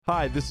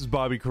Hi, this is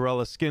Bobby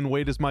Carella. Skin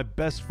weight is my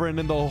best friend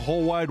in the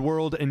whole wide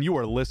world, and you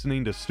are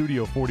listening to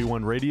Studio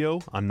 41 Radio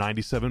on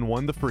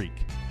 97.1 The Freak.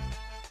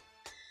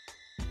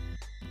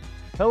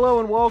 Hello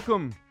and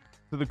welcome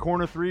to the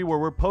Corner 3, where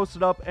we're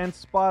posted up and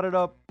spotted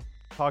up,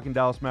 talking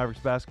Dallas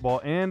Mavericks basketball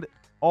and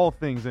all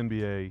things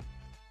NBA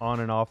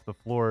on and off the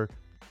floor.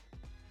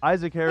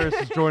 Isaac Harris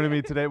is joining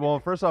me today. Well,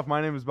 first off, my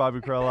name is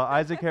Bobby Carella.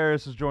 Isaac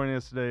Harris is joining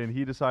us today, and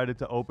he decided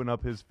to open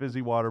up his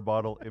fizzy water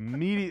bottle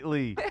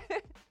immediately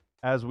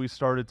as we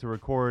started to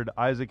record.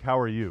 Isaac, how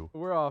are you?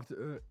 We're off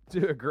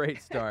to a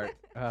great start.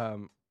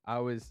 I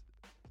was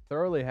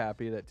thoroughly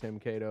happy that Tim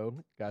Cato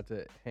got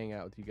to hang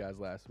out with you guys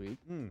last week.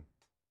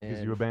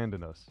 Because you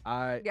abandoned us.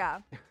 I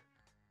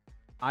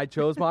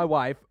chose my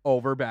wife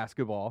over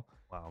basketball.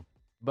 Wow.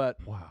 But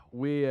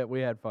we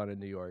had fun in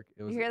New York.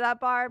 You hear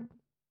that, Barb?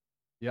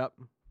 Yep.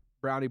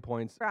 Brownie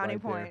points. Brownie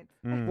right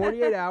points.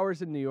 48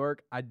 hours in New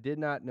York. I did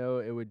not know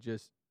it would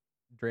just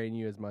drain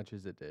you as much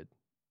as it did.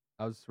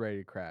 I was ready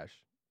to crash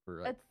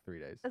for 3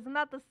 days. Isn't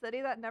that the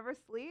city that never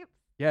sleeps?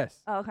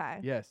 Yes. Okay.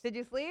 Yes. Did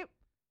you sleep?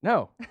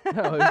 No, it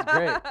was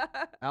great.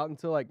 Out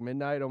until like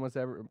midnight,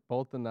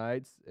 both the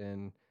nights,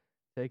 and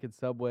taking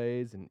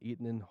subways and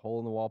eating in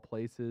hole-in-the-wall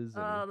places.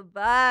 And the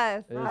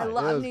best. I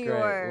love New great.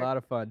 York. A lot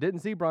of fun.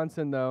 Didn't see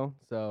Brunson, though,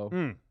 so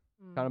kind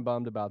of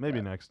bummed about that.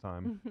 Maybe next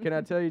time. Can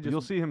I tell you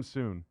You'll see him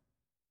soon.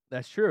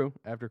 That's true,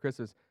 after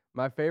Christmas.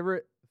 My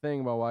favorite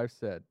thing my wife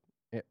said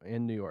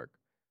in New York,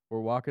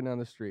 we're walking down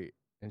the street,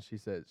 and she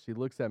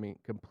looks at me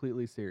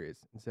completely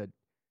serious and said,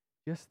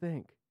 just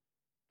think,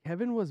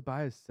 Kevin was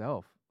by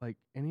himself,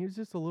 and he was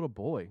just a little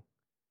boy.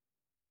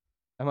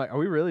 I'm like, are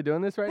we really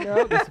doing this right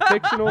now? This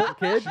fictional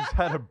kid? She's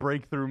had a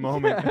breakthrough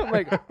moment. Yeah, I'm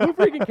like, who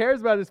freaking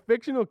cares about this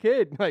fictional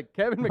kid? Like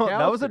Kevin McAllister. No,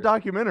 that was a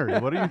documentary.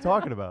 What are you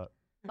talking about?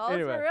 Oh,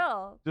 Anyway. it's for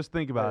real. Just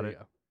think about it.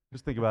 Go.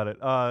 Just think about it.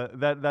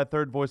 That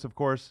third voice, of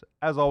course,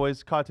 as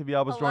always, Kat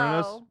Alba's joining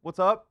us. Hello. What's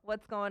up?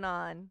 What's going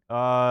on?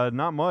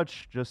 Not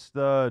much. Just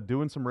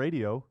doing some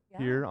radio Yeah.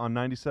 here on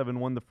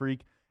 97.1 The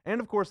Freak.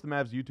 And, of course, the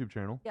Mavs YouTube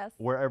channel. Yes.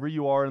 Wherever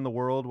you are in the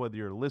world, whether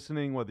you're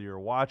listening, whether you're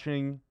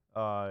watching.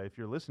 If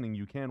you're listening,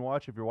 you can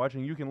watch. If you're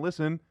watching, you can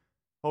listen.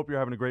 Hope you're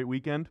having a great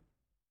weekend.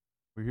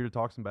 We're here to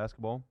talk some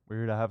basketball. We're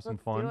here to have some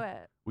fun. Let's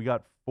do it. We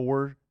got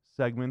 4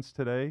 segments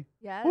today.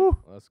 Yes.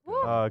 Let's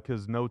go.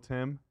 Because no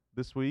Tim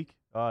this week.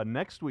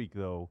 Next week,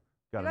 though,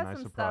 got You a got nice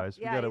some surprise.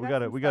 stuff. Yeah, we you got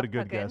got some a stuff good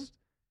cooking. guest.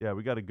 Yeah,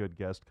 we got a good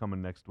guest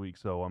coming next week,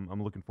 so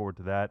I'm looking forward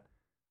to that.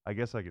 I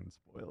guess I can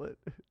spoil it.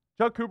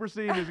 Chuck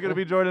Cooperstein is going to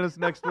be joining us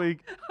next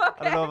week.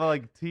 I don't know if I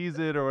tease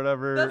it or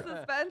whatever. The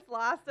suspense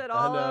lasted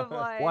all of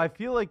Well, I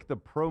feel like the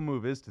pro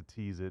move is to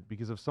tease it,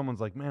 because if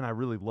someone's like, man, I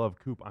really love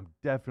Coop, I'm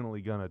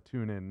definitely going to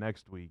tune in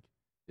next week,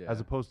 Yeah. as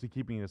opposed to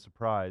keeping it a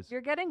surprise.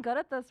 You're getting good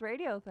at this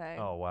radio thing.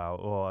 Oh, wow.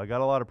 Well, I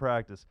got a lot of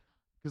practice.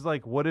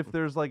 Because, what if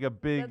there's, a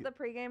big... Did the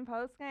pregame,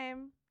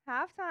 postgame,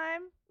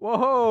 halftime.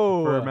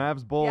 Whoa. For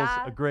Mavs Bulls,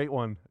 Yeah. a great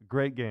one.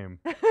 Great game.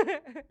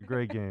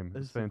 Great game.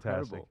 This It's is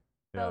fantastic. incredible.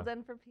 Yeah. Filled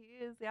in for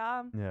Peas,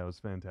 yeah. Yeah, it was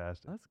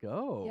fantastic. Let's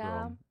go.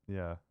 Yeah.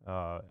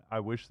 Yeah. I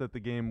wish that the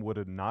game would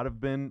have not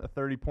have been a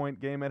 30-point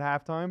game at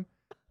halftime.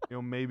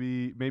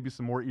 Maybe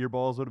some more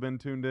earballs would have been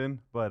tuned in.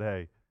 But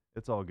hey,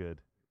 it's all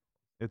good.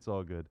 It's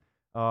all good.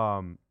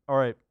 All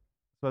right.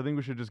 So I think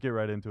we should just get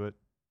right into it.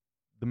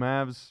 The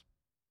Mavs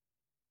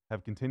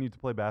have continued to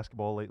play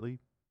basketball lately.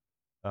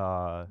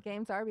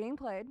 Games are being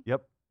played.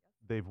 Yep.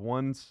 They've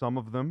won some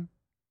of them.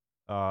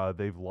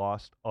 They've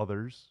lost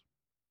others.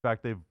 In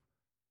fact,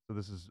 so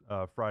this is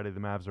Friday.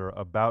 The Mavs are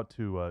about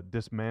to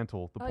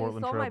dismantle the Oh, you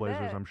Portland stole my Trailblazers,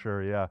 bit. I'm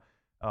sure, yeah.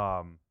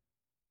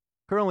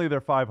 Currently,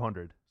 they're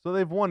 500. So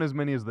they've won as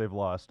many as they've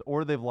lost,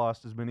 or they've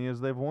lost as many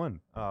as they've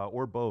won,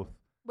 or both.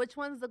 Which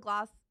one's the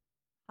glass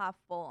half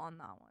full on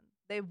that one?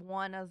 They've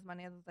won as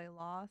many as they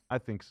lost? I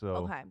think so.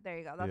 Okay, there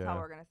you go. That's how yeah.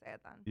 we're going to say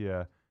it then.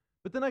 Yeah.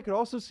 But then I could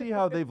also see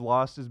how they've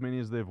lost as many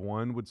as they've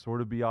won would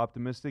sort of be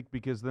optimistic,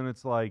 because then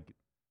it's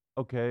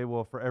okay,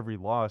 well, for every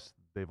loss,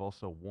 they've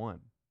also won.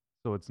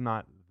 So it's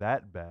not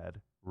that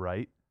bad,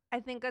 right?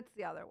 I think it's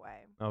the other way.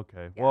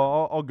 Okay. Yeah.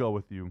 Well, I'll go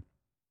with you.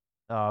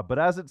 But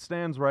as it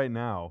stands right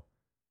now,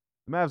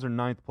 the Mavs are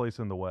 9th place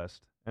in the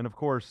West. And, of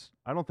course,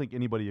 I don't think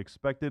anybody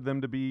expected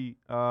them to be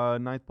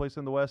 9th place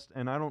in the West,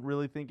 and I don't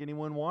really think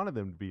anyone wanted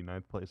them to be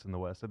 9th place in the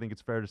West. I think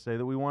it's fair to say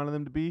that we wanted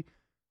them to be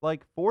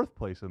 4th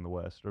place in the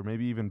West, or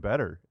maybe even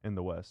better in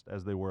the West,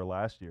 as they were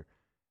last year.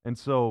 And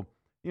so,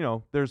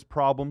 there's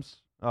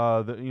problems.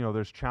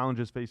 There's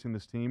challenges facing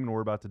this team, and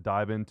we're about to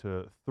dive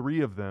into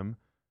 3 of them.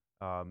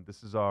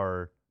 This is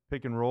our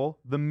pick and roll,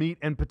 the meat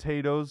and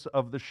potatoes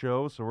of the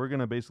show. So we're going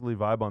to basically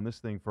vibe on this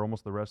thing for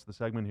almost the rest of the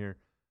segment here.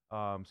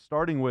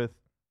 Starting with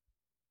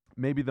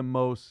maybe the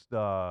most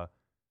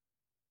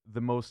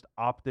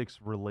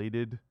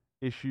optics-related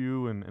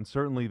issue, and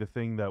certainly the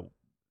thing that,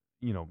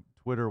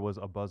 Twitter was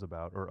abuzz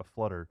about, or a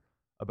flutter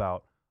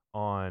about,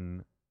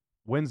 on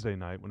Wednesday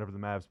night whenever the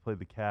Mavs played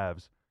the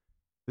Cavs.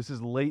 This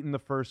is late in the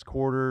first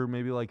quarter,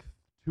 maybe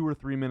 2 or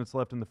 3 minutes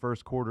left in the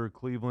first quarter.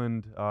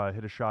 Cleveland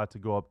hit a shot to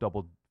go up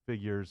double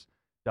figures.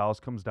 Dallas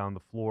comes down the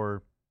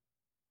floor,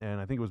 and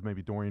I think it was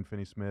maybe Dorian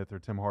Finney-Smith or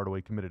Tim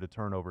Hardaway committed a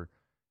turnover,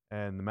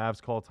 and the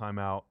Mavs call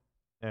timeout,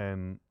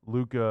 and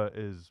Luka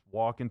is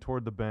walking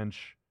toward the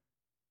bench,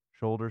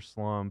 shoulders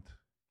slumped,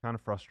 kind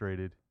of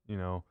frustrated,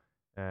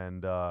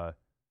 and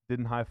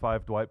didn't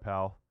high-five Dwight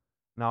Powell.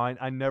 Now,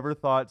 I never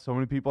thought so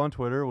many people on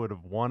Twitter would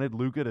have wanted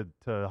Luka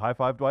to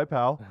high-five Dwight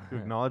Powell, to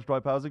acknowledge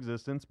Dwight Powell's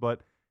existence,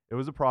 but it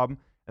was a problem.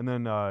 And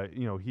then,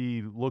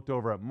 he looked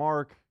over at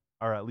Mark,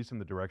 or at least in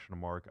the direction of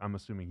Mark. I'm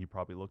assuming he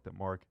probably looked at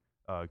Mark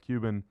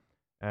Cuban,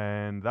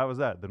 and that was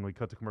that. Then we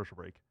cut to commercial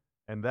break.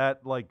 And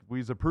that,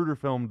 we Zapruder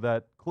filmed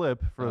that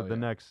clip for the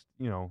next,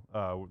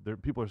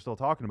 people are still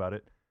talking about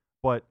it.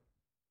 But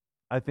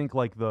I think,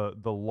 the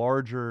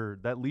larger,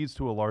 that leads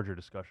to a larger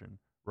discussion,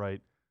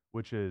 right?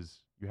 Which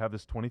is you have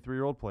this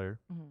 23-year-old player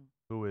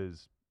who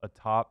is a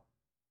top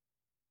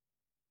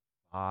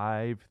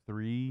 5,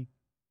 3,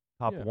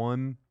 top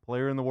 1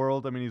 player in the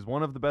world. I mean, he's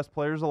one of the best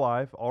players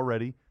alive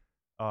already,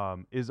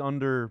 is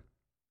under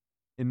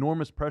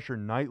enormous pressure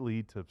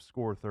nightly to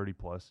score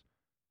 30-plus.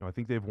 I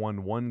think they've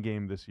won one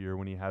game this year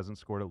when he hasn't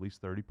scored at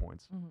least 30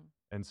 points.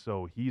 And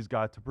so he's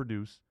got to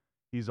produce.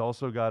 He's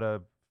also got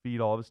to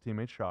feed all of his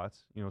teammates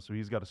shots, so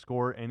he's got to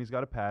score and he's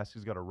got to pass.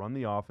 He's got to run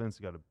the offense.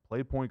 He's got to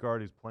play point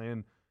guard. He's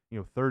playing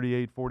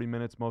 38, 40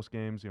 minutes most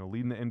games,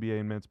 leading the NBA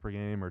in minutes per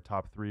game or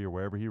top 3 or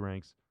wherever he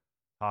ranks,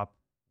 top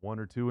 1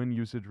 or 2 in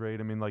usage rate.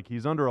 I mean,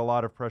 he's under a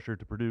lot of pressure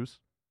to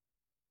produce.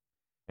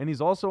 And he's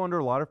also under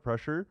a lot of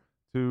pressure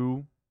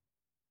to,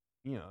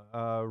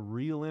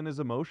 reel in his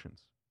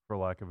emotions, for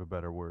lack of a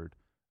better word.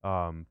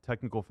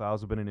 Technical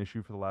fouls have been an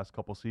issue for the last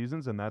couple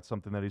seasons, and that's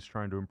something that he's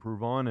trying to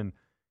improve on. And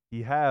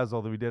he has,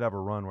 although he did have a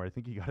run where I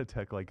think he got a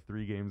tech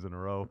 3 games in a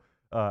row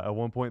at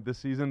one point this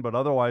season. But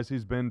otherwise,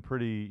 he's been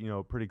pretty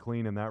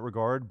clean in that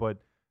regard. But,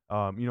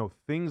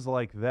 things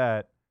like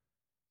that,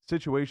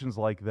 situations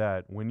like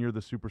that, when you're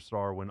the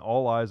superstar, when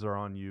all eyes are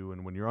on you,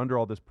 and when you're under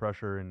all this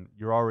pressure and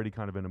you're already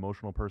kind of an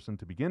emotional person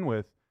to begin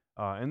with,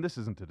 and this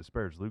isn't to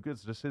disparage Luka,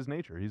 it's just his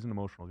nature. He's an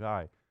emotional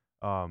guy.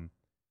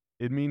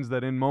 It means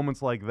that in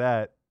moments like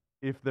that,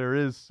 if there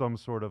is some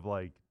sort of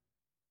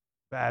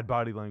bad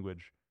body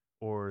language,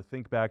 or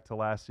think back to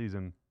last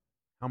season,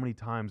 how many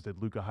times did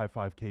Luka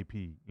high-five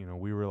KP?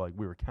 We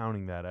were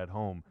counting that at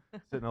home,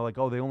 sitting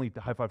there they only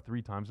high-five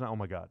 3 times now. Oh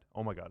my God,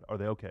 are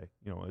they okay?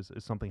 Is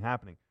something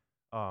happening?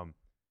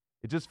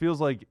 It just feels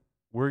like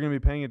we're going to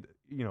be paying it.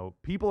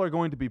 People are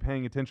going to be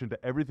paying attention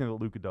to everything that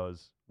Luka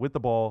does with the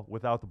ball,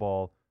 without the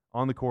ball,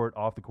 on the court,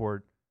 off the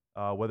court,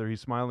 whether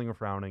he's smiling or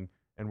frowning,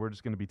 and we're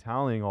just going to be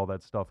tallying all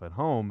that stuff at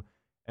home,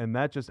 and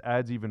that just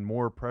adds even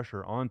more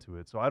pressure onto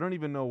it. So I don't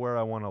even know where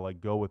I want to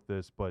go with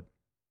this, but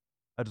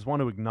I just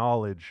want to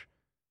acknowledge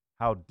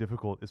how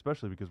difficult,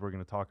 especially because we're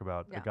going to talk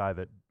about a guy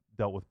that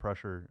dealt with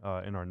pressure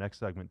in our next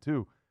segment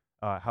too,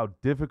 how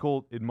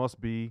difficult it must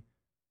be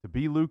to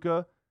be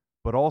Luka,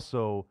 but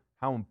also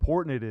how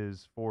important it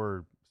is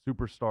for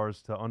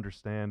superstars to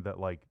understand that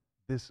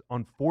this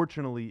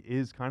unfortunately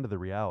is kind of the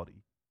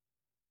reality.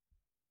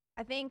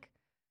 I think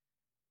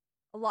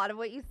a lot of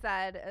what you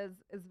said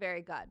is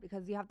very good,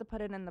 because you have to put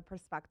it in the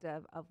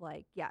perspective of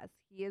yes,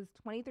 he is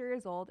 23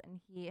 years old and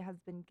he has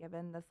been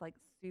given this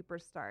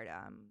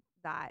superstardom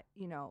that,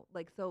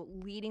 so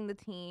leading the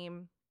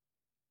team.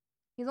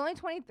 He's only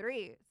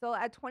 23. So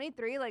at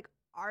 23,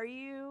 are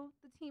you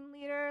the team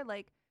leader?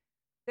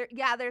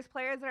 There's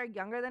players that are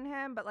younger than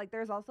him, but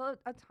there's also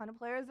a ton of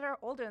players that are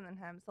older than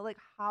him. So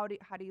how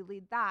do you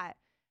lead that?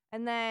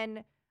 And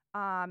then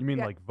you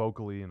mean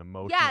vocally and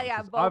emotionally? Yeah,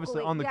 vocally.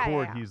 Obviously on the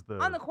court, he's the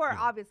on the court.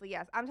 Obviously,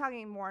 yes. I'm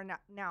talking more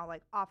now,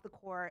 off the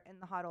court, in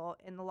the huddle,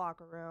 in the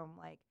locker room.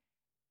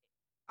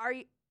 Are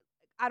you?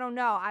 I don't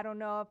know. I don't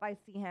know if I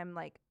see him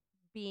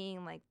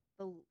being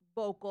the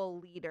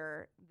vocal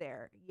leader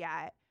there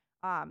yet.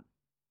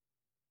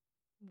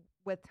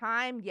 With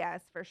time,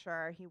 yes, for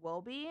sure he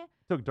will be.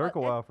 Took Dirk a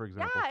while, for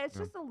example. Yeah, it's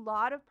just a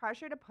lot of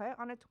pressure to put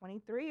on a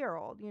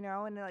 23-year-old,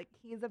 and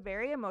he's a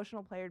very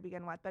emotional player to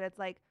begin with, but it's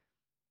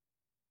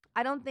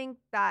I don't think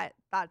that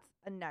that's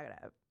a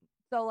negative.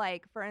 So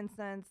for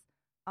instance,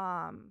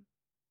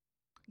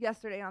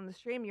 yesterday on the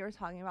stream you were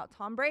talking about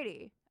Tom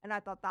Brady, and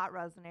I thought that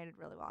resonated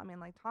really well. I mean,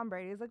 Tom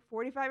Brady is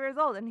 45 years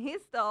old and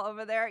he's still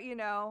over there,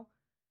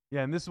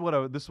 Yeah, and this is what I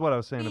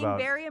was saying being about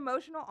very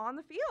emotional on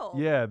the field.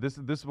 Yeah, this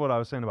is what I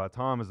was saying about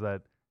Tom, is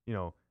that,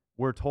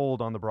 we're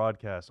told on the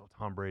broadcast,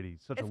 Tom Brady,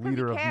 such a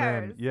leader of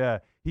men. Yeah,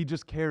 he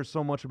just cares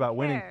so much about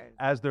winning,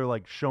 as they're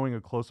showing a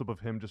close-up of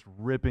him just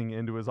ripping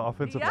into his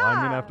offensive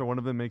lineman after one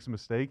of them makes a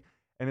mistake.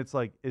 And it's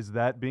is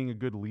that being a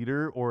good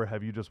leader, or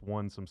have you just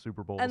won some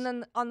Super Bowls? And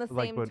then on the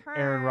same turn,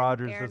 Aaron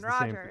Rodgers does the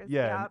same thing.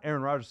 Yeah, and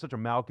Aaron Rodgers is such a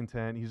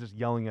malcontent. He's just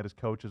yelling at his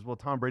coaches. Well,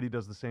 Tom Brady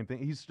does the same thing.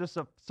 He's just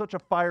such a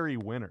fiery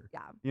winner.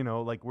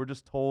 Yeah. We're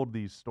just told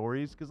these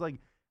stories because,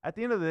 at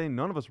the end of the day,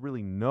 none of us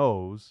really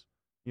knows,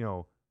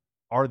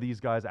 are these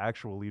guys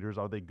actual leaders?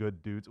 Are they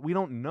good dudes? We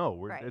don't know.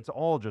 Right. It's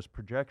all just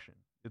projection.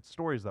 It's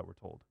stories that we're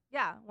told.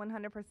 Yeah,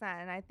 100%.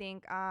 And I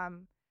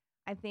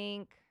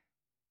think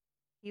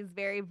he's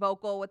very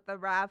vocal with the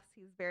refs.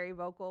 He's very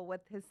vocal with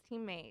his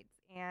teammates,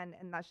 and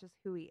that's just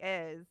who he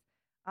is.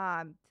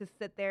 to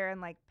sit there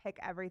and like pick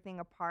everything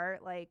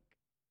apart, like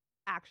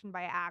action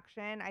by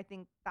action. I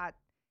think that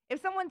if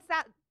someone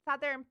sat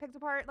there and picked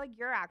apart like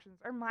your actions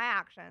or my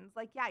actions,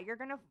 like yeah, you're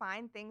gonna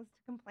find things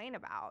to complain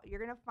about. You're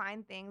gonna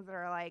find things that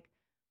are like,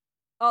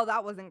 oh,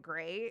 that wasn't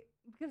great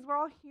because we're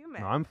all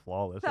human. No, I'm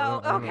flawless. So I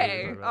don't know what you're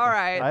okay, talking about. all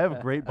right. I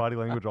have great body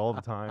language all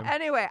the time.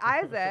 Anyway,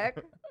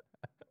 Isaac.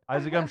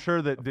 Isaac, I'm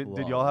sure that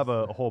did y'all have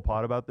a whole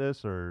pod about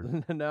this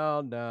or?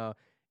 No.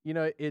 You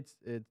know, it's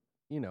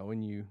you know,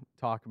 when you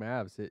talk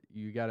Mavs,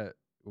 you gotta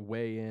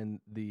weigh in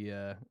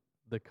the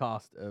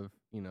cost of,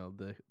 you know,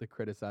 the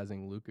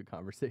criticizing Luka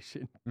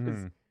conversation because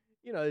Mhm.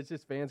 you know, it's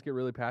just fans get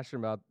really passionate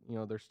about, you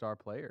know, their star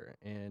player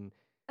and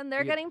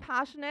They're Yeah. getting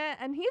passionate,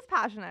 and he's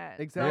passionate.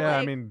 Exactly. Yeah, I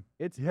like, mean,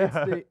 it's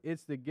yeah.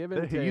 it's the give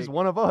and take. He's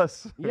one of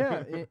us.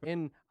 Yeah,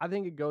 and I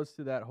think it goes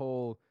to that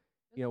whole,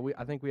 you know,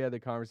 I think we had the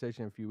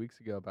conversation a few weeks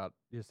ago about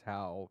just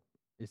how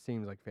it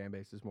seems like fan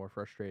base is more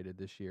frustrated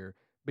this year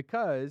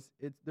because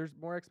there's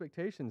more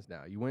expectations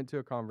now. You went to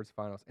a conference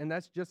finals, and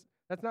that's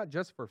not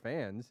just for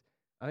fans.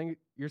 I think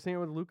you're seeing it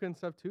with Luka and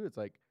stuff too. It's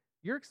like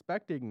you're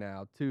expecting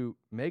now to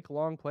make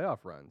long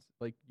playoff runs.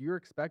 Like you're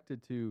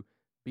expected to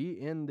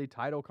be in the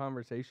title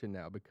conversation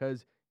now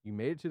because you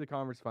made it to the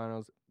conference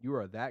finals. You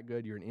are that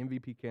good. You're an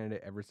MVP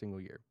candidate every single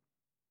year.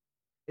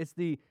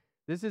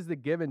 This is the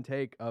give and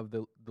take of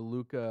the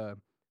Luka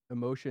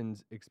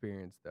emotions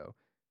experience though.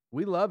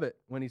 We love it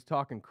when he's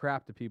talking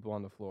crap to people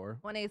on the floor.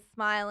 when he's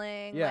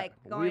smiling, Yeah, like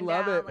we going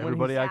love down, it like, when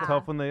Everybody act yeah.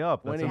 tough when they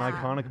up. When That's an he's-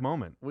 iconic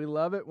moment. We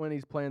love it when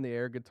he's playing the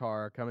air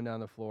guitar coming down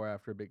the floor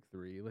after a big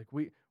three. Like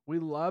we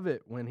love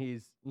it when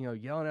he's, you know,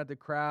 yelling at the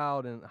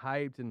crowd and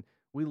hyped, and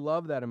we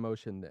love that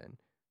emotion then.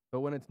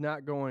 But when it's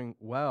not going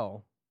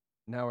well,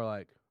 now we're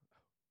like,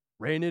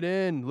 rein it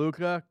in,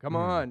 Luka. Come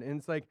on. And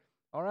it's like,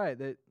 all right,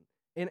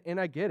 and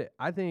I get it.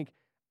 I think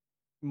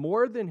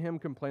more than him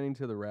complaining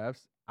to the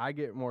refs, I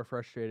get more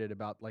frustrated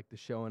about like the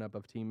showing up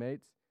of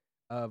teammates,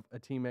 of a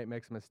teammate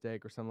makes a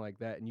mistake or something like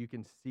that, and you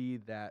can see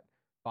that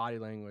body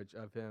language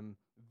of him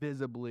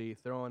visibly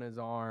throwing his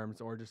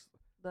arms or just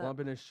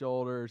lumping his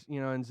shoulders,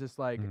 you know, and just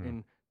like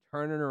and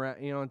turning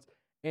around, you know,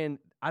 and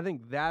I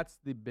think that's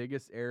the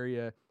biggest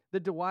area. The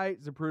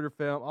Dwight Zapruder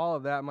film, all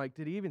of that. I'm like,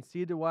 did he even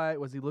see Dwight?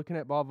 Was he looking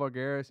at Bob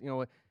Voulgaris? You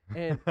know,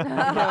 and you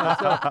know,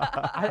 so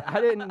I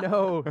didn't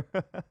know.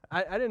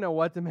 I didn't know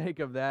what to make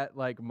of that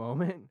like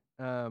moment.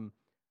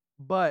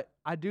 But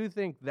I do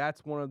think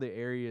that's one of the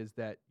areas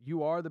that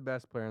you are the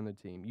best player on the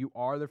team. You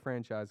are the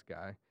franchise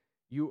guy.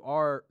 You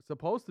are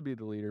supposed to be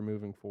the leader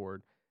moving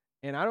forward.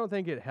 And I don't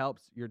think it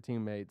helps your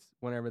teammates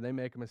whenever they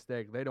make a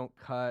mistake. They don't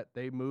cut.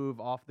 They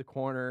move off the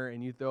corner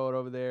and you throw it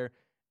over there.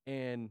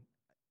 And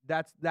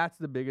that's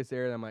the biggest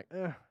area that I'm like,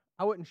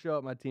 I wouldn't show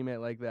up my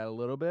teammate like that a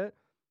little bit.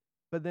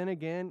 But then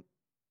again,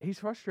 he's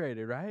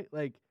frustrated, right?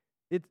 Like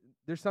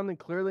there's something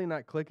clearly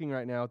not clicking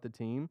right now with the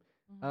team.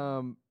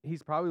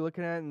 He's probably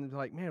looking at it and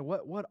like, man,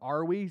 what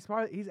are we?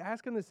 He's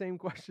asking the same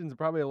questions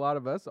probably a lot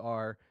of us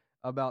are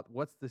about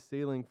what's the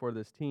ceiling for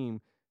this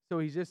team. So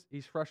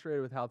he's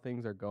frustrated with how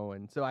things are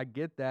going. So I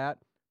get that,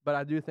 but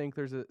I do think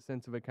there's a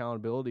sense of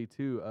accountability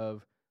too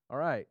of, all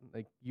right,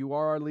 like you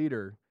are our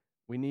leader.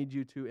 We need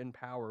you to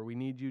empower. We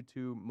need you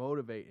to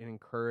motivate and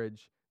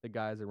encourage the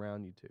guys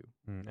around you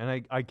too.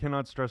 And I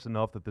cannot stress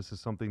enough that this is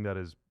something that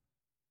is,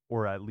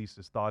 or at least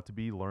is thought to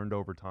be, learned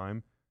over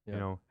time. Yeah. You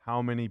know,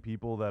 how many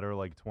people that are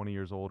like 20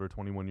 years old or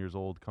 21 years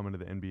old come into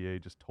the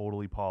NBA just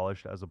totally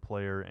polished as a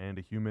player and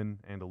a human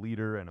and a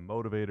leader and a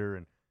motivator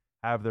and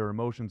have their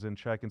emotions in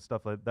check and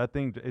stuff like that.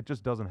 Thing, it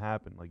just doesn't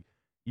happen. Like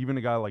even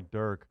a guy like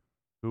Dirk,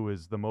 who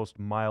is the most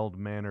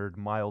mild-mannered,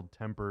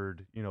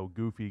 mild-tempered, you know,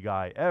 goofy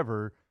guy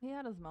ever. He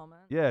had his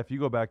moment. Yeah, if you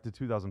go back to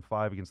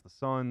 2005 against the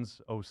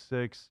Suns,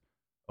 06,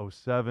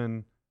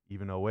 07,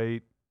 even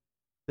 08,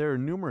 there are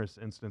numerous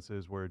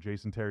instances where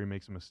Jason Terry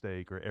makes a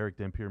mistake or Eric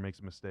Dampier makes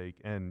a mistake,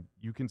 and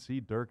you can see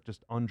Dirk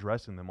just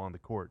undressing them on the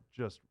court,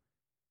 just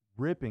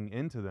ripping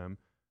into them.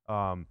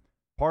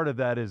 Part of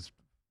that is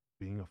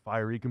being a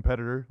fiery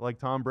competitor like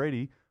Tom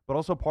Brady, but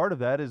also part of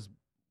that is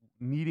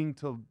needing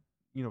to,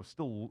 you know,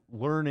 still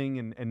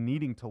learning and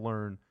needing to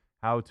learn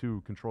how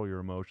to control your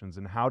emotions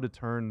and how to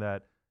turn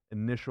that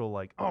initial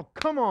like, oh,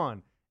 come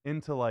on,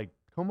 into like,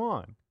 come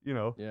on, you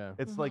know. Yeah.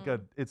 It's like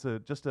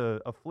just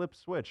a flip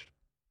switch.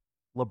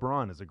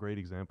 LeBron is a great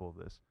example of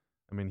this.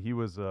 I mean, he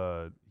was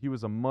a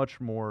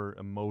much more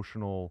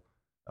emotional,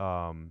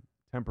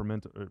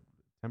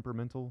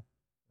 temperamental.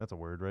 That's a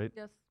word, right?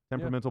 Yes.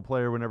 Temperamental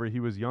player whenever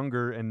he was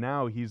younger, and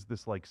now he's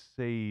this like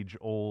sage,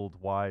 old,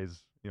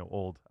 wise. You know,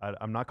 old.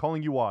 I'm not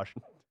calling you washed.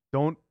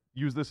 Don't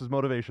use this as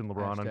motivation,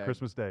 LeBron, on Hashtag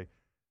Christmas Day.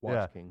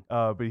 Wash King.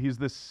 But he's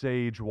this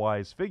sage,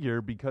 wise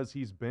figure because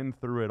he's been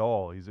through it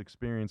all. He's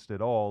experienced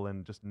it all,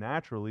 and just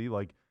naturally,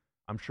 like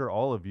I'm sure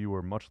all of you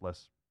are much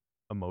less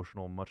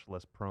emotional, much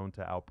less prone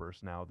to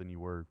outbursts now than you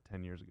were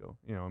 10 years ago.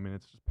 You know, I mean,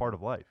 it's just part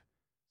of life.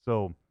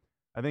 So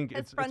I think His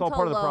it's frontal all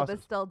part of the lobe process.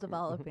 is still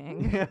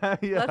developing. yeah.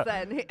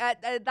 Listen,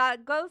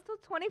 that goes to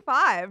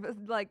 25.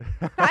 It's like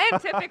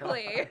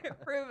scientifically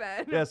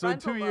proven. Yeah, so in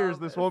Frontal 2 years,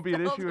 lobe this is won't be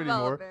an still issue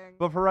anymore. developing.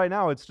 But for right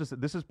now, it's just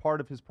this is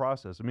part of his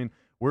process. I mean,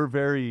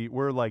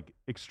 we're like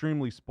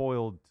extremely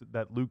spoiled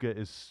that Luka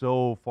is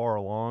so far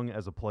along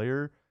as a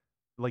player.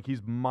 Like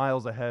he's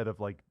miles ahead of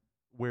like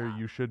where Yeah.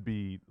 you should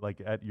be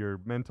like at your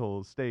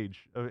mental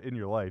stage in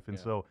your life. And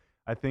Yeah. so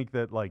I think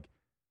that like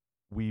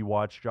we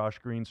watched Josh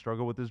Green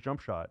struggle with his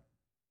jump shot.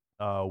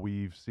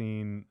 We've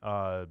seen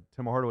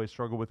Tim Hardaway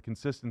struggle with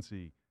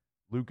consistency.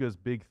 Luka's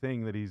big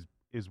thing that is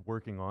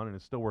working on and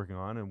is still working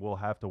on and will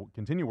have to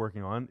continue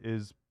working on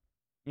is,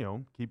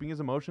 keeping his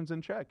emotions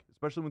in check,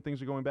 especially when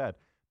things are going bad.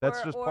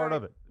 That's just part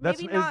of it.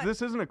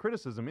 This isn't a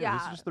criticism. Yeah,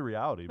 this is just the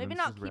reality. Maybe This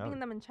not is keeping reality.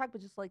 them in check,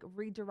 but just like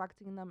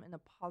redirecting them in a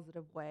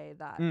positive way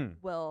that Mm.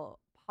 will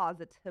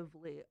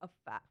positively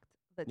affect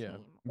the Yeah.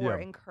 team or Yeah.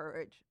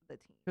 encourage the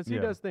team. Because he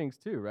Yeah. does things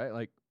too, right?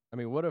 Like, I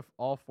mean, what if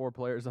all 4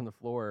 players on the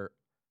floor,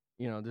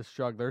 just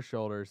shrugged their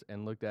shoulders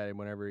and looked at him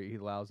whenever he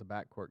allows a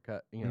backcourt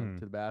cut, Mhm.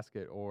 to the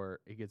basket or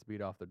he gets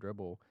beat off the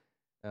dribble.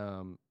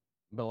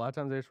 But a lot of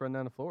times they just run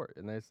down the floor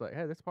and they just like,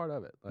 hey, that's part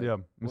of it. Like, Yeah,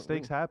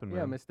 mistakes happen, man.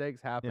 Yeah,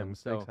 mistakes happen. Yeah,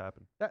 mistakes So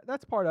happen.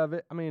 that's part of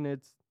it. I mean,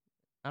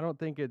 I don't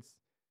think it's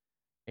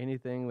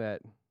anything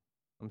that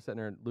I'm sitting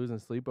there losing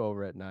sleep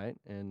over at night.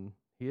 And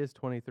he is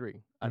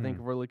 23. I think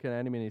if we're looking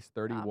at him and he's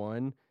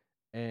 31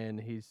 and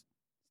he's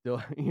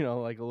still,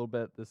 like a little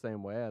bit the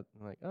same way, I'm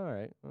like, all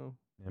right, well.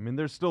 I mean,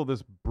 there's still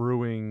this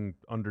brewing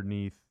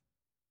underneath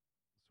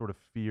sort of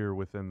fear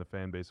within the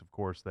fan base, of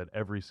course, that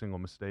every single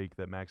mistake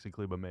that Maxi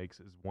Kleber makes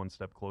is one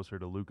step closer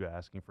to Luka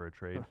asking for a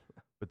trade.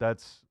 But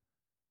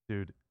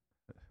dude,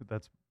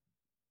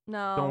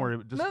 No. don't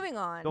worry. Just moving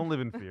on. don't live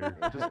in fear.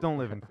 Just don't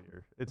live in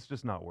fear. It's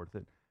just not worth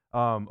it.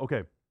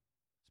 Okay.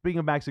 Speaking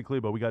of Maxi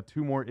Kleber, we got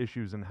 2 more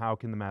issues and how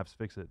can the Mavs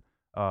fix it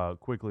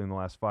quickly in the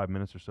last 5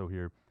 minutes or so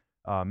here.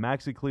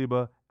 Maxi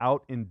Kleber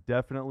out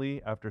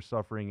indefinitely after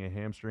suffering a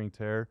hamstring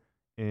tear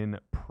in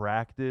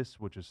practice,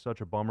 which is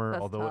such a bummer.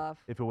 That's Although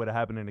tough. if it would have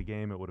happened in a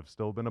game, it would have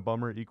still been a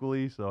bummer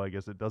equally. So I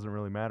guess it doesn't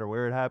really matter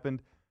where it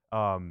happened.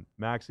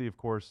 Maxi, of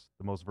course,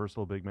 the most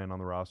versatile big man on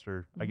the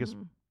roster. I guess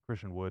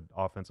Christian Wood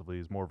offensively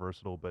is more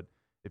versatile, but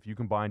if you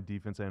combine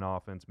defense and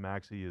offense,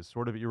 Maxi is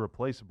sort of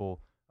irreplaceable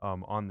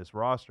on this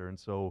roster. And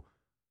so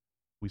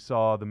we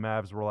saw the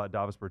Mavs roll out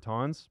Davis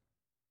Bertans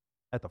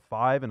at the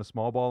 5 in a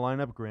small ball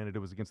lineup. Granted, it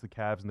was against the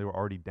Cavs and they were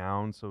already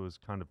down, so it was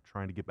kind of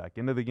trying to get back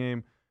into the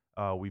game.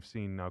 We've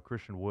seen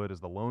Christian Wood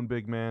as the lone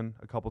big man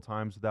a couple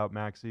times without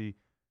Maxi.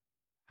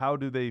 How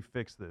do they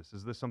fix this?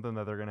 Is this something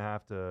that they're going to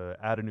have to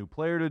add a new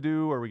player to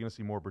do? Or are we going to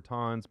see more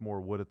Bertans,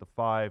 more Wood at the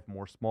 5,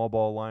 more small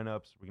ball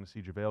lineups? Are we going to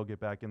see JaVale get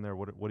back in there?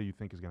 What do you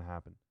think is going to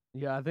happen?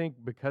 Yeah, I think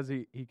because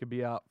he could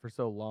be out for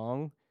so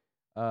long.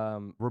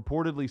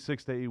 Reportedly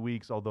 6 to 8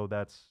 weeks, although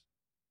that's,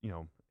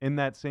 in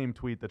that same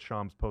tweet that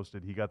Shams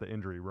posted, he got the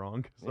injury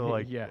wrong. So,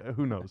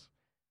 who knows?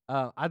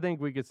 I think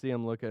we could see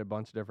him look at a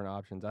bunch of different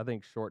options. I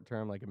think short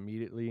term, like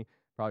immediately,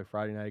 probably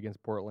Friday night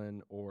against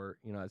Portland or,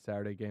 a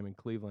Saturday game in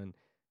Cleveland,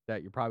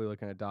 that you're probably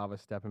looking at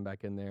Davis stepping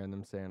back in there and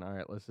them saying, all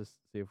right, let's just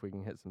see if we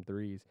can hit some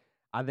threes.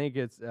 I think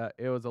it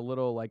was a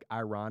little like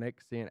ironic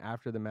seeing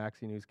after the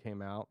Maxi news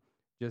came out,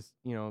 just,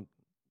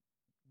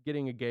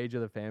 getting a gauge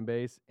of the fan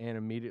base, and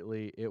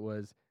immediately it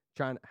was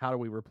how do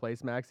we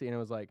replace Maxi? And it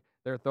was like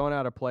they're throwing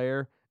out a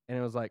player, and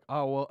it was like,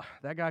 oh, well,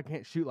 that guy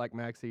can't shoot like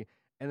Maxi.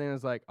 And then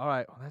it's like, all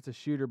right, well, that's a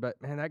shooter, but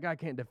man, that guy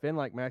can't defend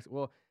like Maxi.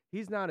 Well,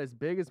 he's not as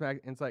big as Maxi.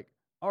 And it's like,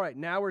 all right,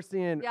 now we're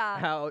seeing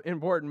how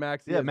important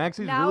Maxi is. Yeah, Maxi's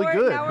really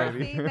good. Now we're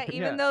seeing that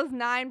even those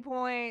 9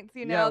 points,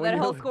 that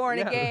he'll score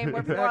in a game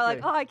where people are like,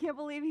 oh, I can't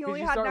believe he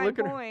only had 9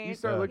 points. You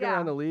start looking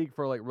around the league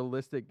for like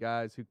realistic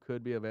guys who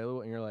could be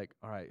available, and you're like,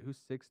 all right, who's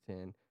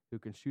 6'10", who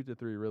can shoot the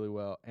 3 really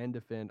well and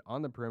defend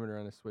on the perimeter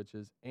on the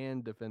switches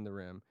and defend the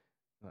rim?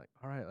 I'm like,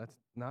 all right, that's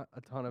not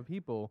a ton of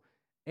people.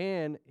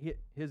 And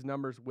his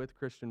numbers with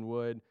Christian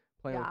Wood,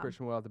 playing with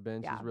Christian Wood off the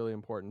bench is really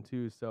important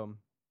too. So,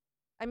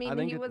 I mean,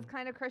 he was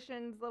kind of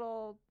Christian's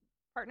little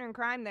partner in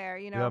crime there.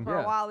 For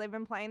a while they've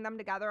been playing them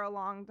together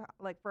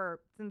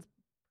since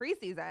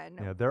preseason.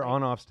 Yeah, their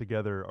on-offs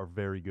together are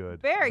very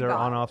good. Very good. Their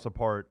on-offs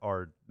apart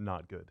are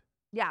not good.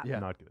 Yeah,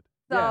 not good.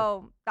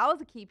 So that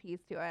was a key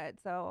piece to it.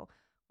 So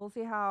we'll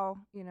see how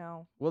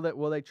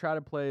Will they try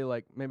to play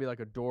like maybe like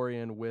a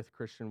Dorian with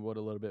Christian Wood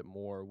a little bit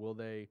more? Will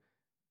they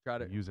try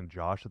to using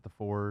Josh at the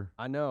 4?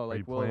 I know, like are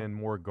you playing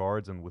more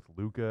guards and with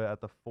Luka at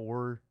the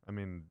 4? I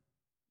mean,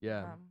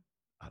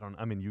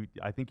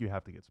 I think you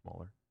have to get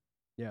smaller.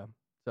 Yeah.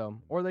 So,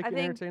 or they can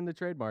entertain the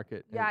trade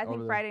market. Yeah, I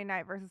think Friday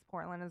night versus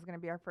Portland is going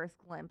to be our first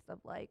glimpse of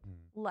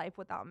life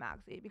without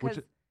Maxi.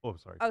 Because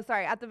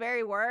sorry. At the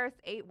very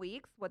worst, 8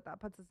 weeks. What that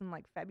puts us in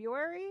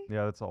February.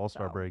 Yeah, that's the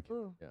All-Star break.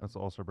 Yeah. That's the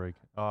All-Star break.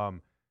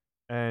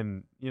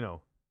 And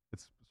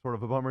it's sort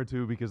of a bummer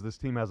too because this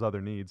team has other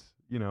needs.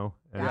 And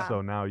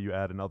so now you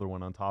add another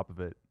one on top of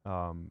it.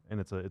 And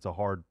it's a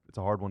hard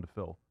one to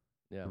fill.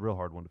 Yeah, a real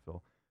hard one to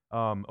fill.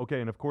 Okay,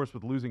 and of course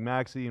with losing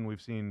Maxi, and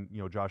we've seen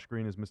Josh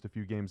Green has missed a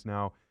few games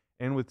now.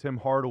 And with Tim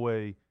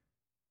Hardaway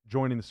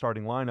joining the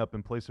starting lineup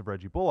in place of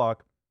Reggie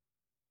Bullock.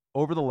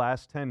 Over the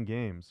last 10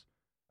 games,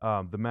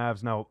 the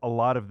Mavs, now a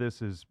lot of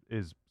this is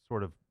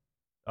sort of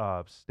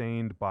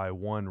stained by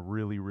one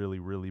really, really,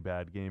 really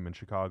bad game in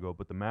Chicago,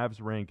 but the Mavs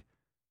rank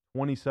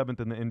 27th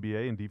in the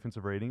NBA in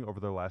defensive rating over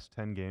their last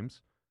 10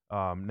 games.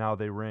 Now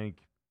they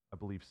rank, I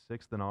believe,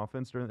 6th in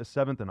offense,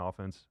 7th in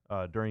offense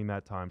during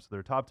that time. So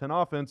they're top 10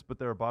 offense, but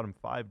they're bottom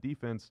 5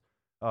 defense.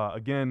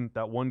 Again,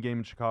 that one game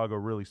in Chicago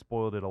really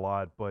spoiled it a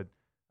lot, but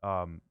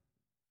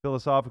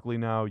philosophically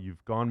now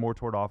you've gone more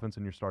toward offense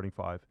in your starting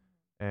 5,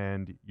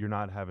 and you're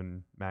not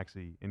having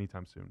Maxey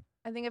anytime soon.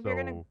 I think if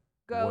you're gonna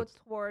go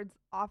towards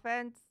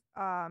offense,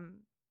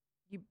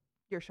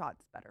 your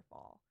shots better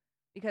fall.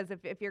 Because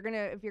if you're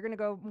gonna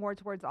go more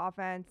towards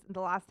offense, the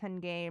last 10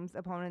 games,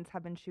 opponents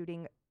have been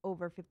shooting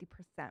over 50%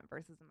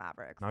 versus the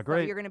Mavericks. Not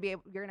great. So you're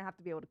gonna have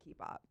to be able to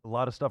keep up. A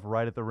lot of stuff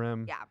right at the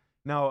rim. Yeah.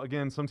 Now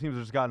again, some teams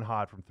have just gotten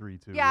hot from 3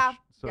 too. Yeah.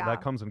 So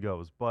that comes and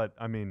goes. But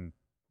I mean,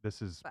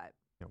 this is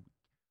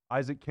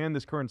Isaac. Can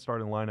this current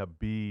starting lineup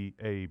be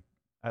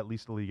at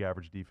least a league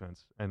average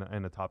defense and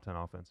a top 10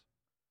 offense?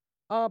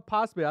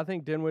 Possibly. I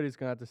think Dinwiddie's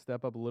gonna have to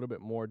step up a little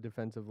bit more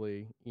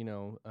defensively.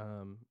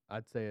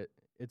 I'd say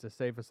it's a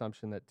safe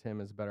assumption that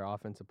Tim is a better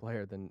offensive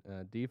player than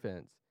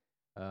defense.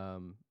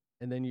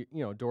 And then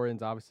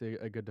Dorian's obviously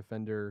a good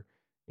defender.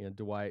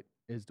 Dwight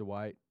is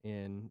Dwight,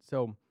 and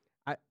so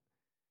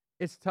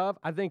it's tough.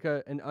 I think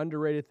an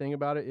underrated thing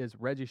about it is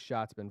Reggie's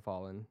shot's been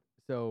falling.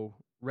 So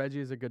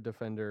Reggie is a good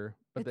defender.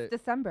 But it's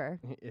December.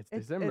 It's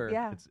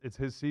December. It's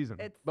his season.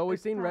 But we've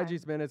seen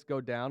Reggie's minutes go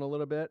down a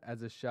little bit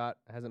as his shot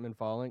hasn't been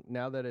falling.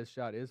 Now that his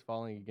shot is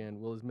falling again,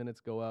 will his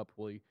minutes go up?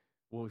 Will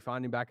we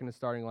find him back in the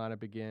starting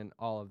lineup again?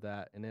 All of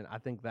that. And then I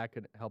think that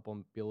could help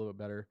him be a little bit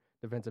better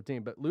defensive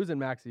team. But losing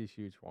Maxey is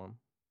huge for him.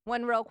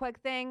 One real quick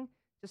thing.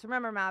 Just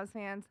remember, Mavs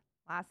fans,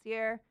 last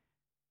year,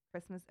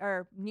 Christmas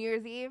or New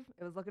Year's Eve,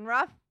 it was looking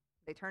rough.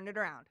 They turned it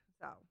around.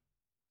 So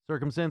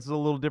circumstances a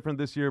little different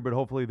this year, but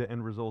hopefully the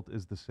end result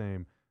is the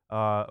same.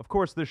 Of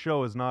course, this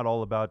show is not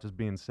all about just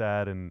being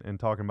sad and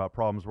talking about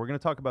problems. We're going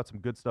to talk about some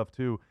good stuff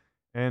too,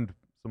 and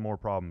some more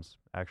problems,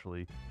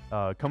 actually.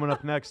 Coming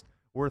up next,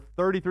 we're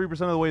 33%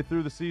 of the way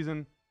through the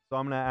season, so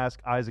I'm going to ask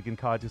Isaac and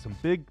Katya some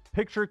big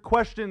picture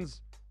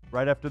questions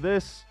right after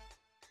this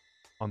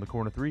on the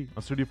Corner 3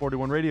 on Studio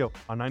 41 Radio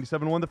on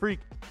 97.1 The Freak.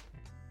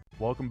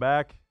 Welcome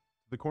back to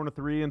the Corner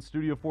 3 and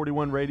Studio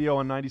 41 Radio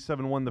on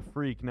 97.1 The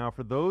Freak. Now,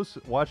 for those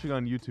watching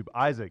on YouTube,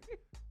 Isaac,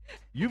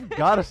 you've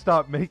got to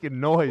stop making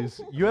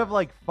noise. You have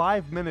like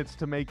 5 minutes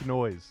to make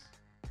noise.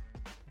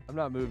 I'm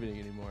not moving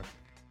anymore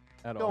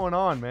at all. What's going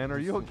on, man? Are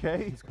you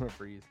okay? He's going to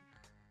freeze.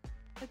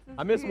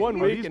 I missed 1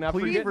 week and I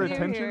forget for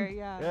attention. Here,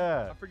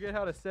 yeah. I forget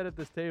how to sit at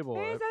this table.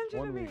 Pay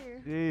attention to me.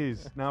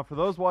 Jeez. Now, for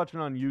those watching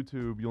on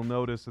YouTube, you'll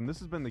notice, and this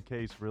has been the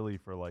case really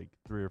for like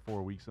 3 or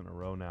 4 weeks in a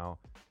row now.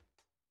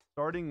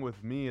 Starting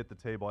with me at the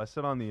table, I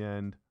sit on the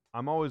end.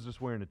 I'm always just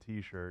wearing a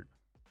T-shirt.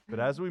 But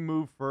as we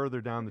move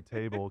further down the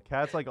table,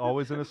 Kat's like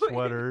always in a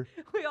sweater.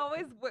 We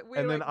always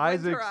and then like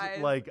Isaac's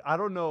winterize. like, I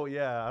don't know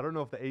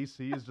if the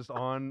AC is just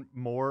on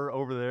more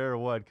over there or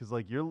what, because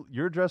like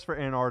you're dressed for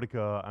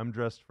Antarctica, I'm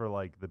dressed for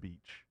like the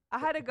beach. I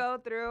had to go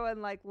through and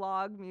like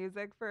log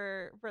music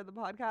for the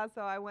podcast,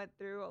 so I went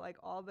through like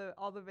all the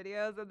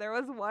videos, and there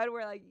was one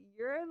where like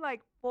you're in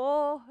like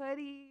full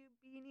hoodie,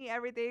 beanie,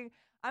 everything.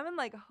 I'm in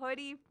like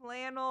hoodie,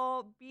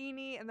 flannel,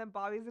 beanie, and then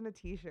Bobby's in a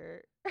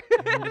T-shirt.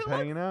 And just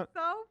hanging out.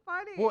 So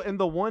funny. Well, and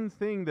the one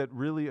thing that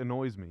really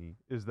annoys me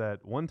is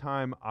that one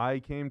time I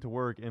came to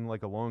work in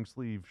like a long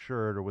sleeve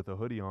shirt or with a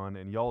hoodie on,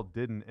 and y'all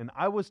didn't, and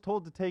I was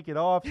told to take it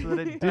off so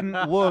that it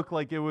didn't look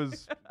like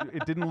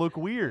it didn't look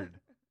weird.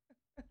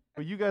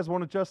 But you guys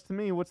won't adjust to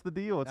me. What's the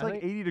deal? It's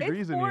like 80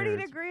 degrees in here. It's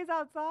 40 degrees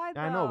outside, though.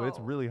 I know, but it's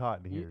really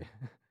hot in here.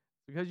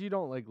 Because you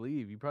don't like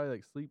leave. You probably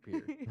like sleep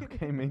here.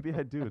 Okay, maybe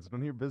I do. It's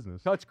none of your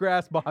business. Touch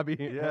grass, Bobby.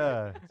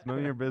 Yeah, it's none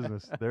of your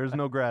business. There's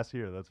no grass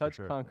here, that's Touch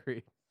for sure.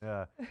 concrete.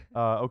 Yeah.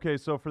 Okay,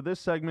 so for this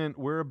segment,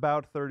 we're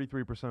about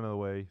 33% of the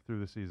way through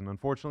the season.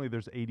 Unfortunately,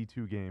 there's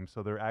 82 games,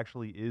 so there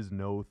actually is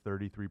no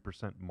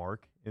 33%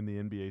 mark in the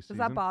NBA season.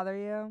 Does that bother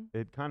you?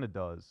 It kind of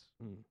does.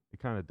 It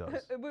kind of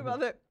does. We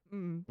bother.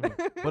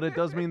 But it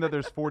does mean that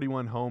there's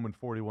 41 home and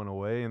 41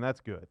 away, and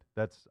that's good.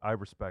 I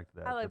respect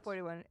that. I like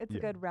 41. It's a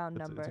good round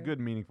number. It's a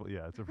good meaningful.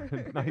 Yeah, it's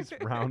a nice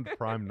round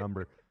prime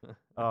number.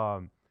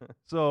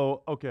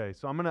 So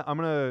I'm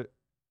gonna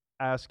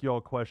ask y'all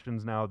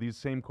questions now. These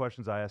same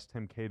questions I asked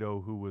Tim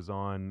Cato, who was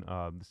on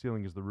The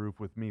Ceiling is the Roof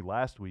with me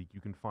last week.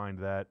 You can find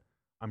that.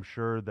 I'm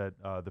sure that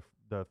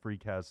the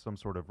Freak has some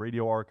sort of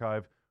radio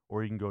archive,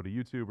 or you can go to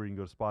YouTube, or you can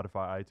go to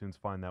Spotify, iTunes,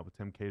 find that with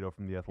Tim Cato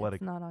from The Athletic.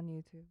 It's not on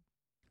YouTube.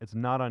 It's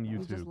not on YouTube.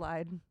 You just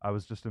lied. I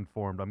was just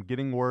informed. I'm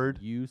getting word.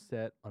 You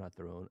sat on a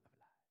throne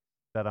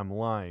that I'm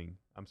lying.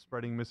 I'm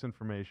spreading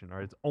misinformation. All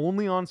right, it's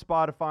only on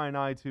Spotify and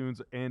iTunes,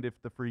 and if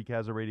the Freak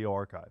has a radio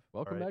archive.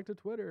 Welcome back to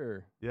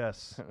Twitter.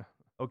 Yes.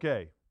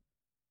 Okay.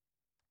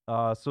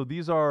 So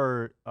these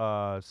are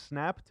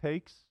snap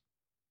takes.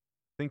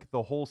 Think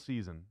the whole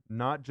season,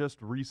 not just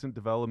recent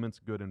developments,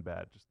 good and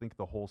bad. Just think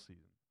the whole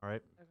season. All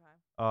right. Okay.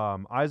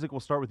 Isaac, we'll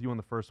start with you on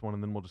the first one,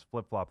 and then we'll just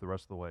flip-flop the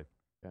rest of the way.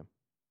 Okay.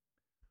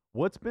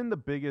 What's been the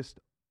biggest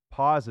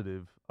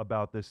positive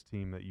about this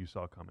team that you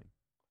saw coming?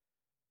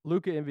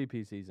 Luka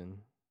MVP season.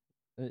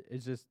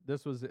 It's just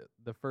this was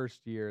the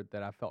first year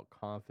that I felt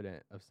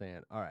confident of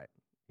saying, all right,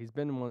 he's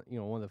been one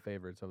of the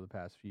favorites over the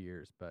past few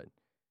years, but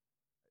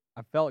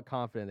I felt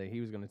confident that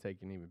he was going to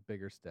take an even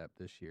bigger step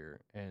this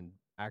year and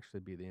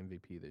actually be the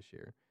MVP this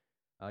year.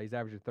 He's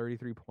averaging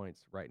 33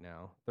 points right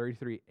now,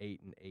 33,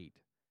 8, and 8.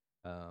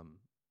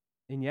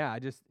 And yeah, I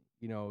just,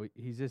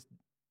 he's just,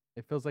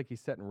 it feels like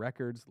he's setting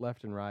records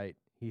left and right.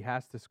 He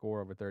has to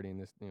score over 30 in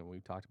this, we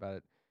talked about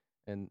it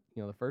in,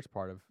 the first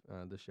part of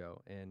the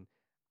show. And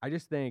I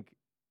just think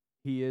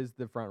he is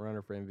the front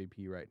runner for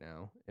MVP right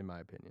now, in my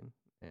opinion.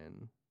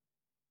 And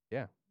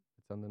yeah,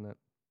 it's something that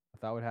I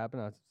thought would happen.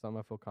 That's something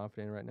I feel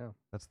confident in right now.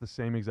 That's the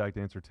same exact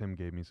answer Tim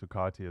gave me. So,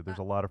 Katya, there's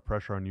a lot of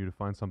pressure on you to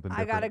find something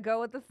I different. gotta go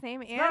with the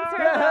same answer.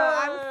 Though.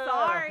 I'm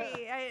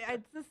sorry.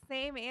 It's the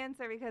same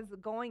answer because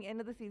going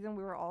into the season,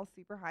 we were all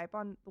super hype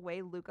on the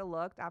way Luka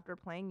looked after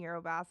playing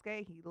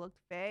Eurobasket. He looked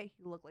fit.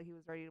 He looked like he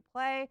was ready to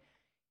play.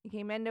 He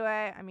came into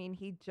it. I mean,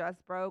 he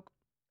just broke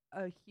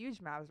a huge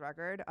Mavs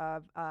record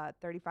of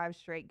 35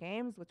 straight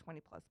games with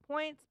 20-plus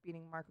points,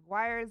 beating Mark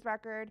Aguirre's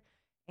record.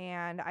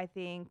 And I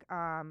think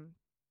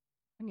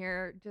when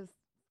you're just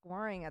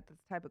scoring at this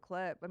type of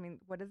clip, I mean,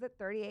 what is it,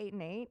 38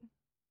 and 8?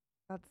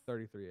 That's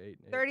 33, 8, and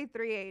 8.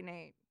 33, 8, and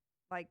 8.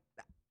 Like,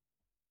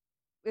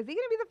 is he going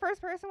to be the first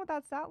person with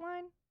that stat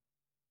line?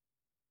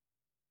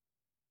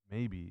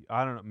 Maybe.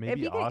 I don't know.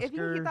 Maybe if Oscar. he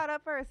can keep that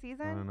up for a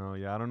season? I don't know.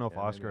 Yeah, I don't know if Yeah,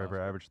 maybe Oscar ever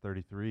Oscar. averaged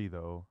 33,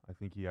 though. I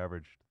think he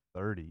averaged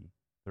 30,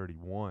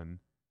 31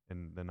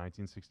 in the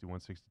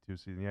 1961-62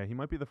 season. Yeah, he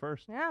might be the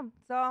first. Yeah.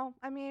 So,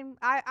 I mean,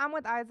 I'm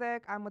with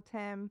Isaac. I'm with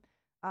Tim.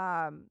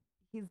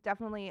 He's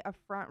definitely a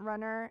front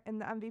runner in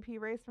the MVP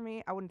race for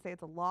me. I wouldn't say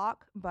it's a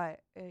lock, but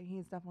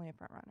he's definitely a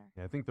front runner.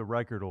 Yeah, I think the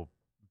record will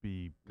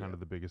be kind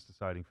of the biggest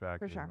deciding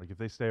factor. sure. Like, if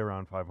they stay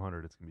around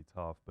 500, it's going to be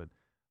tough. But,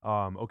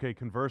 okay,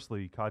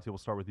 conversely, Katya, we'll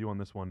start with you on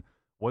this one.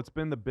 What's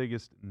been the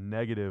biggest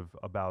negative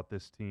about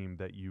this team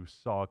that you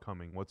saw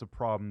coming? What's a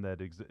problem that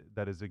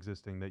is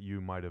existing that you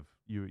might have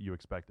you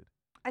expected?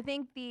 I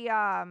think the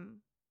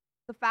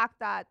fact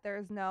that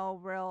there's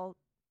no real,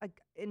 like,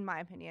 in my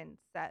opinion,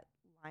 set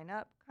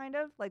lineup, kind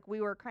of. Like, we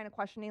were kind of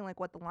questioning, like,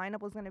 what the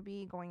lineup was going to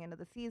be going into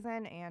the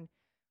season, and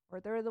we're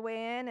a third of the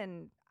way in,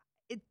 and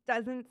it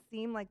doesn't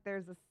seem like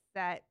there's a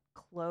set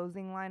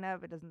closing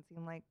lineup. It doesn't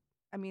seem like,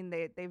 I mean,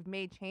 they've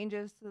made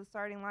changes to the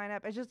starting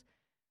lineup. It's just,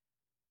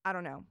 I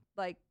don't know,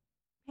 like,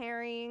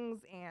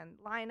 pairings and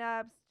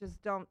lineups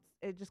just don't,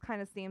 it just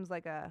kind of seems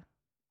like a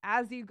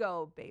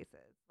as-you-go basis.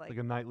 Like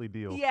a nightly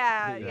deal.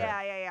 Yeah.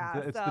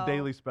 It's the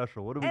daily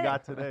special. What do we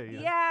got today?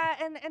 Yeah,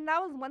 and that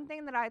was one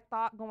thing that I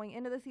thought going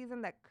into the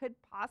season that could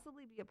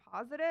possibly be a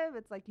positive.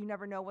 It's like you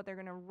never know what they're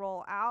going to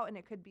roll out, and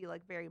it could be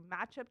like very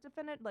matchup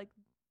dependent.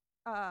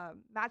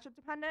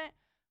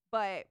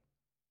 But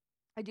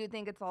I do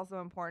think it's also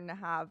important to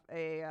have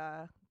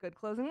a good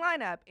closing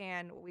lineup,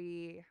 and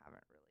we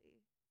haven't really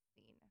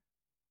seen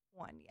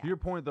one yet. To your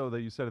point, though,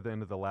 that you said at the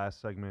end of the last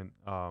segment,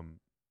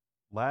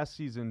 last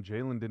season,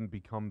 Jalen didn't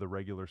become the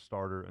regular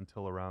starter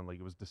until around, like,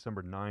 it was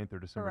December 9th or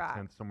December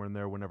 10th, somewhere in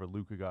there, whenever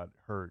Luka got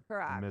hurt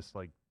and missed,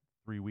 like,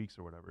 3 weeks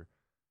or whatever.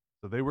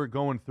 So they were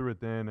going through it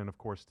then, and, of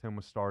course, Tim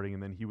was starting,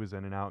 and then he was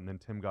in and out, and then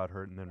Tim got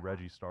hurt, and then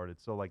Reggie started.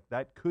 So, like,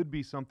 that could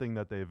be something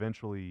that they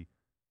eventually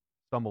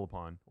stumble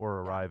upon or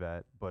arrive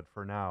at, but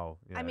for now,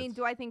 I mean,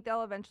 do I think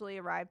they'll eventually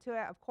arrive to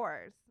it? Of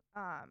course.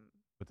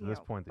 But to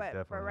this point, they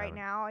definitely for right haven't.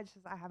 now, it's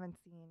just I haven't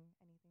seen anything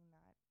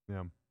that.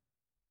 Yeah.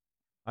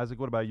 Isaac,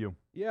 what about you?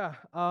 Yeah.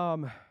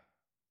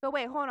 So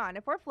wait, hold on.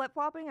 If we're flip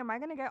flopping, am I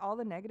gonna get all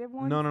the negative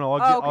ones? No.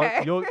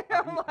 Okay.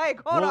 I'm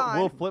like, hold on.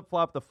 We'll flip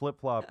flop the flip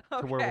flop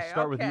to where we'll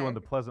start with you on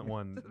the pleasant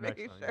one Just next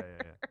making time. sure.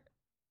 Yeah.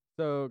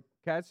 So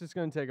Kat's just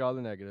going to take all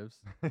the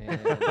negatives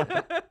and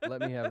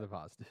let me have the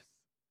positives.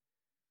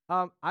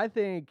 I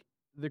think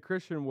the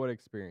Christian Wood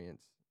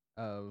experience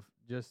of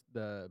just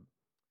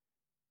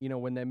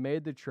when they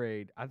made the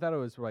trade, I thought it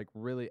was like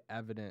really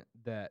evident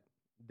that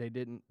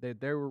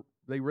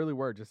they really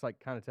were just like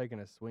kind of taking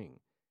a swing.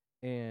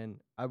 And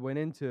I went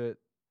into it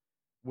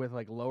with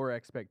like lower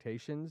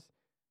expectations.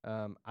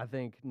 I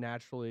think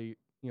naturally,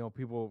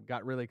 people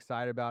got really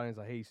excited about it. It's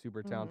like, hey,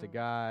 super talented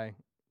guy.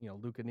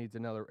 Luka needs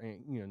another,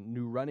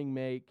 new running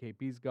mate.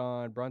 KP's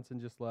gone. Brunson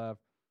just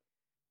left.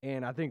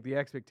 And I think the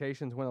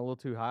expectations went a little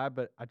too high,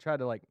 but I tried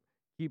to like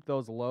keep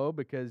those low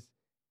because,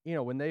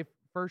 when they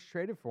first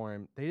traded for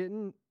him, they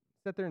didn't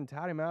sit there and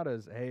tout him out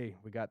as, hey,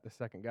 we got the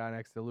second guy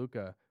next to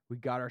Luka. We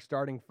got our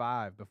starting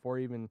five before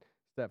he even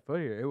stepped foot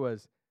here. It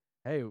was,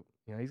 hey,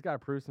 he's got to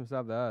prove some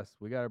stuff to us.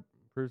 We got to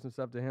prove some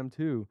stuff to him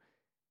too.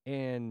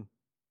 And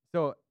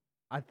so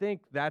I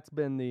think that's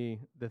been the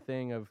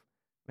thing of,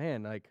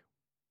 man, like,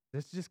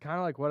 this is just kind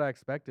of like what I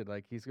expected.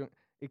 Like,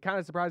 it kind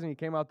of surprised me he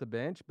came out the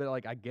bench, but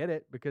like, I get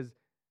it because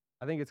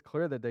I think it's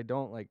clear that they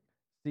don't like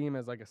see him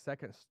as like a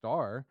second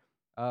star.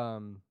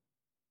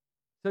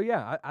 So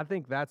yeah, I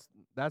think that's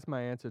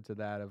my answer to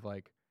that of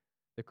like,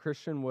 the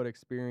Christian Wood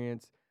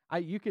experience.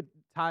 You could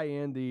tie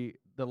in the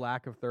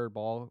lack of third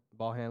ball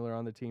handler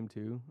on the team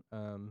too.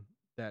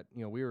 That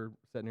we were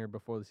sitting here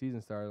before the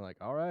season started, like,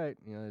 all right,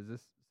 is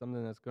this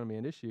something that's going to be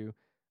an issue?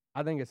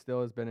 I think it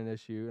still has been an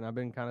issue, and I've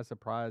been kind of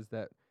surprised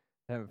that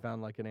I haven't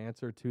found like an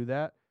answer to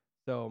that.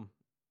 So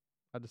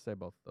I'd just say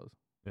both of those.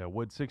 Yeah,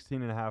 Wood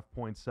 16.5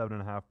 points,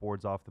 7.5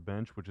 boards off the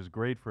bench, which is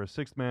great for a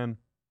sixth man.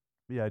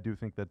 But yeah, I do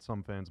think that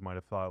some fans might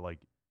have thought like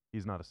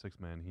he's not a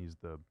sixth man, he's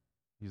the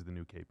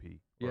new KP.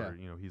 Or,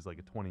 he's like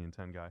a 20 and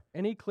 10 guy.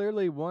 And he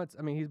clearly wants.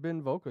 I mean, he's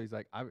been vocal. He's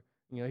like,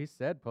 he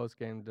said post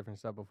game different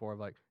stuff before,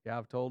 like, yeah,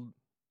 I've told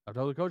the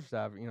coaching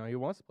staff, he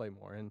wants to play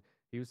more, and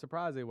he was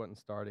surprised he wasn't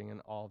starting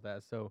and all of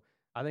that. So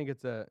I think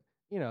it's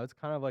it's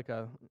kind of like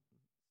a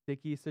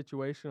sticky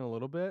situation a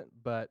little bit,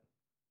 but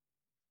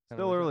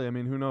still early. I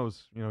mean, who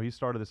knows? He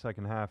started the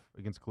second half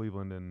against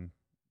Cleveland, and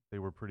they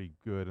were pretty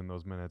good in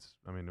those minutes.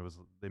 I mean,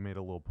 they made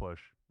a little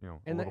push.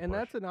 And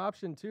that's an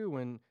option too.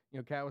 When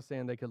Kat was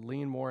saying they could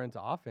lean more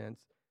into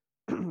offense,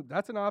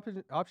 that's an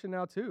option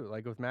now too.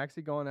 Like with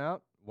Maxey going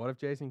out, what if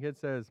Jason Kidd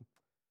says,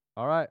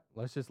 "All right,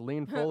 let's just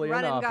lean fully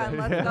in offense."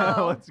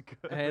 Let's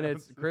go. And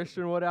it's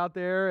Christian Wood out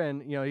there,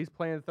 and he's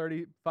playing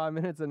 35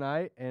 minutes a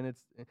night, and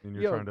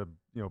you're trying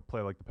to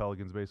play like the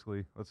Pelicans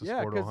basically. Let's just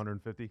score to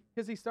 150.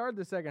 Because he started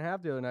the second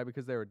half the other night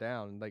because they were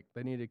down, like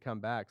they needed to come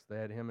back, so they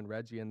had him and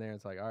Reggie in there. And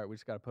it's like, all right, we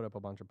just got to put up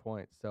a bunch of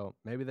points. So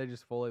maybe they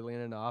just fully lean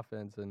into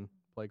offense and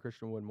play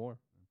Christian Wood more.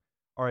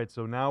 All right,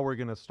 so now we're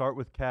gonna start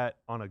with Kat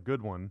on a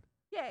good one,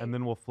 Yay. And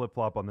then we'll flip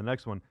flop on the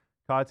next one.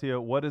 Katya,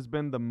 what has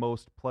been the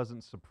most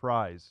pleasant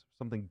surprise?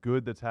 Something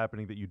good that's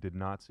happening that you did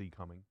not see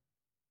coming?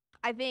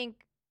 I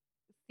think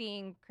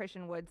seeing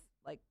Christian Wood's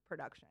like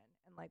production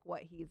and like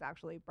what he's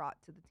actually brought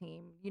to the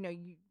team.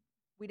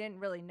 We didn't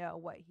really know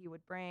what he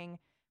would bring,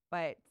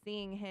 but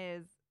seeing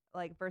his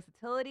like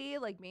versatility,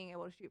 like being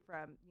able to shoot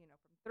from from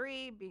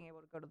three, being able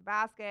to go to the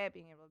basket,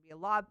 being able to be a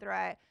lob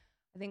threat.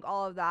 I think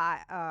all of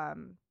that.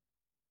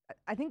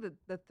 I think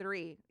the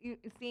three,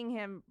 seeing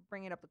him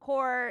bring it up the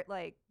court,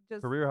 like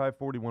just career high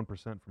 41%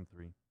 from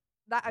three.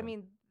 That I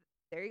mean,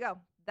 there you go.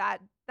 That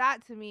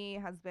to me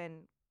has been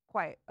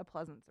quite a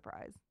pleasant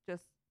surprise.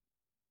 Just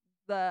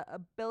the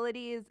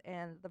abilities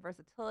and the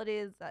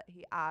versatilities that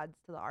he adds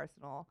to the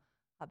arsenal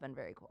have been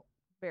very cool.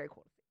 Very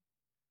cool to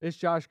see. It's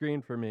Josh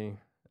Green for me.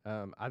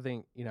 I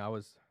think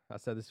I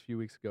said this a few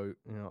weeks ago.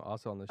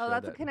 Also on the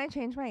show. Can I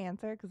change my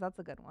answer? Because that's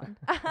a good one.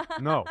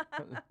 No,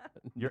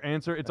 your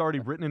answer, it's already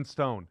written in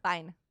stone.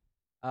 Fine.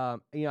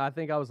 I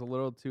think I was a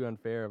little too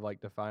unfair of like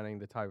defining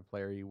the type of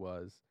player he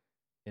was,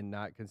 and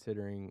not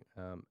considering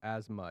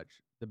as much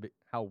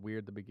how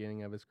weird the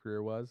beginning of his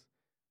career was,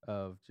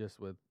 of just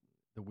with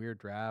the weird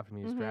draft. I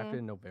mean, he was drafted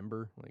in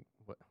November. Like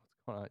what's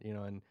going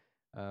on?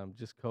 And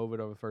just COVID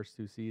over the first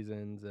two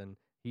seasons, and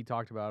he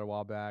talked about it a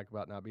while back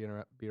about not being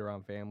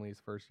around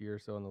families first year or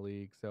so in the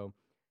league. So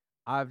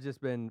I've just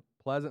been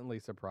pleasantly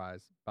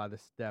surprised by the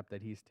step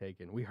that he's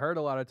taken. We heard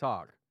a lot of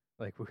talk.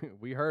 Like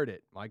we heard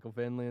it. Michael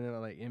Finley,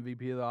 like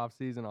MVP of the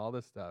offseason, all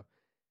this stuff.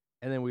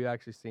 And then we've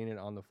actually seen it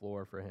on the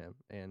floor for him.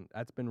 And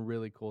that's been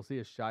really cool. See,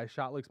 his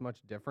shot looks much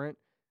different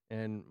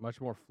and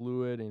much more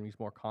fluid, and he's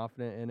more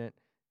confident in it.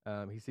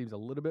 He seems a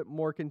little bit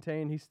more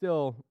contained. He's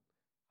still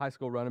high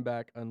school running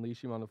back,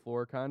 unleash him on the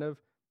floor kind of.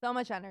 So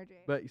much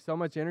energy.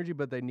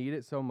 But they need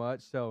it so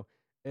much. So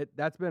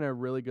that's been a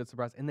really good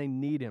surprise. And they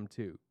need him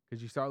too.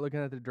 Because you start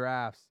looking at the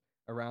drafts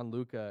around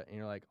Luka, and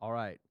you're like, all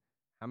right,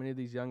 how many of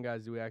these young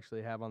guys do we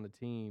actually have on the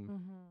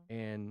team?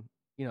 And,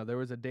 there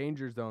was a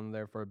danger zone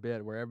there for a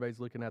bit where everybody's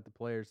looking at the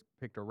players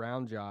picked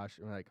around Josh,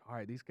 and we're like, all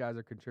right, these guys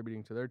are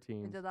contributing to their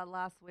teams. We did that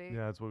last week.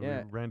 Yeah, that's what we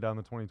ran down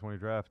the 2020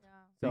 draft.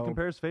 Yeah. He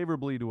compares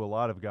favorably to a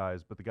lot of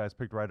guys, but the guys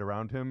picked right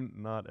around him,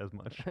 not as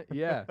much.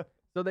 Yeah.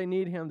 So they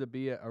need him to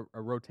be a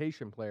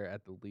rotation player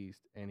at the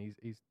least, and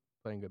he's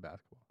playing good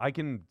basketball.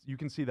 You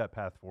can see that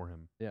path for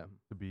him. Yeah.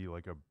 To be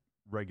like a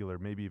regular,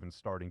 maybe even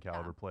starting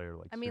caliber player.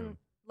 Like mean,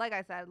 like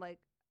I said, like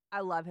I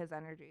love his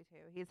energy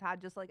too. He's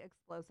had just like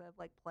explosive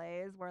like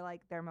plays where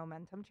like they're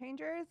momentum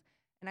changers,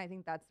 and I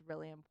think that's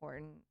really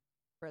important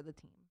for the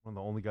team. One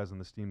of the only guys on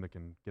this team that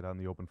can get out on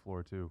the open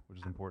floor too, which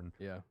is important.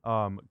 Yeah.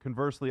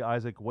 Conversely,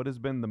 Isaac, what has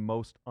been the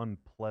most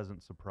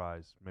unpleasant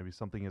surprise? Maybe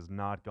something has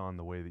not gone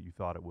the way that you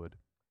thought it would.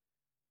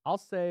 I'll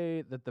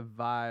say that the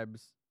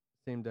vibes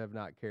seem to have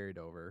not carried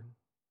over.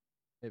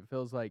 It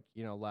feels like,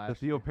 the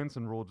Theo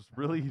Pinson rule just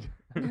really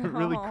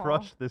really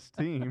crushed this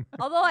team.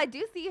 Although I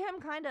do see him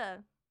kind of.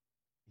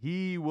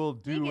 He will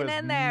do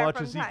as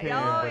much as he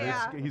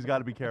can, but he's got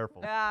to be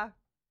careful. Yeah.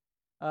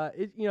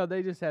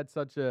 They just had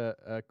such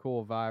a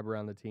cool vibe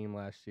around the team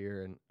last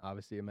year, and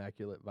obviously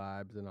immaculate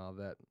vibes and all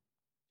that.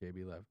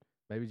 JB left.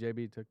 Maybe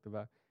JB took the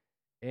vibe.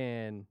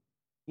 And,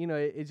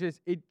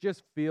 it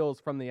just feels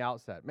from the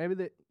outside. Maybe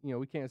that,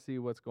 we can't see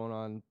what's going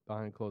on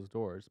behind closed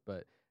doors, but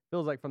it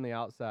feels like from the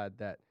outside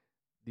that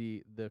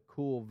the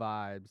cool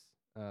vibes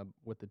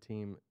with the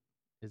team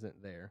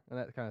isn't there. And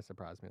that kind of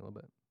surprised me a little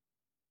bit.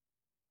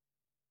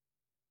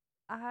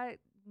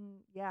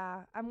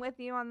 I'm with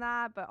you on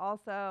that, but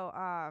also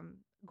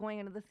going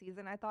into the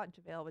season, I thought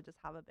JaVale would just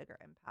have a bigger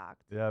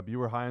impact. Yeah, but you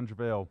were high on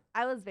JaVale.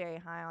 I was very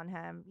high on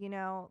him. You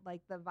know,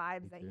 like the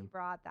vibes Me that he too.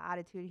 brought, the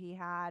attitude he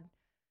had.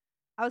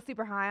 I was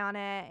super high on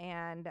it,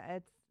 and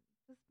it's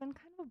just been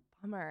kind of a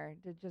bummer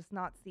to just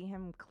not see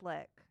him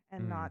click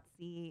and not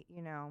see,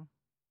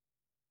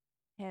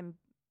 him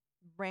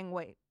bring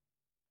what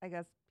I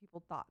guess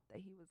people thought that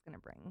he was going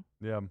to bring.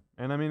 Yeah,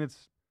 and I mean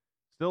it's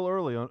still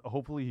early.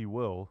 Hopefully he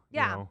will.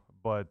 Yeah.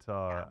 But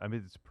I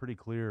mean it's pretty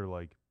clear.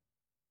 Like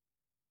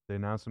they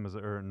announced him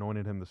or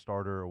anointed him the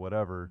starter or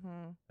whatever,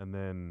 and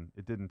then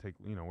it didn't take.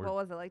 We're What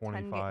was it, like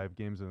 25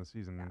 games in the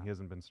season, and Yeah. he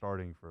hasn't been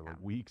starting for like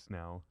Yeah. weeks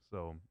now.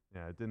 So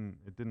yeah, it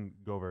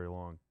didn't go very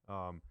long.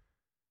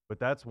 But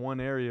that's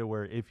one area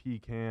where if he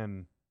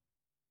can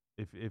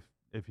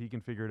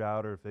figure it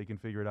out, or if they can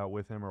figure it out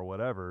with him or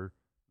whatever,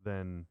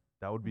 then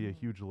that would be a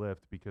huge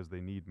lift because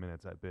they need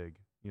minutes at big,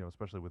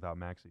 especially without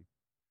Maxey.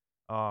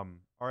 All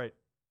right.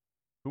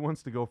 Who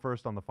wants to go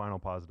first on the final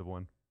positive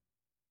one?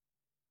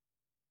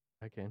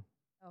 I can.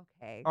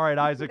 Okay. All right,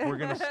 Isaac, we're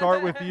going to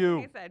start with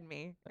you. He said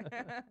me.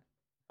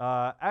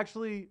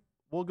 Actually,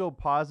 we'll go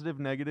positive,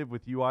 negative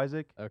with you,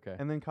 Isaac. Okay.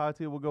 And then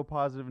Katya will go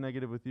positive,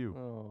 negative with you.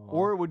 Aw.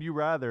 Or would you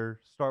rather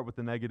start with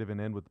the negative and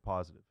end with the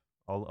positive?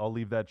 I'll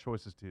leave that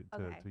choices to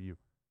Okay. you.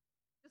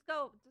 Just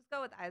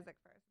go with Isaac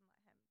first and let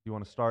him. You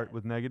want to do start his.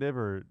 with negative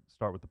or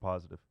start with the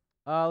positive?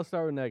 Let's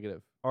start with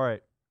negative. All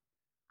right.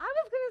 I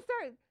was gonna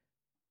start.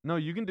 No,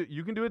 you can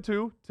do it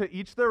too. To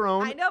each their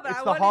own. I know, but it's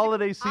I the wanted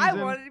holiday to, season. I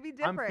wanted to be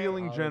different. I'm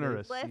feeling Holiday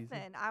generous. season.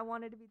 Listen, I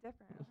wanted to be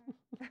different.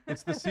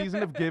 It's the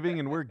season of giving,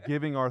 and we're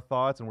giving our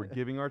thoughts and we're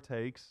giving our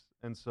takes.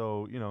 And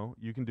so,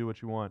 you can do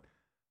what you want.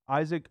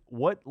 Isaac,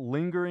 what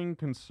lingering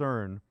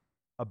concern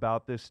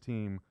about this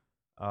team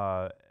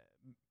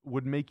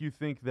would make you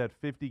think that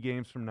 50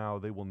 games from now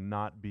they will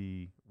not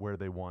be where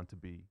they want to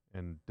be?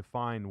 And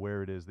define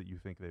where it is that you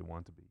think they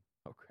want to be.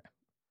 Okay.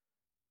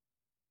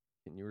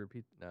 Can you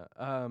repeat?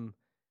 No.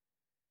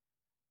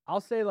 I'll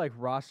say like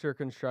roster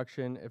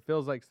construction. It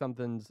feels like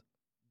something's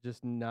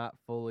just not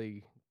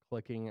fully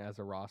clicking as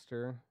a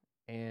roster,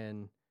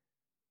 and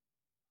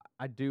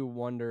I do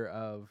wonder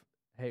of,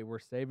 hey, we're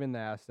saving the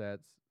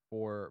assets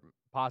for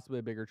possibly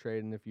a bigger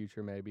trade in the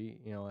future, maybe,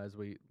 as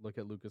we look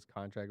at Luka's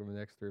contract over the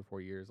next 3 or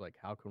 4 years. Like,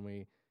 how can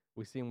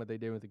we've seen what they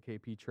did with the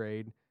KP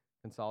trade,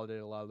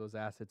 consolidate a lot of those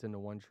assets into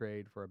one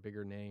trade for a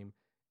bigger name.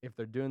 If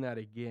they're doing that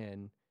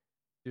again,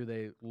 do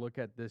they look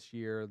at this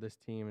year, this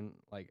team, and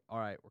like, all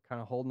right, we're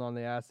kind of holding on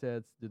the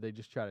assets? Do they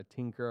just try to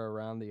tinker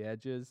around the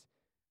edges?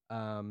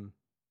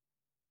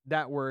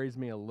 That worries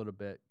me a little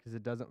bit because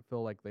it doesn't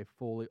feel like they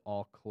fully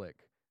all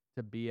click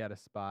to be at a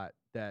spot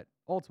that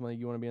ultimately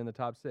you want to be in the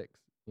top 6.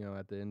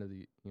 At the end of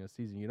the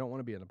season, you don't want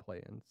to be in a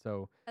play-in.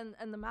 So and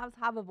the Mavs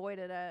have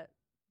avoided it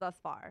thus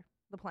far.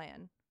 The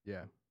plan.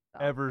 yeah, So.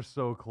 Ever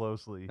so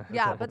closely. a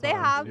Yeah, couple but they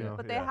times, have. you know,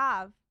 But yeah. they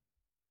have.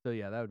 so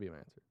yeah, that would be my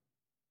answer.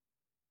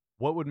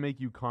 What would make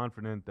you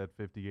confident that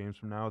 50 games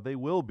from now they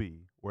will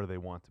be where they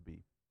want to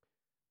be?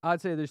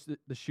 I'd say there's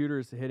the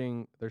shooters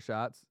hitting their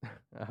shots.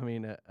 I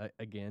mean,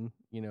 again,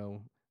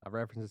 I've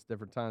referenced this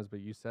different times,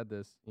 but you said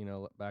this,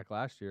 back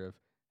last year of,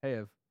 hey,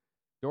 if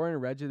Dorian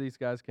and Reggie, these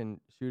guys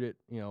can shoot it,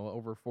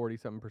 over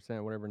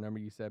 40-something%, whatever number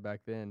you said back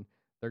then,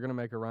 they're going to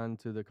make a run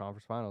to the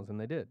conference finals, and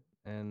they did.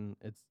 And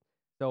it's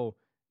so,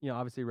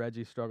 obviously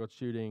Reggie struggled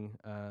shooting.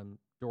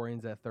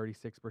 Dorian's at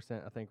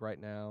 36%, I think,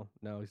 right now.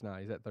 No, he's not.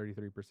 He's at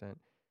 33%.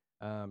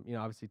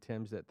 Obviously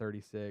Tim's at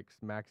 36,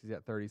 Maxey's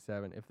at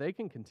 37. If they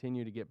can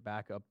continue to get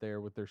back up there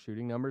with their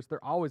shooting numbers,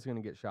 they're always going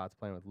to get shots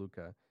playing with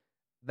Luka.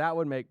 That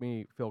would make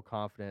me feel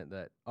confident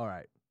that, all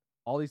right,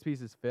 all these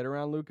pieces fit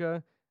around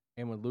Luka,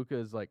 and when Luka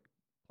is like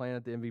playing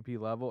at the MVP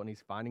level and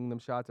he's finding them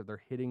shots, if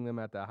they're hitting them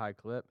at that high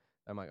clip,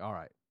 I'm like, all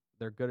right,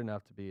 they're good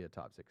enough to be a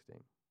top 6 team.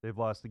 They've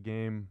lost a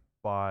game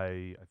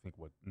by, I think,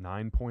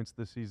 9 points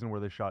this season where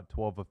they shot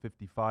 12 of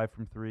 55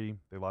 from 3.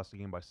 They lost a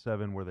game by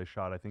 7 where they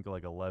shot, I think,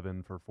 like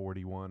 11 for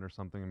 41 or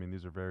something. I mean,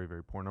 these are very,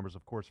 very poor numbers.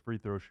 Of course, free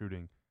throw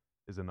shooting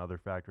is another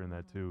factor in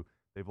that too.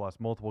 They've lost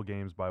multiple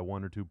games by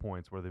 1 or 2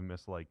 points where they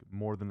missed like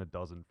more than a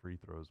dozen free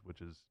throws,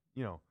 which is,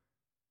 you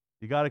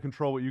got to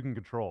control what you can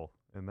control.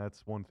 And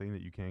that's one thing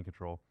that you can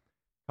control.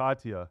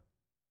 Katya,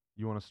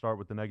 you want to start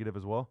with the negative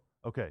as well?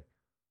 Okay.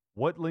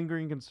 What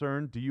lingering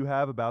concern do you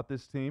have about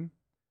this team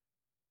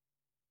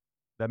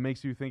that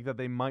makes you think that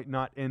they might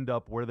not end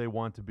up where they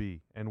want to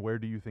be? And where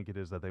do you think it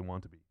is that they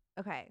want to be?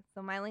 Okay,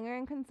 so my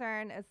lingering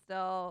concern is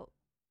still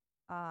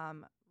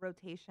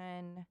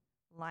rotation,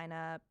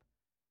 lineup,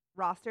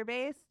 roster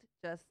based,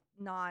 just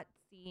not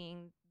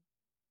seeing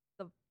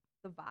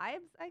the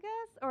vibes, I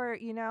guess, or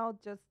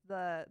just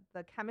the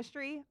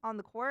chemistry on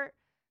the court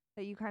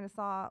that you kind of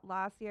saw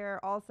last year.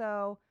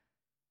 Also,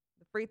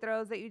 the free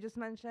throws that you just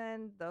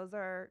mentioned, those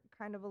are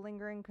kind of a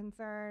lingering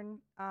concern.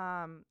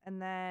 And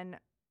then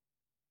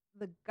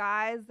the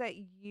guys that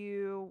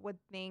you would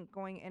think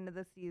going into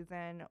the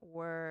season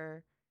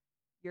were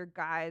your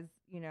guys,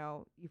 you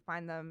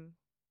find them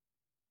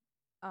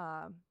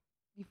to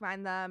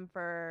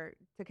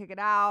kick it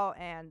out,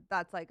 and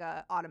that's like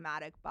a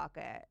automatic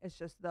bucket. It's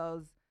just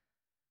those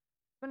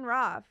been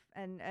rough,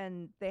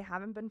 and they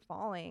haven't been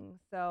falling.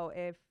 So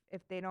if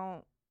they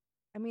don't,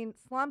 I mean,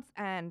 slumps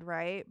end,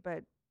 right?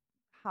 But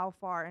how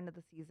far into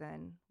the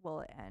season will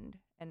it end,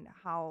 and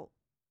how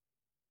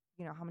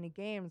many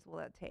games will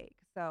it take?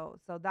 So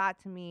that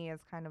to me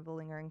is kind of the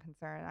lingering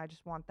concern. I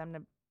just want them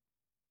to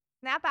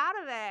snap out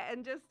of it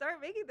and just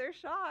start making their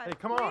shots. Hey,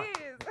 come on.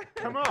 Please.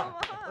 Come on.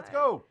 Let's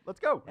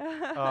go.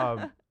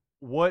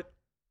 What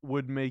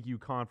would make you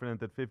confident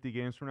that 50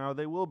 games from now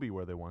they will be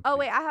where they want to Oh be?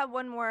 wait, I have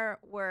one more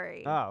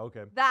worry.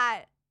 Okay.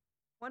 That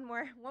one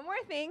more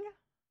thing.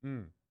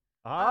 We've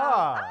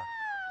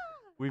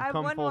I have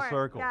come one full more.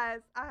 circle.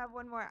 Yes, I have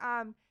one more.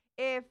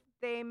 If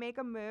they make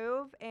a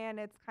move and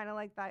it's kind of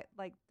like that,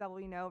 like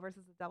double you know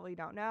versus the double you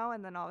don't know,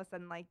 and then all of a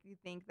sudden like you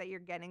think that you're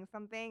getting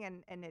something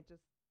and it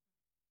just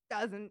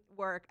doesn't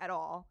work at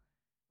all.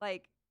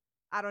 Like,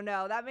 I don't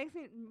know. That makes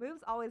me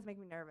moves always make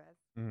me nervous.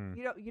 Mhm.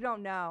 You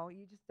don't know.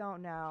 You just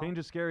don't know. Change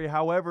is scary.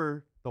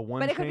 However, the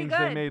one But it could be change they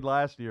good. made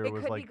last year It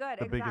was could like be good.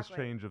 the biggest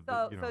exactly. change of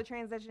so the, so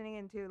transitioning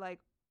into like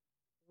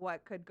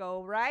what could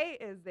go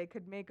right is they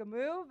could make a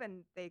move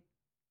and that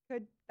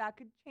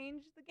could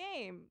change the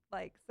game.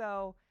 Like,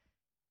 so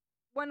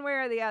one way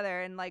or the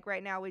other. And like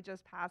right now we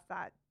just passed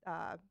that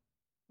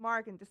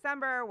mark in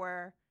December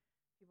where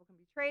people can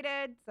be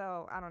traded.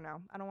 So I don't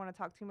know. I don't want to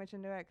talk too much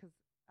into it because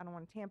I don't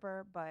want to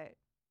tamper, but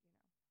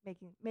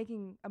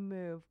making a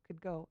move could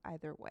go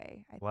either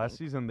way. Last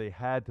season they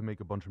had to make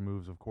a bunch of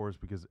moves, of course,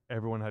 because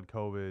everyone had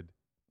COVID,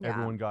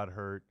 everyone got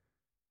hurt.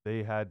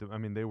 They had to. I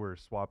mean, they were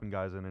swapping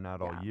guys in and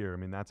out all year. I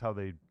mean, that's how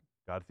they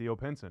got Theo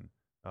Pinson.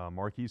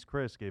 Marquise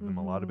Chris gave them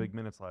a lot of big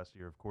minutes last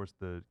year. Of course,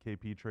 the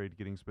KP trade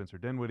getting Spencer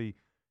Dinwiddie,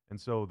 and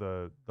so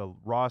the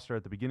roster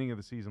at the beginning of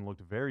the season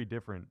looked very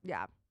different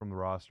from the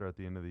roster at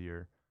the end of the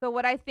year. So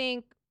what I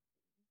think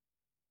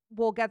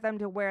will get them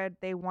to where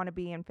they want to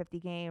be in 50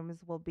 games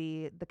will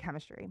be the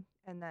chemistry.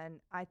 And then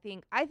I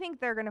think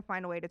they're going to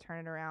find a way to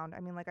turn it around.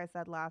 I mean, like I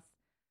said last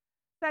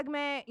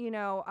segment,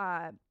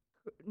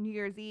 New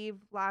Year's Eve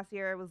last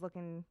year it was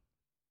looking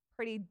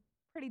pretty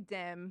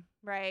dim,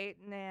 right?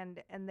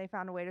 And they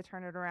found a way to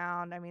turn it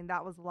around. I mean,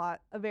 that was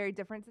a very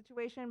different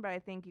situation, but I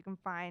think you can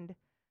find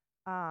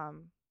that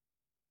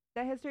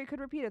history could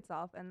repeat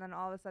itself, and then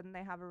all of a sudden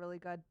they have a really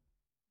good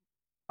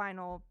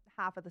final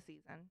half of the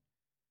season.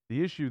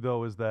 The issue,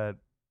 though, is that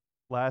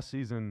last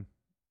season,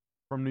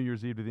 from New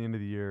Year's Eve to the end of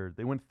the year,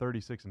 they went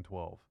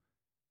 36-12.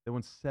 They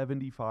won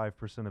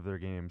 75% of their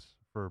games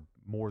for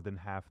more than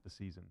half the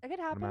season. It could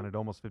happen. It amounted to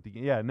almost 50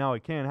 games. Yeah, now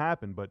it can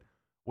happen, but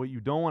what you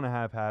don't want to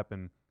have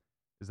happen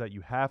is that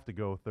you have to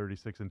go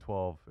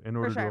 36-12 in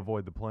order to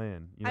avoid the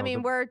play-in. I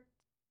mean, we're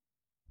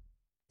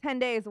 10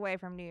 days away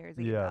from New Year's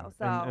Eve, though.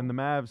 So and the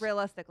Mavs,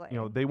 realistically,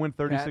 they went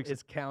 36. Cat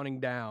is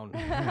counting down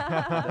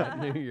that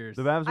New Year's.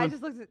 The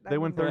Mavs they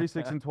went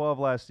 36-12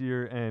 last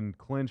year and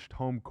clinched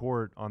home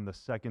court on the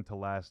second to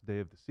last day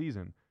of the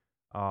season.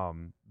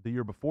 The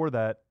year before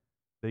that,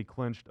 they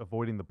clinched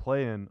avoiding the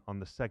play-in on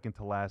the second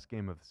to last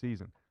game of the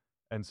season.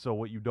 And so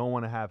what you don't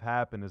want to have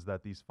happen is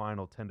that these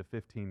final 10 to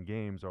 15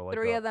 games are like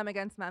 3 of them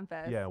against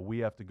Memphis. Yeah, we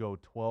have to go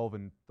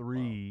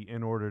 12-3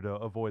 in order to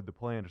avoid the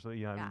play-in. So I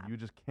mean, you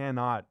just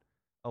cannot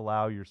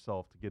allow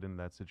yourself to get into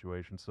that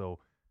situation. So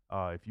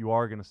if you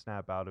are going to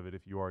snap out of it,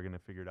 if you are going to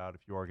figure it out,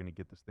 if you are going to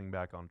get this thing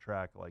back on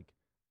track, like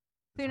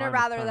sooner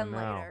rather than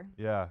later.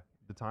 Yeah,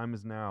 the time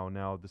is now.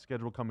 Now the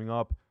schedule coming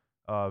up,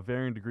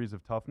 varying degrees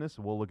of toughness.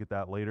 We'll look at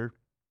that later.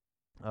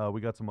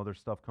 We got some other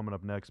stuff coming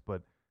up next,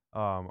 but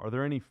are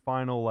there any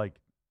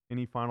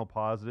final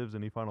positives,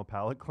 any final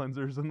palate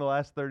cleansers in the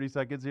last 30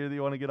 seconds here that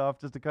you want to get off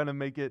just to kind of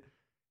make it?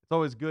 It's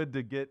always good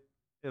to get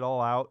it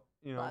all out.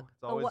 Look,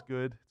 it's always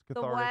good. It's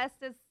cathartic. The West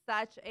is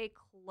such a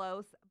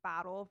close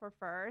battle for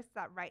first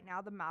that right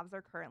now the Mavs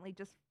are currently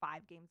just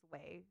 5 games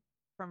away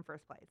from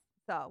first place.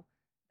 So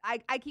I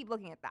keep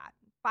looking at that.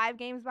 5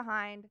 games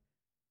behind,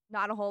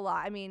 not a whole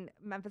lot. I mean,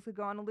 Memphis could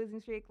go on a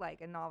losing streak,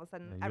 and all of a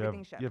sudden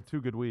everything shifts. You have 2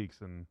 good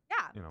weeks, and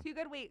 2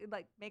 good weeks,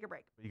 make or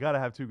break. You got to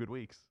have 2 good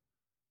weeks.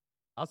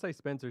 I'll say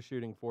Spencer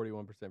shooting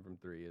 41% from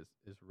 3 is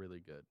really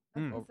good.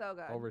 That's so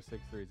good. Over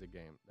 6 threes a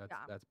game.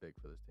 That's big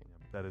for this team.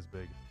 Yeah, that is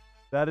big.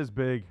 That is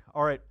big.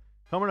 All right,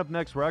 coming up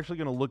next, we're actually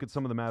going to look at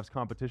some of the Mavs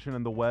competition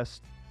in the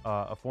West,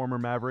 a former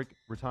Maverick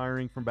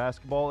retiring from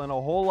basketball, and a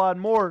whole lot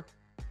more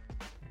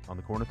on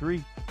the Corner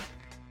 3.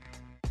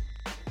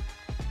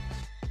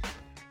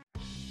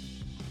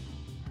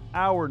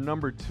 Hour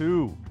number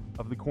 2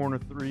 of the Corner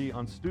 3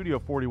 on Studio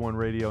 41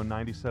 Radio,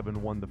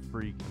 97.1 The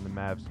Freak, and the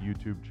Mavs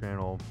YouTube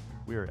channel.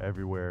 We are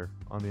everywhere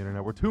on the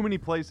internet. We're too many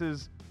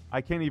places. I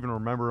can't even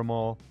remember them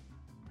all.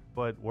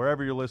 But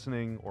wherever you're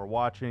listening or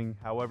watching,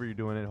 however you're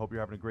doing it, hope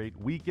you're having a great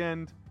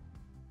weekend.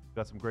 We've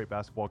got some great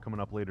basketball coming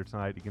up later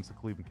tonight against the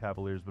Cleveland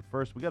Cavaliers. But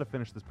first, we got to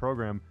finish this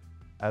program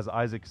as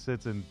Isaac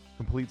sits in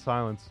complete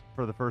silence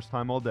for the first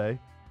time all day.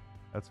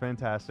 That's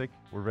fantastic.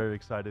 We're very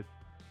excited.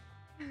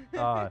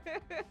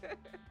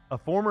 A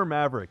former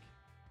Maverick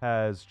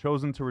has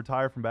chosen to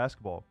retire from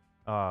basketball.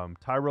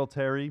 Tyrell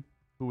Terry,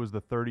 who was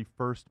the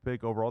 31st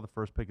pick overall, the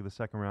first pick of the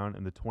second round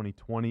in the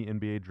 2020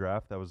 NBA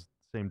draft. That was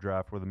the same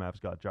draft where the Mavs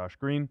got Josh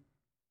Green.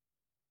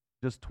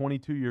 just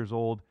 22 years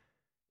old,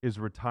 is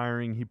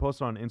retiring. He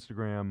posted on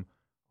Instagram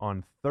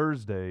on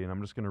Thursday, and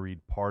I'm just going to read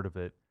part of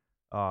it.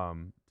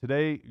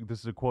 Today, this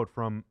is a quote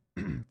from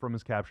from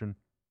his caption.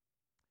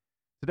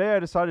 Today, I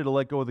decided to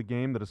let go of the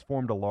game that has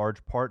formed a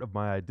large part of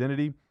my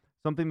identity,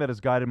 something that has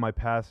guided my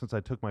path since I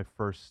took my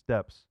first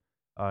steps.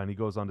 And he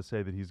goes on to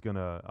say that he's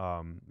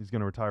gonna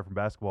retire from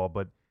basketball,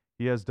 but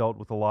he has dealt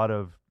with a lot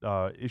of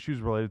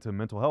issues related to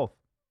mental health.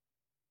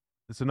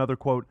 This is another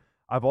quote.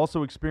 I've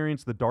also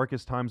experienced the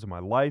darkest times of my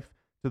life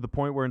to the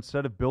point where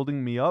instead of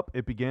building me up,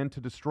 it began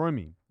to destroy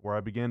me, where I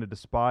began to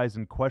despise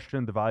and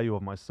question the value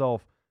of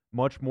myself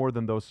much more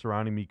than those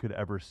surrounding me could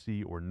ever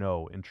see or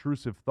know.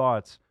 Intrusive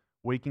thoughts,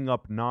 waking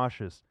up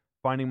nauseous,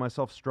 finding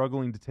myself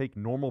struggling to take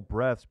normal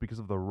breaths because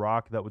of the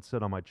rock that would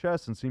sit on my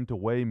chest and seemed to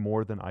weigh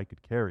more than I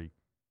could carry.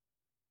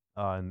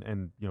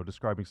 And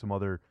describing some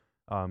other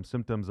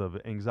symptoms of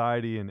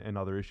anxiety and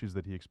other issues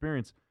that he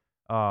experienced.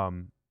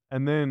 And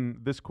then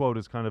this quote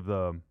is kind of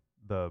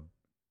the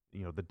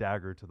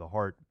dagger to the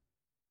heart.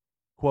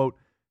 Quote,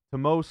 to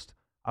most,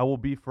 I will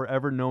be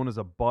forever known as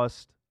a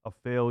bust, a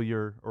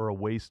failure, or a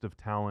waste of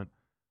talent.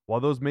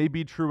 While those may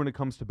be true when it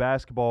comes to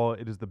basketball,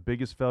 it is the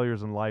biggest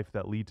failures in life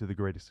that lead to the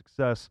greatest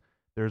success.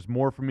 There's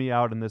more for me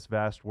out in this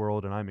vast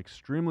world, and I'm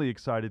extremely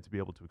excited to be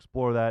able to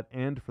explore that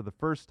and for the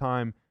first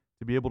time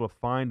to be able to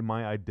find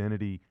my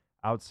identity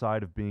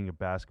outside of being a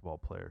basketball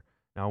player.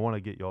 Now, I want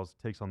to get y'all's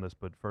takes on this,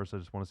 but first I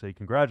just want to say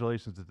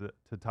congratulations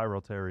to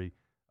Tyrell Terry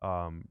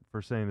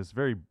for saying this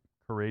very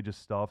courageous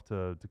stuff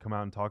to come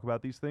out and talk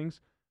about these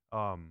things.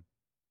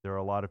 There are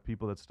a lot of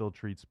people that still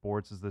treat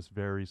sports as this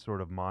very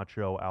sort of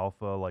macho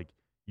alpha, like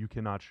you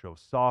cannot show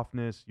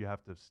softness, you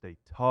have to stay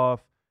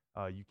tough,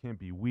 you can't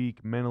be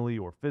weak mentally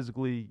or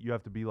physically, you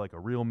have to be like a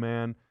real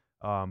man.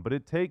 But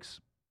it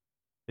takes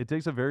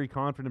a very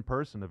confident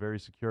person, a very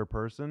secure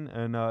person,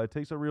 and it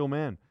takes a real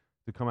man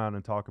to come out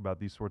and talk about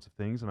these sorts of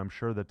things. And I'm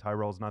sure that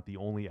Tyrell's not the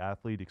only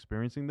athlete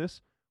experiencing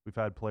this. We've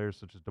had players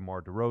such as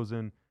DeMar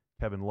DeRozan,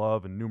 Kevin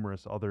Love, and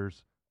numerous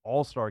others,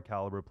 all-star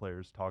caliber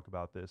players talk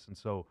about this. And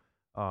so,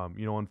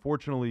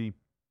 unfortunately,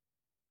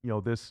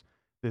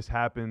 this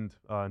happened,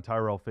 and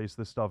Tyrell faced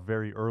this stuff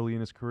very early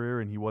in his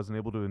career, and he wasn't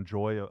able to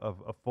enjoy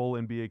a full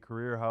NBA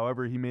career.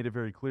 However, he made it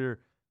very clear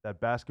that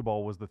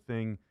basketball was the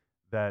thing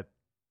that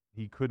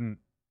he couldn't,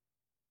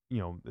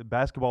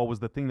 basketball was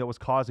the thing that was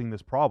causing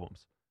this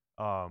problems.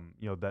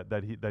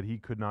 That he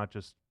could not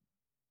just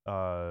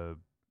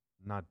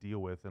not deal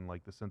with, and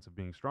like the sense of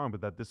being strong,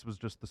 but that this was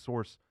just the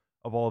source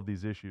of all of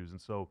these issues. And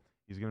so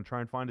he's going to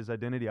try and find his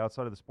identity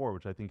outside of the sport,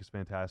 which I think is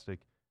fantastic.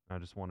 And I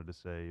just wanted to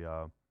say,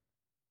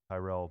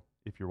 Tyrell,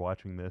 if you're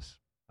watching this,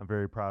 I'm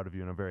very proud of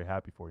you and I'm very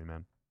happy for you,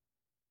 man.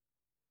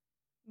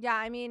 Yeah,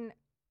 I mean,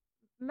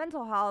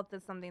 mental health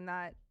is something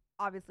that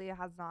obviously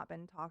has not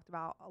been talked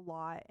about a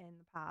lot in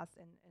the past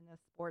in the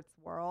sports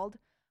world.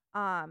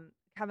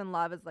 Kevin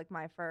Love is like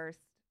my first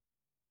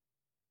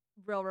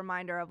real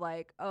reminder of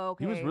like, oh,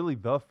 okay. He was really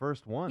the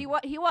first one. He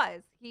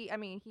was.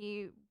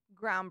 He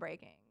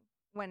groundbreaking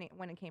when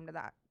it came to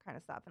that kind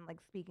of stuff and like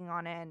speaking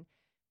on it and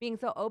being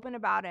so open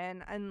about it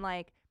and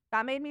like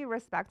that made me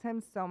respect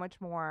him so much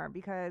more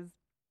because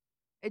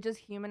it just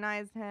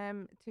humanized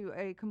him to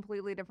a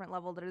completely different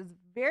level that is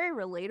very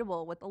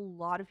relatable with a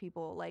lot of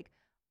people. Like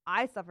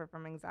I suffer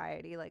from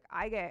anxiety. Like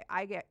I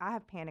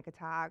have panic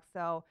attacks.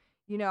 So,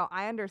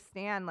 I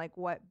understand like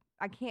what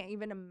I can't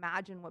even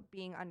imagine what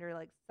being under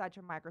like such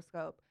a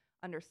microscope,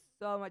 under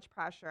so much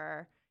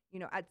pressure,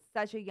 at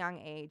such a young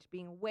age,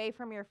 being away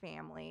from your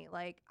family.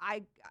 Like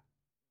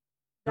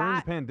during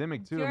the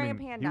pandemic too. During I a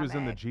mean, pandemic, he was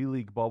in the G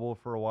League bubble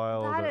for a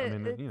while.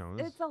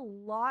 It's a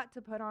lot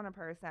to put on a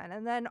person.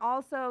 And then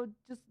also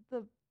just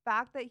the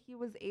fact that he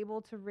was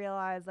able to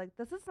realize like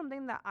this is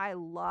something that I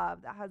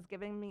love, that has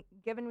given me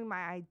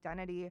my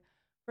identity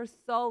for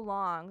so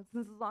long.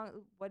 Since as long,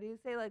 what do you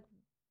say, like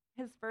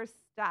his first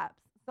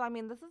steps. So I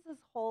mean, this is his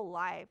whole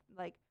life.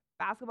 Like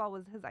basketball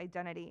was his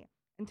identity.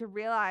 And to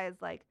realize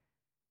like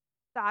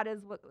that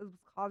is what was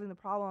causing the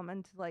problem,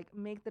 and to like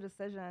make the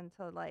decision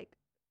to like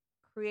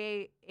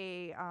create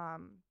a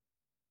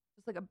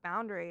just like a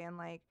boundary and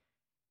like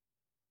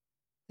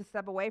to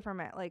step away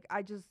from it. Like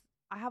I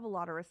have a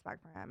lot of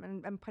respect for him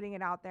and putting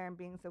it out there and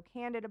being so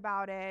candid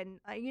about it. And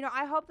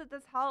I hope that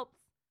this helps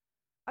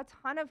a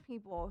ton of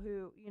people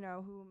who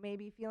who may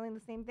be feeling the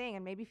same thing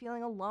and maybe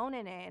feeling alone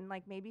in it, and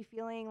like maybe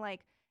feeling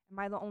like, am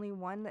I the only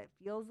one that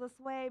feels this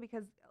way?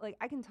 Because like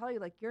I can tell you,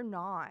 like you're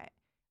not.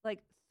 Like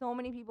so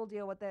many people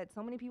deal with it.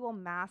 So many people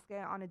mask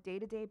it on a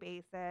day-to-day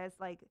basis.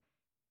 Like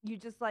you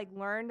just like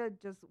learn to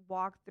just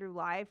walk through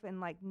life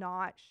and like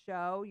not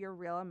show your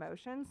real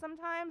emotions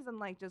sometimes, and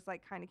like just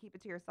like kind of keep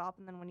it to yourself.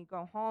 And then when you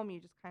go home, you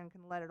just kind of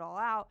can let it all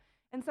out.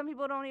 And some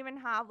people don't even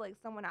have like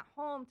someone at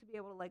home to be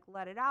able to like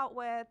let it out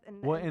with.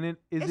 And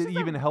is it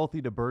even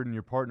healthy to burden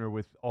your partner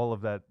with all of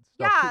that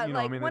stuff? Yeah,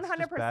 like 100%. It's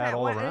just bad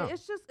all around.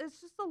 It's just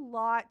a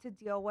lot to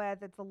deal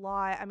with. It's a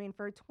lot. I mean,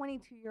 for a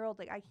 22-year-old,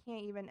 like I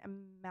can't even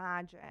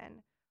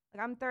imagine.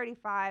 Like I'm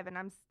 35 and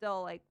I'm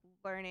still like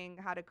learning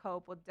how to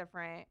cope with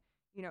different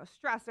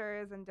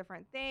stressors and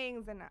different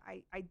things and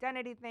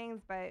identity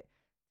things, but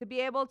to be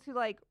able to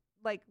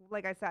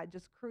like I said,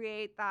 just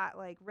create that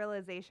like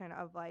realization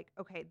of like,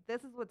 okay,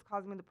 this is what's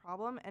causing me the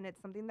problem, and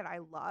it's something that I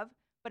love,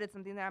 but it's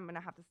something that I'm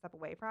gonna have to step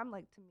away from.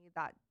 Like to me,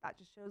 that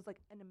just shows like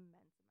an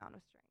immense amount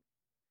of strength.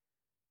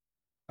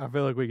 I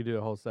feel like we could do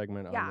a whole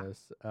segment Yeah. on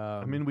this.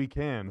 I mean, we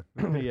can.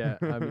 Yeah,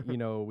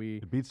 we.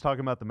 It beats talking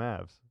about the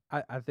Mavs.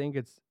 I think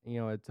it's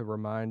it's a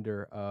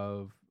reminder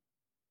of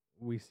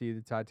we see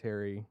the Ty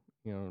Terry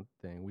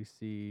thing. We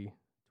see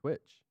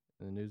Twitch,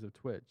 the news of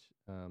Twitch.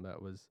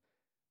 That was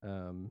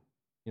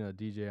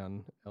DJ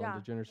on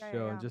Ellen DeGeneres'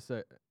 show, and just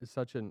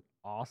such an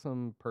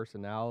awesome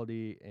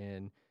personality.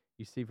 And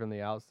you see from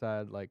the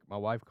outside, like my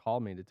wife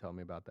called me to tell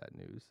me about that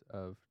news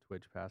of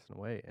Twitch passing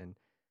away, and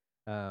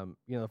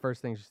the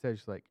first thing she said,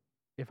 she's like,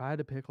 if I had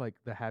to pick like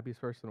the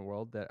happiest person in the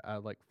world that I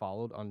like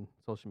followed on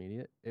social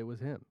media, it was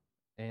him.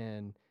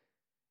 And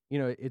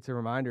it's a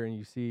reminder, and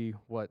you see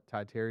what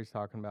Ty Terry's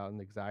talking about and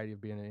the anxiety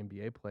of being an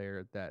NBA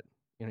player, that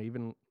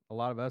even a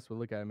lot of us would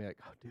look at him and be like,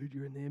 oh dude,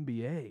 you're in the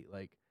NBA,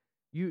 like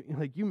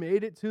you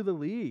made it to the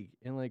league,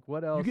 and like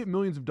what else? You get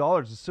millions of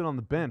dollars to sit on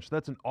the bench.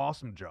 That's an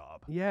awesome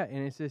job. Yeah,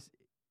 and it's just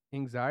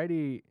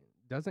anxiety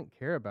doesn't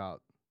care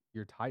about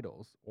your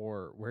titles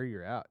or where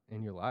you're at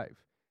in your life.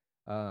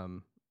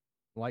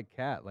 Like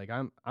Kat, like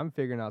I'm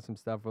figuring out some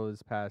stuff over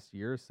this past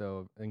year or so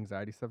of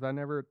anxiety stuff that I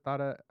never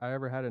thought I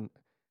ever had an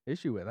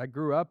issue with. I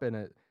grew up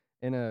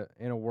in a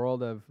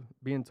world of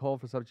being told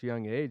for such a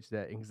young age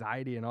that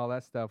anxiety and all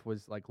that stuff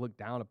was like looked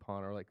down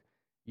upon, or like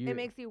it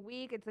makes you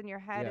weak. It's in your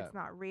head. Yeah. It's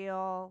not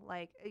real.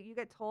 Like you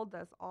get told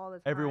this all the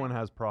time. Everyone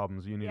has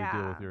problems. You need to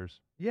deal with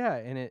yours. Yeah,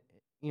 and it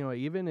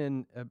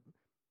even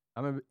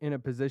I'm in a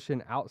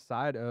position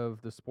outside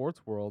of the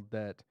sports world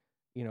that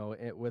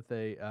with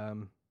a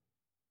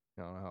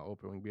I don't know how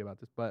open we can be about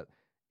this, but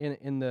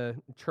in the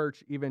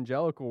church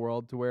evangelical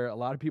world, to where a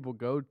lot of people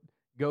go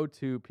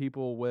to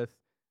people with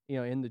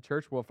in the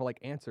church world for like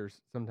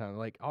answers sometimes,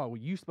 like, oh, well,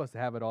 you're supposed to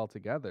have it all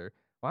together.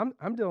 Well,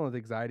 I'm dealing with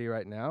anxiety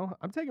right now.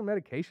 I'm taking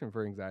medication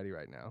for anxiety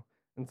right now.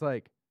 And it's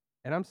like,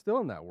 and I'm still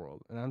in that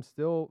world, and I'm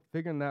still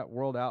figuring that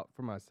world out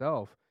for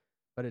myself.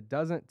 But it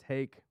doesn't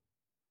take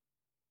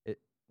it,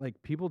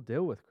 like, people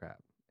deal with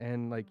crap,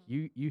 and like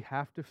you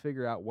have to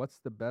figure out what's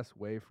the best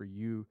way for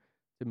you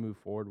to move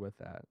forward with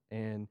that.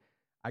 And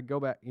I go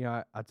back,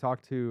 I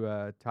talked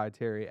to Ty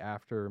Terry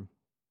after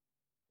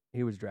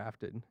he was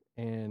drafted,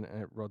 and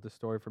I wrote the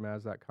story for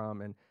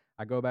Mavs.com, and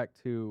I go back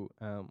to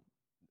some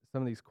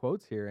of these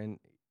quotes here, and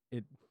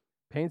it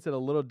paints it a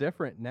little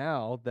different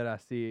now that I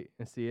see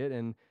it.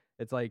 And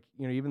it's like,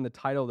 even the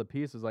title of the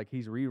piece is like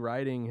he's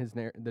rewriting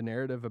the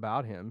narrative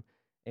about him.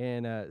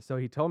 And so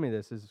he told me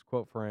this is a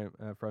quote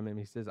from him.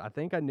 He says, I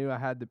think I knew I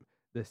had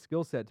the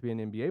skill set to be an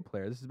NBA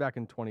player. This is back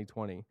in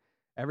 2020,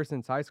 ever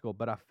since high school,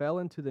 but I fell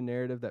into the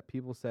narrative that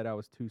people said I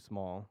was too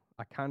small.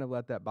 I kind of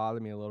let that bother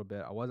me a little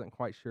bit. I wasn't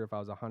quite sure if I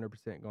was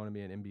 100% going to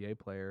be an NBA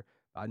player,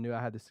 but I knew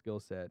I had the skill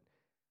set.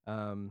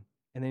 And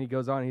then he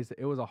goes on, he said,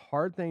 it was a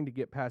hard thing to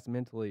get past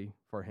mentally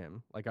for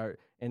him.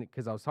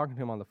 Because I was talking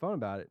to him on the phone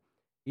about it.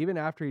 Even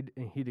after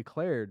he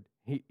declared,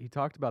 he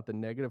talked about the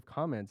negative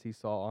comments he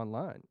saw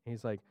online.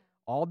 He's like,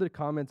 all the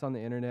comments on the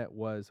internet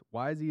was,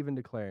 why is he even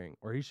declaring?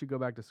 Or he should go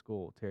back to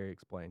school, Terry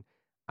explained.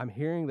 I'm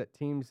hearing that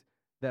teams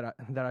that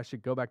I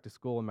should go back to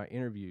school in my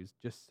interviews,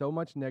 just so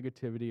much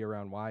negativity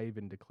around why I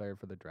even declared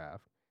for the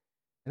draft.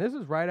 And this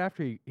was right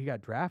after he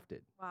got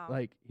drafted. Wow.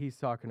 Like, he's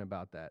talking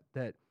about that.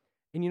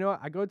 And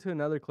I go to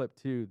another clip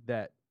too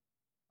that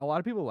a lot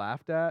of people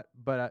laughed at,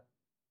 but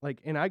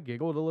and I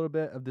giggled a little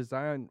bit, of the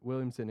Zion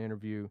Williamson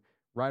interview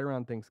right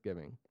around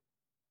Thanksgiving.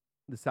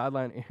 The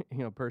sideline,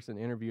 person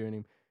interviewing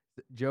him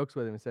jokes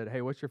with him and said,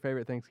 "Hey, what's your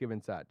favorite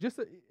Thanksgiving side?"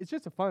 It's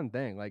just a fun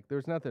thing. Like,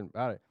 there's nothing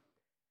about it.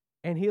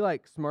 And he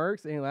like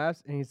smirks and he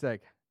laughs and he's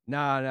like,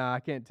 "Nah, I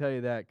can't tell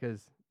you that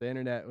because the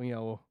internet,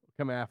 will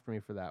come after me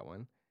for that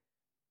one."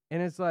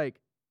 And it's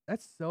like,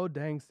 that's so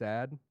dang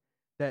sad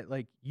that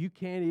like you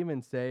can't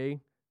even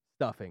say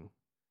stuffing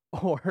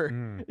or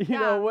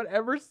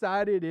whatever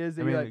side it is.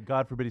 I mean,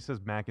 God forbid he says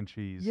mac and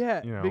cheese.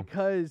 Yeah,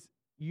 because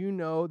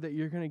that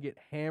you're gonna get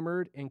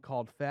hammered and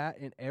called fat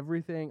and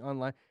everything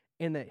online,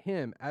 and that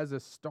him as a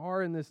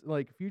star in this,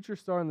 like, future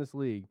star in this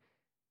league,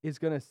 is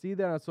gonna see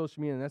that on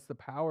social media, and that's the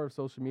power of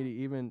social media,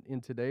 even in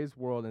today's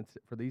world and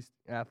for these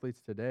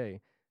athletes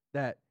today,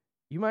 that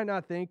you might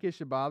not think it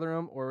should bother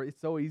them, or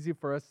it's so easy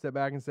for us to sit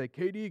back and say,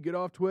 KD, get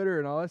off Twitter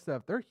and all that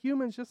stuff. They're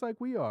humans just like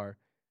we are.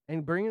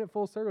 And bringing it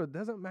full circle, it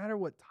doesn't matter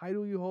what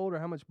title you hold or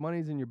how much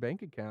money's in your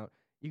bank account.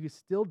 You can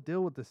still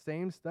deal with the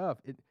same stuff.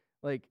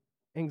 Like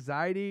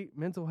anxiety,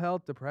 mental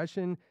health,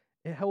 depression,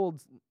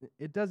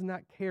 it does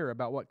not care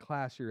about what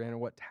class you're in or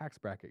what tax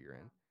bracket you're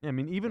in. Yeah, I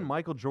mean, even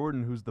Michael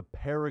Jordan, who's the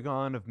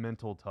paragon of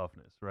mental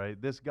toughness,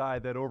 right? This guy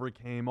that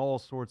overcame all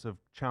sorts of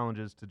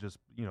challenges to just,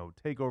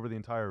 take over the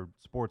entire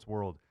sports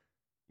world.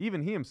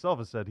 Even he himself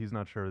has said he's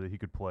not sure that he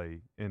could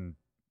play in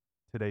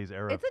today's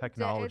era of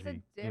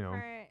technology.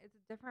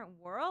 It's a different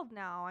world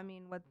now. I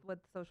mean, with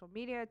social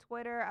media,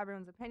 Twitter,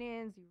 everyone's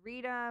opinions, you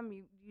read them,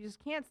 you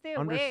just can't stay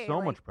Under away. so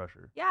like, much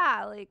pressure.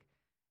 yeah, like,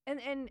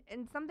 and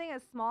something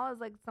as small as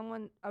like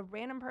a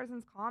random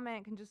person's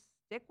comment can just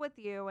stick with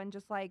you and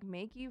just like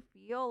make you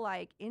feel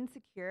like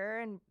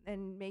insecure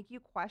and make you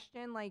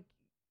question like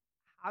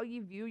how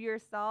you view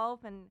yourself.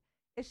 And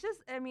it's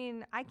just, I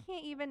mean, I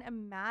can't even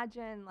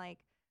imagine like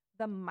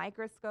the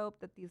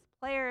microscope that these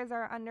players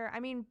are under. I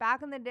mean,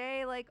 back in the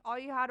day, like all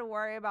you had to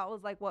worry about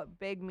was like what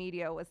big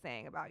media was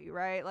saying about you,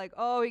 right? Like,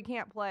 oh, he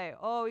can't play.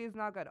 Oh, he's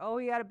not good. Oh,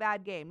 he had a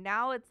bad game.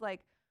 Now it's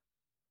like,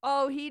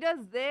 oh, he does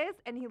this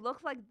and he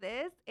looks like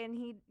this and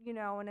he,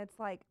 and it's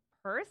like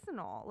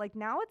personal. Like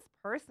now it's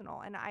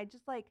personal. And I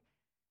just like,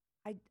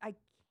 I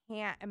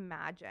can't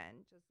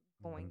imagine just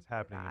going It's through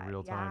happening in that.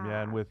 real time.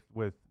 Yeah, and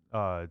with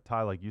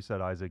Ty, like you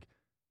said, Isaac,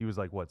 he was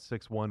like what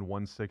 6'1",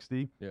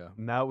 160. Yeah.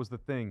 And that was the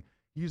thing.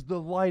 He's the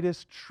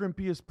lightest,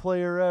 shrimpiest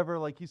player ever.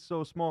 Like he's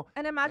so small.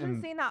 And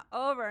imagine seeing that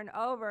over and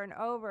over and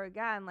over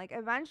again. Like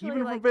eventually,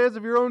 Even like from fans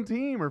of your own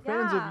team or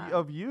fans Yeah.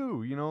 of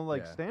you,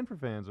 like Yeah. Stanford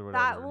fans or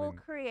whatever. that I will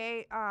mean,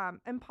 create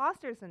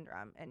imposter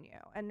syndrome in you.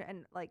 And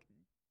like,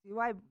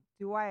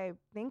 do I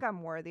think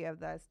I'm worthy of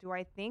this? Do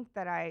I think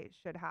that I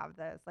should have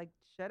this? Like,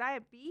 should I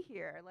be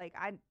here? Like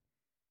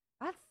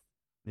that's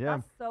yeah.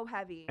 that's so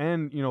heavy.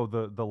 And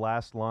the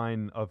last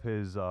line of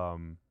his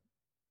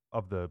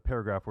of the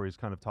paragraph where he's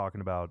kind of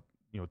talking about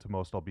to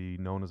most I'll be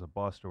known as a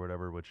bust or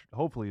whatever, which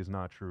hopefully is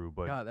not true.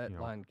 But God, that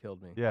line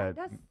killed me. yeah,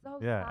 that's so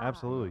yeah, sad.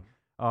 absolutely.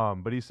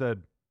 But he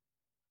said,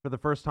 for the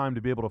first time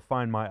to be able to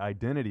find my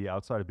identity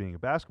outside of being a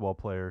basketball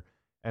player,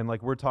 and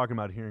like we're talking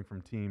about hearing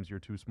from teams, you're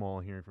too small,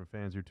 hearing from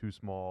fans, you're too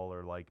small,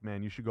 or like,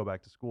 man, you should go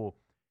back to school.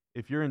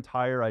 If your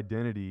entire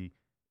identity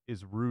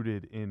is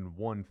rooted in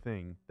one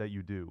thing that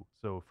you do,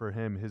 so for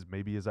him,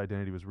 maybe his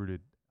identity was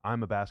rooted,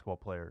 I'm a basketball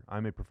player,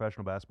 I'm a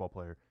professional basketball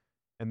player,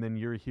 and then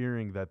you're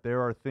hearing that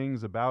there are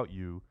things about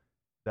you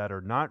that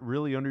are not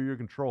really under your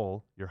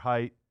control, your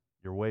height,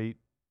 your weight,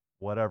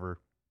 whatever,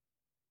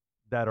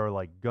 that are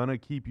like gonna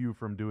keep you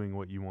from doing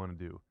what you want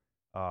to do.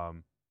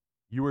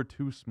 You are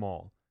too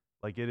small.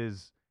 Like it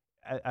is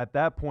at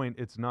that point,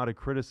 it's not a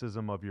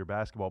criticism of your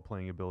basketball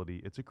playing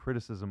ability. It's a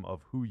criticism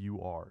of who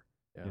you are.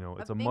 Yeah.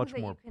 It's Of a things much that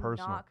more you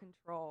personal. cannot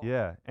control.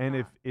 Yeah, and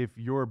Yeah. if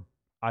your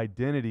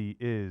identity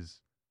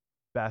is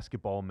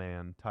basketball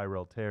man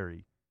Tyrell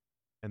Terry,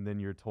 and then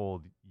you're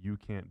told you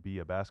can't be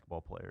a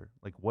basketball player,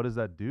 like what does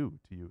that do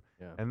to you?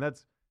 Yeah. And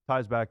that's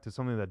ties back to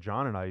something that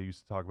John and I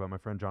used to talk about. My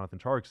friend Jonathan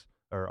Charks,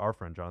 or our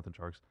friend Jonathan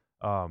Charks,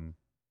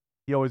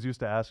 he always used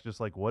to ask just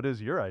like, what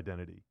is your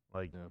identity?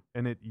 Like,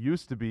 and it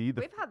used to be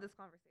We've had this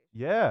conversation.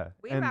 yeah,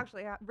 We've and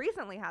actually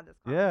recently had this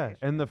yeah, conversation.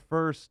 and the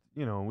first,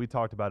 we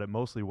talked about it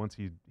mostly once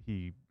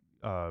he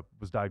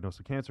was diagnosed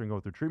with cancer and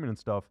going through treatment and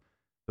stuff.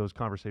 Those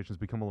conversations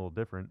become a little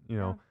different.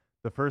 Yeah.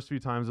 The first few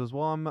times it was,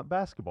 well, I'm a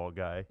basketball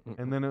guy,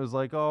 and then it was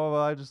like, oh,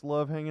 well, I just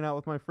love hanging out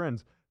with my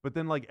friends. But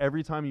then like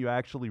every time you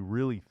actually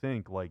really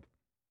think like,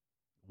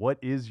 what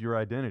is your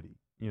identity?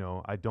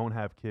 I don't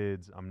have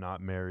kids. I'm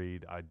not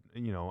married. I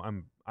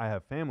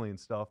have family and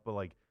stuff, but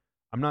like,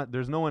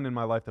 there's no one in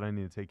my life that I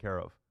need to take care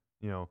of.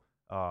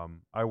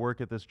 I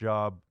work at this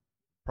job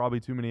probably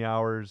too many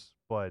hours,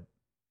 but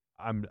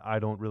I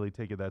don't really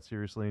take it that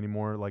seriously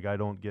anymore. Like I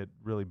don't get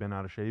really bent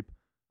out of shape,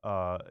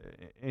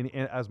 and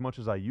as much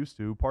as I used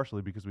to,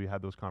 partially because we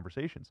had those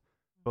conversations.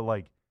 But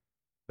like,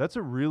 that's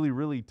a really,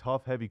 really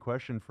tough, heavy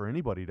question for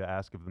anybody to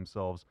ask of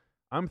themselves.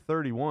 I'm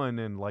 31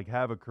 and like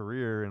have a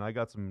career and I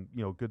got some,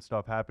 good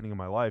stuff happening in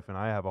my life and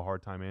I have a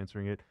hard time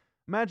answering it.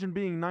 Imagine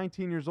being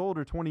 19 years old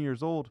or 20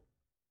 years old,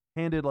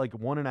 handed like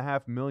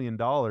 $1.5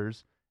 million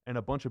and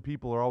a bunch of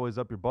people are always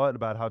up your butt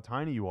about how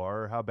tiny you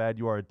are or how bad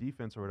you are at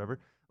defense or whatever.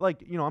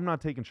 Like, I'm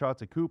not taking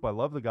shots at Coop. I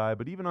love the guy,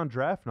 but even on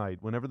draft night,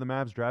 whenever the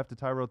Mavs drafted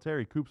Tyrell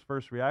Terry, Coop's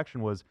first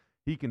reaction was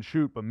he can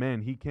shoot, but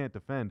man, he can't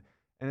defend.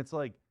 And it's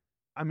like,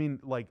 I mean,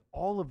 like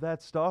all of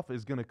that stuff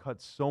is going to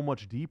cut so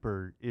much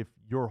deeper if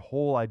your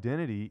whole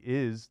identity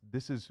is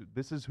this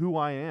is who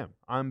I am.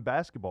 I'm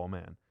basketball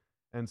man.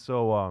 And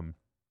so I'm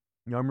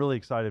really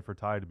excited for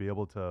Ty to be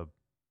able to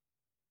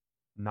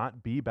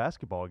not be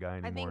basketball guy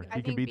anymore. I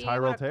He can think be being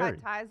Tyrell able to Terry.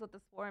 cut ties with the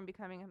sport and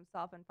becoming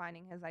himself and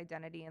finding his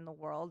identity in the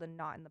world and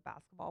not in the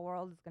basketball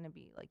world is going to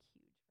be like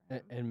huge for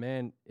him. And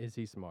man, is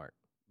he smart?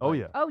 Oh Like,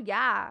 yeah. Oh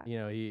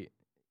yeah. He,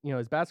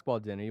 his basketball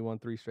identity. He won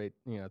 3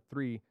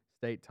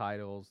 state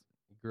titles.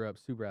 He grew up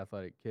super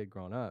athletic kid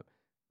growing up.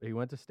 But he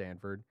went to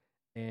Stanford,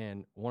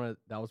 and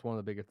that was one of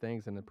the bigger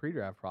things in the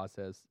pre-draft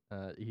process.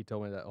 He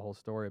told me that whole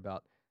story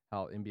about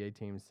how NBA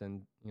teams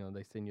send you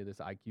this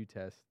IQ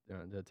test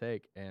to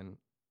take, and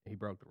he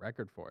broke the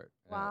record for it.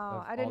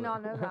 Wow, I did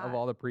not know that. Of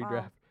all the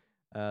pre-draft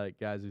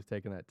guys who's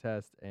taken that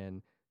test,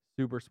 and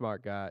super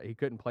smart guy. He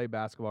couldn't play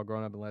basketball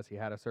growing up unless he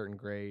had a certain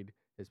grade.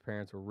 His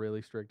parents were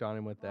really strict on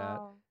him with that.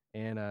 Wow.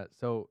 And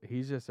so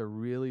he's just a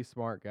really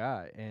smart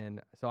guy.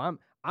 And so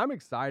I'm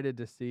excited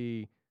to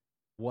see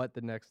what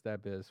the next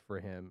step is for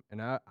him.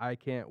 And I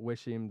can't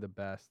wish him the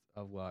best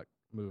of luck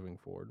moving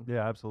forward.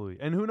 Yeah, absolutely.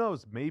 And who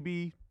knows?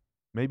 Maybe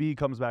Maybe he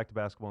comes back to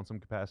basketball in some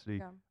capacity,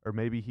 Yeah. or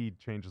maybe he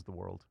changes the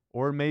world,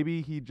 or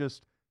maybe he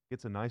just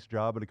gets a nice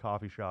job at a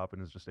coffee shop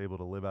and is just able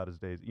to live out his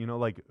days.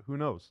 Like, who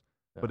knows?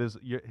 Yeah. But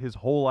his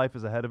whole life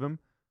is ahead of him.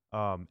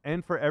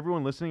 And for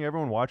everyone listening,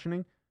 everyone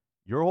watching,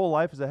 your whole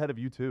life is ahead of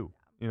you too.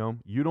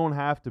 You don't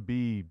have to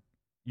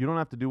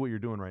do what you're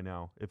doing right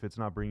now if it's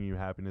not bringing you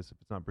happiness, if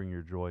it's not bringing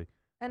you joy.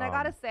 And I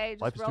gotta say,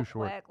 life just is real too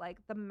short. quick, like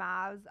the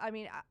Mavs. I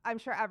mean, I'm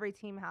sure every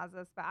team has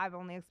this, but I've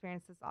only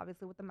experienced this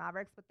obviously with the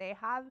Mavericks. But they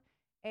have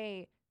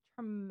a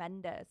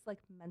tremendous like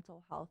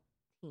mental health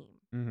team.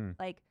 Mm-hmm.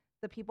 Like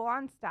the people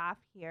on staff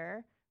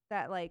here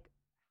that like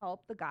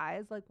help the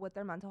guys like with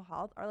their mental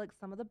health are like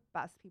some of the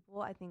best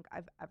people I think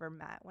I've ever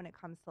met when it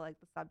comes to like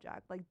the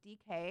subject. Like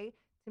DK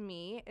to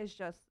me is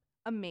just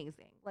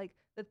amazing. Like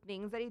the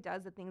things that he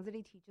does, the things that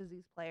he teaches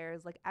these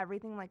players, like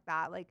everything like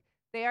that. Like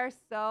they are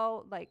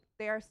so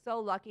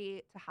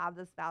lucky to have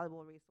this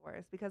valuable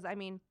resource because I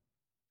mean,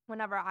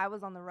 whenever I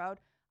was on the road,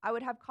 I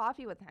would have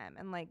coffee with him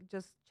and like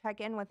just check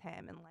in with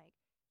him and like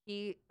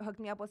he hooked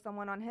me up with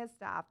someone on his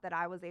staff that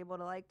I was able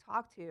to like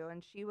talk to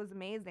and she was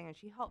amazing and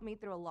she helped me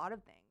through a lot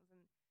of things. And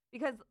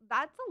because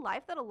that's a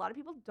life that a lot of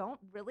people don't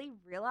really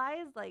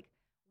realize like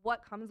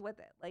what comes with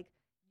it. Like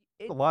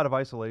It's a lot of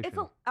isolation.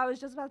 I was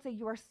just about to say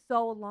you are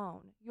so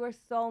alone. You are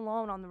so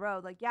alone on the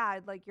road. Like yeah,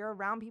 like you're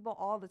around people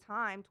all the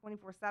time,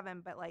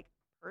 24/7, but like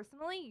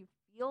personally you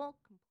feel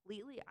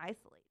completely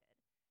isolated.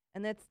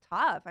 And it's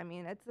tough. I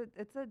mean,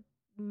 it's a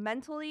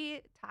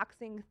mentally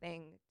taxing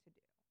thing to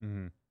do.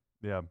 Mm-hmm.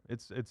 Yeah,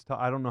 it's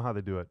I don't know how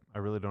they do it. I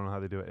really don't know how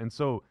they do it. And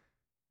so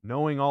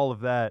knowing all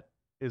of that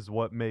is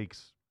what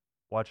makes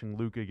watching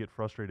Luka get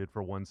frustrated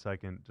for 1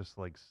 second just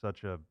like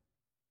such a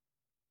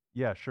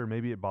yeah, sure,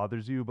 maybe it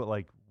bothers you, but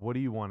like what do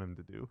you want him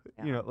to do?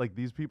 Yeah. Like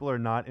these people are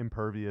not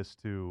impervious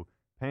to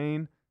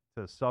pain,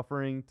 to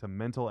suffering, to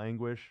mental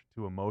anguish,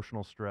 to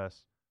emotional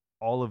stress,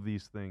 all of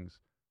these things.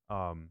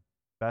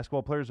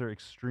 Basketball players are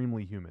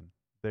extremely human.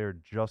 They're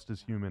just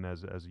as human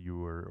as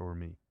you or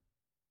me.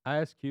 I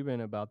asked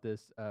Cuban about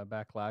this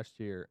back last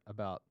year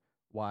about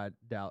why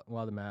the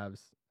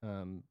Mavs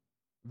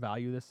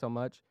value this so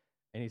much,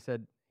 and he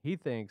said he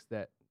thinks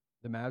that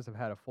the Mavs have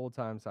had a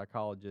full-time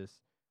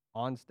psychologist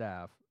on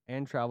staff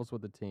and travels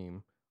with the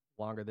team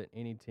longer than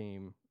any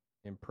team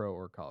in pro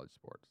or college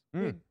sports.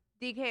 Dude,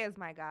 DK is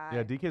my guy.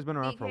 Yeah, DK's been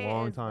around for a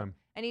long time.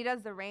 And he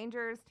does the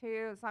Rangers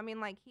too. So I mean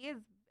like he is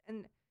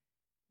and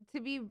to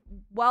be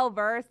well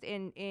versed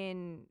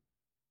in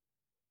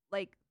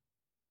like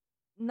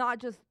not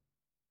just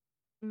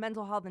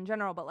mental health in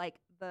general, but like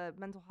the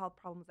mental health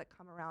problems that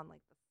come around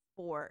like the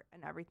sport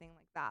and everything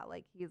like that.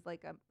 Like he's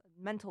like a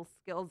mental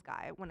skills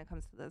guy when it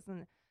comes to this.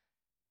 And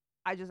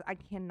I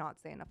cannot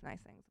say enough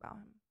nice things about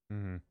him.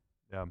 Mm-hmm.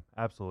 Yeah,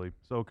 absolutely.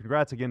 So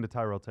congrats again to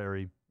Tyrell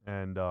Terry,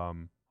 and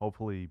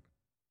hopefully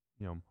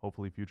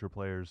future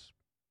players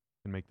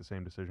can make the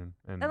same decision.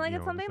 And like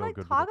it's something like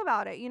talk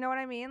about it. You know what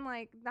I mean?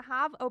 Like to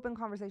have open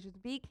conversations,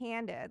 be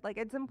candid. Like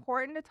it's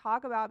important to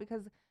talk about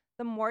because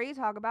the more you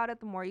talk about it,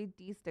 the more you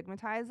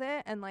destigmatize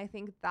it. And I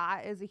think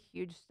that is a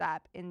huge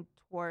step in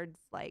towards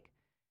like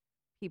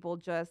people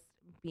just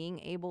being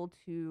able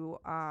to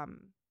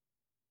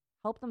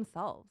help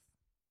themselves.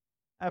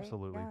 Right?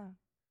 Absolutely. Yeah.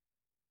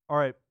 All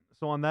right.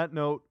 So on that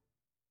note,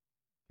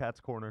 Cat's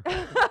Corner.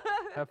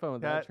 Have fun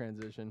with that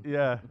transition.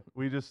 Yeah,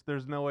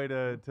 there's no way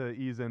to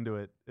ease into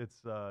it.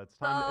 It's time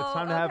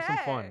to have some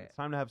fun. It's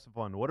time to have some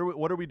fun. What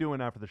are we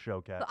doing after the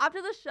show, Kat? So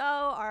after the show,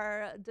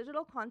 our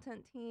digital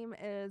content team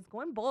is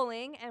going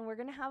bowling, and we're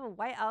gonna have a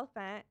white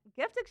elephant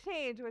gift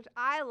exchange, which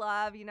I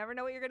love. You never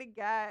know what you're gonna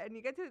get, and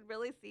you get to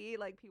really see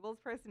like people's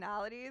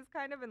personalities,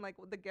 kind of, and like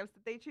the gifts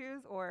that they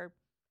choose, or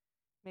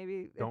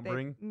maybe Don't if they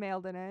bring.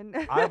 mailed it in.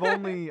 I've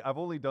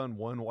only done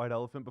one white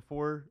elephant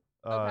before,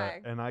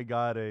 Okay. and I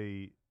got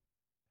a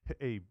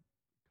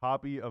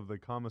copy of the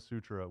Kama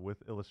Sutra with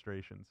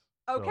illustrations.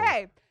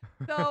 Okay,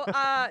 so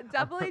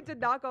definitely did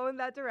not go in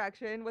that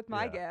direction with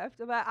my gift,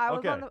 but I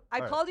was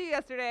I called you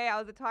yesterday. I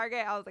was at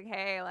Target. I was like,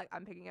 hey, like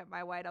I'm picking up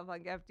my white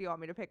elephant gift. Do you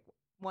want me to pick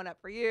one up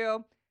for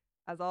you?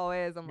 As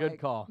always, I'm Good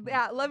call.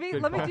 Yeah, let me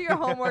do your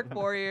homework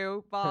for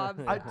you, Bob.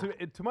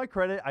 To my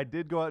credit, I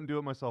did go out and do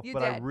it myself, You but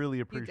did. I really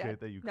appreciate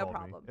that you No called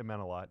problem. me. It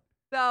meant a lot.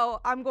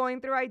 So I'm going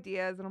through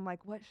ideas, and I'm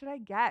like, what should I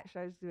get? Should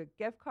I just do a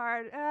gift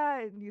card?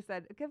 And you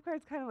said a gift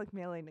card's kind of like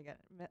mailing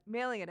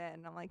it in.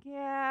 And I'm like,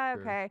 yeah,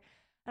 Sure. okay.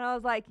 And I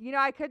was like,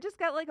 I could just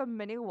get like a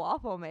mini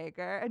waffle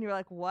maker. And you're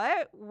like,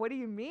 what? What do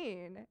you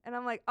mean? And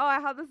I'm like, oh, I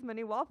have this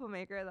mini waffle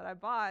maker that I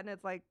bought, and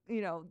it's like,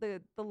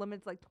 the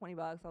limit's like $20.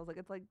 I was like,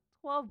 it's like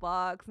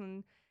 $12,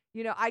 and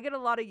I get a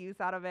lot of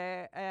use out of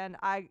it, and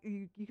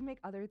you can make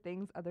other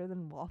things other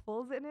than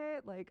waffles in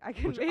it. Like I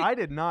can Which make, I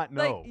did not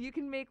know. like you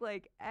can make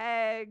like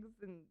eggs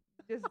and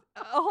just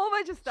a whole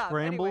bunch of stuff.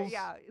 Scrambles. Anyway,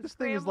 yeah, This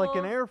thing is like an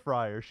scrambles. air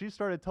fryer. She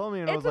started telling me,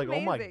 and I was It's like, "Oh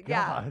my amazing,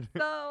 god!"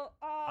 Yeah. So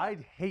I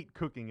hate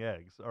cooking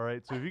eggs. All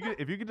right, so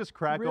if you could just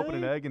crack open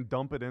an Really? egg and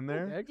dump it in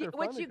there, Eggs are fun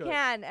which to you cook.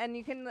 can, and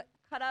you can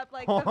cut up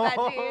like the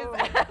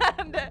veggies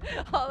and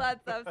all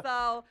that stuff.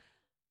 So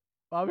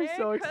Bobby's Merry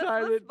so Christmas,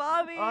 excited.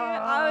 Bobby.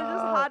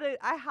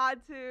 I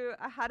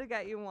had to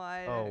get you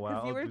one. Oh,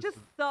 wow. you were This just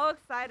is- so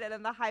excited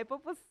and the hype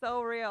up was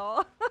so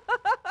real.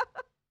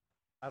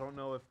 I don't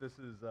know if this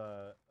is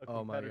a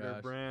Oh my competitor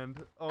gosh. brand.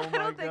 Oh I my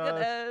don't think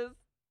gosh. it is.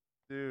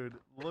 Dude,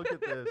 look at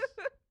this.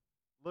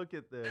 Look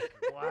at this.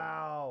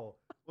 Wow.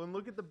 Well, and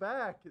look at the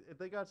back.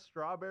 They got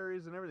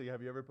strawberries and everything.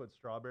 Have you ever put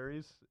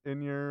strawberries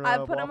in your I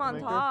put them waffle on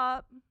maker?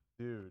 top.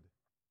 Dude.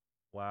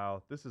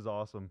 Wow. This is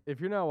awesome. If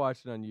you're not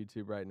watching on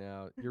YouTube right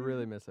now, you're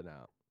really missing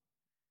out.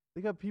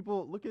 They got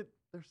people,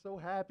 they're so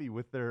happy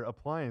with their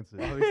appliances.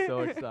 Oh, he's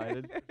so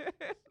excited.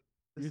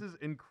 This is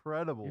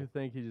incredible. You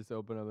think he just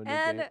opened up a new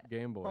And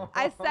Game Boy.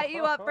 I set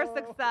you up for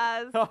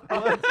success.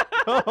 Let's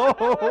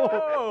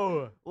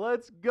go.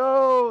 Let's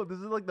go. This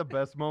is like the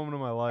best moment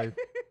of my life.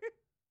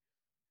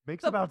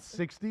 Makes So- about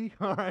 60.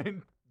 All right.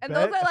 And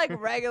bet. those are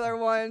like regular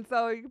ones,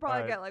 so you could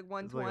probably Alright, get like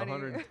It's like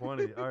 120.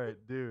 120. All right,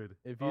 dude.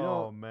 If you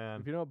oh, don't- man.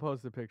 If you don't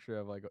post a picture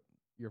of like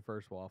your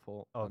first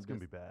waffle, Oh, I'm it's going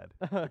to be just-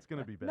 bad. It's going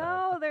to be bad.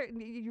 No,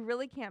 you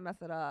really can't mess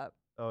it up.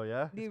 Oh,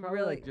 yeah? It's You probably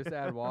really like just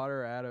add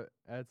water,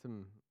 add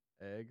some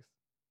eggs.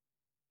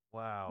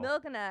 Wow.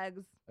 milk and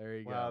eggs. There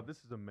you Wow, go. this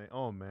is amazing.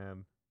 Oh,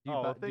 man. Do you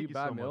Oh, buy- do thank you you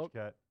buy so milk?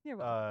 much, Kat. You're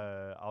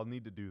welcome. I'll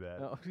need to do that.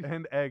 Oh.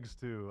 And eggs,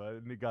 too.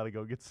 I got to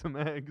go get some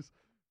eggs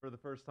for the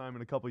first time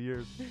in a couple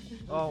years.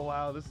 Oh,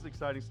 wow. This is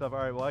exciting stuff. All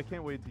right, well, I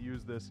can't wait to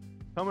use this.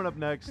 Coming up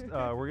next,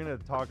 we're going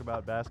to talk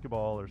about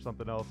basketball or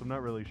something else. I'm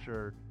not really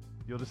sure.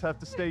 You'll just have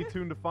to stay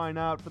tuned to find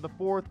out for the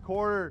fourth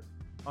quarter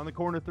on the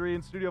Corner 3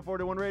 in Studio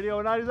 41 Radio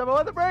and 97.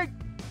 Let the break!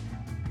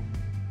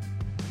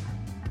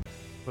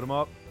 Put them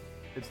up.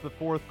 It's the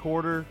fourth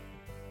quarter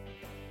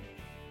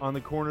on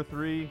the Corner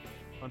 3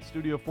 on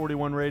Studio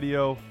 41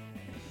 Radio.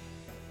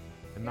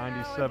 And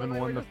 97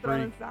 won the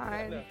freak.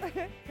 Signs.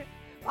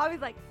 Bobby's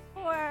like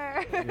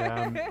 4. Yeah,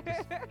 I'm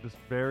just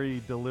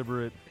very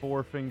deliberate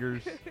 4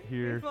 fingers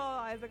here. Well,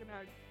 Isaac and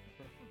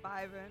I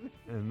are vibing.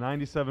 And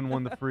 97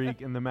 won the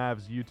freak in the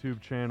Mavs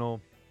YouTube channel.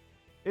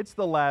 It's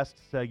the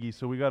last seggy,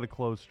 so we got to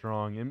close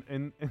strong.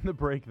 In the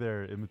break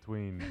there, in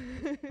between,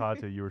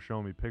 Tata, you were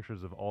showing me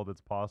pictures of all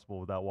that's possible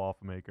with that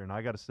waffle maker, and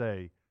I got to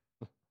say,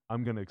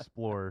 I'm gonna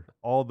explore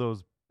all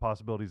those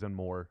possibilities and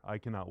more. I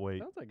cannot wait.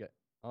 Sounds like a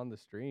on the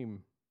stream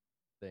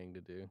thing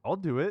to do. I'll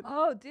do it.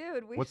 Oh,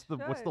 dude, we What's the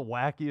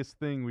wackiest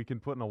thing we can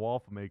put in a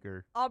waffle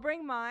maker? I'll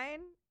bring mine,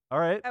 All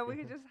right. and we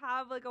could just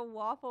have like a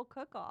waffle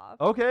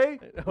cook-off. Okay.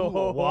 Ooh,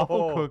 a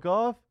waffle Oh.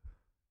 cook-off,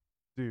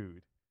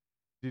 dude.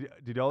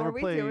 Did y'all Are ever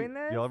we play? doing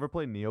Did y'all this? ever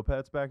play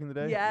Neopets back in the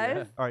day?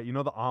 Yes. All right, you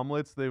know the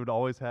omelets they would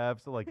always have,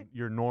 so like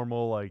your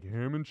normal like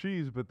ham and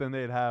cheese, but then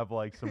they'd have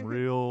like some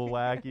real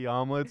wacky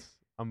omelets.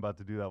 I'm about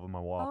to do that with my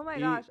waffle. Oh my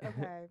Eat. gosh.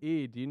 Okay.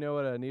 E, do you know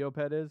what a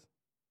Neopet is?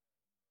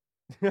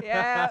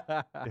 Yeah.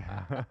 Yeah.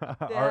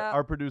 Yeah.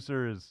 Our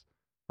producer is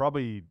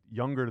probably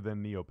younger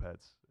than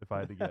Neopets, if I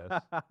had to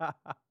guess.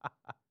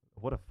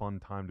 What a fun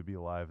time to be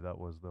alive that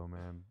was, though,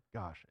 man.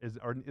 Gosh, is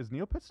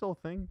Neopets still a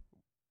thing?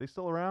 They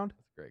still around?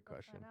 That's a great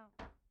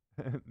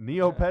question.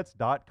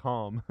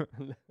 Neopets.com.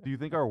 Do you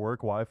think our work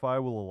Wi-Fi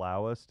will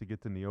allow us to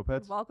get to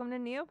Neopets? Welcome to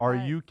Neopets. Are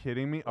you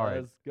kidding me? All right.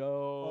 Let's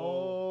go.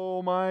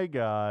 Oh my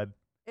God.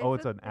 Oh,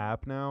 it's a an thing.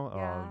 app now? Yeah. Oh,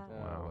 Yeah,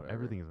 wow. whatever.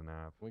 Everything is an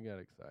app. We got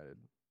excited.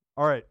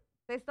 All right.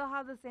 They still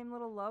have the same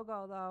little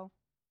logo though.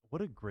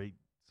 What a great.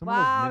 Some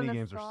Wow, of those mini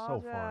games are so fun.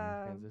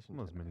 nostalgia. Transition Some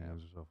of those to an mini app.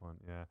 games are so fun.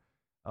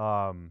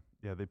 Yeah.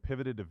 Yeah, they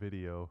pivoted to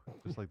video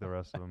just like the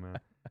rest of them, man.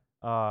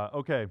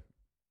 Okay.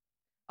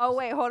 Oh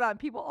wait, hold on.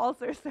 People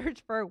also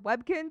search for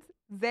Webkins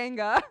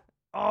Zanga.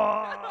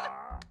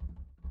 Oh!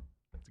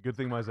 It's a good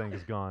thing my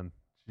Zanga's gone.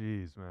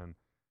 Jeez, man.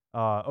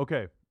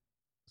 Okay.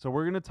 So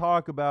we're going to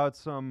talk about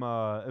some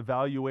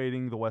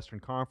evaluating the Western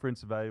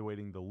Conference,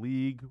 evaluating the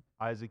league.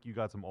 Isaac, you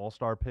got some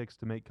all-star picks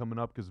to make coming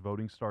up because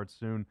voting starts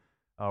soon.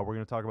 We're going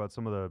to talk about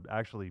some of the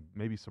actually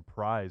maybe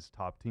surprise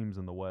top teams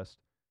in the West.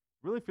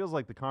 Really feels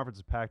like the conference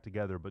is packed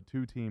together, but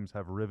two teams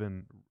have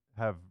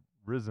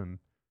risen.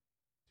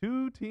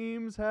 Two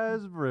teams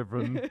has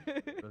risen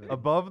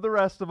above the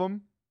rest of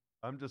them.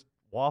 I'm just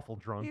waffle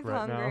drunk He's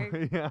right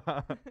hungry. now.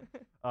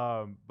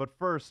 Yeah. But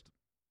first,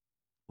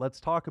 let's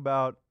talk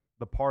about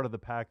the part of the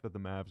pack that the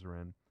Mavs are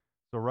in.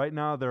 So right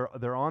now they're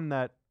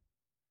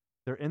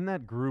in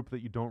that group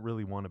that you don't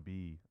really want to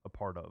be a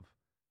part of.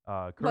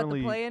 What, Currently,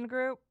 the play-in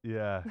group?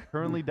 yeah.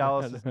 Currently,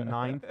 Dallas is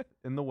 9th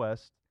in the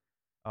West.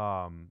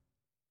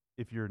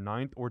 If you're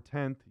 9th or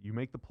 10th, you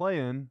make the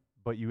play-in,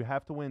 but you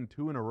have to win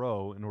 2 in a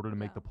row in order to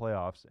make Yeah. the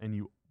playoffs, and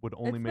you would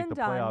only It's make the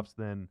been done. playoffs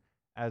then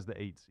as the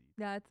 8th seed.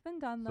 Yeah, it's been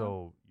done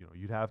though. So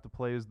you'd have to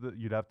play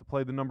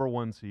the number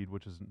 1 seed,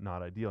 which is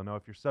not ideal. Now,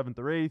 if you're 7th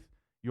or 8th,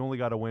 you only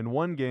got to win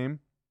 1 game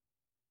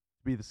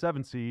to be the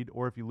 7th seed,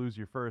 or if you lose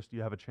your first,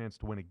 you have a chance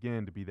to win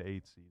again to be the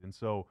 8th seed. And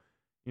so,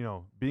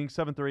 being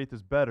 7th or 8th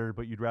is better,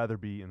 but you'd rather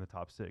be in the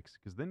top 6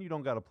 because then you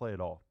don't got to play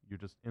at all. You're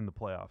just in the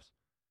playoffs.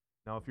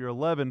 Now, if you're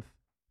 11th,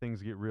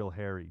 things get real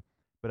hairy.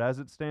 But as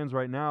it stands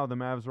right now, the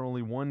Mavs are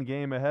only 1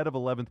 game ahead of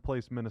 11th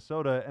place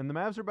Minnesota, and the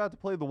Mavs are about to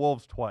play the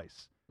Wolves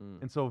twice.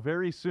 Mm. And so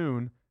very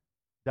soon,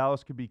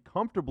 Dallas could be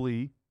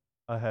comfortably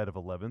ahead of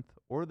 11th,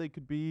 or they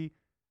could be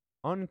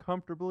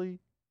uncomfortably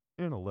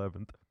in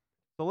 11th.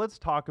 So let's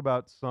talk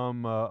about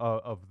some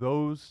of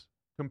those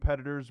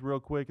competitors real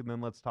quick, and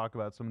then let's talk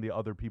about some of the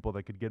other people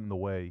that could get in the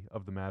way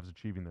of the Mavs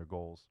achieving their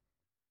goals.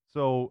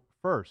 So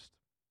first,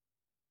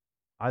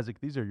 Isaac,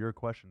 these are your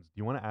questions. Do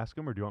you want to ask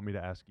them, or do you want me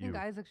to ask I think you?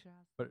 Isaac should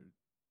ask. But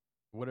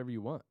whatever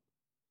you want.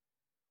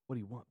 What do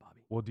you want,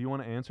 Bobby? Well, do you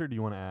want to answer, or do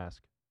you want to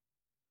ask?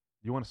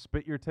 Do you want to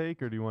spit your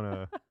take, or do you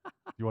want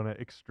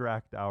to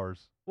extract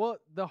ours? Well,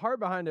 the heart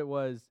behind it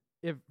was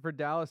if for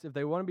Dallas, if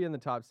they want to be in the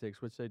top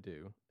 6, which they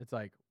do, it's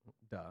like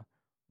duh.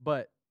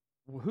 But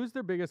who's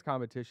their biggest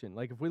competition?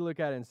 Like if we look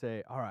at it and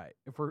say, all right,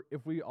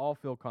 if we all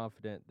feel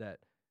confident that,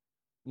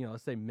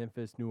 let's say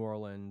Memphis, New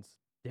Orleans,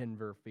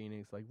 Denver,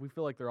 Phoenix, like we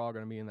feel like they're all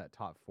going to be in that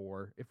top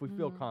 4. If we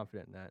feel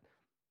confident in that,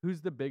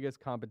 who's the biggest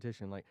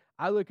competition? Like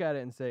I look at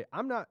it and say,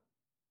 I'm not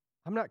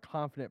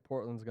confident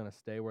Portland's going to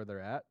stay where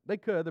they're at. They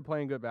could. They're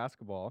playing good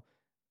basketball.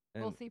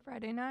 And We'll see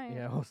Friday night.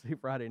 yeah, we'll see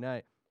Friday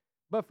night.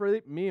 But for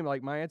me,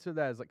 like my answer to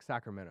that is like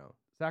Sacramento.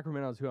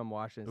 Sacramento is who I'm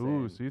watching.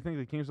 Ooh, saying, so you think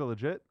the Kings are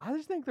legit? I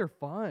just think they're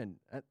fun.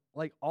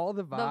 Like all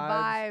the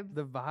vibes.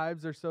 the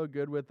vibes are so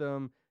good with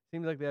them.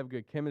 Seems like they have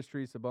good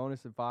chemistry.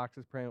 Sabonis and Fox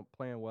is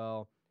playing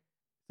well.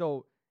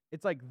 So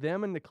it's like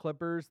them and the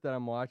Clippers that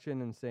I'm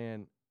watching and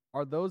saying,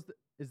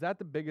 is that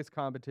the biggest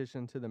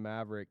competition to the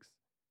Mavericks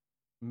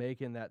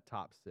making that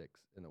top 6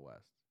 in the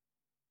West?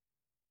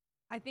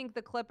 I think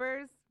the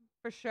Clippers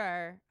for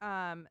sure.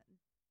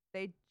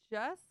 They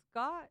just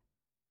got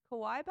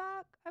Kawhi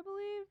back, I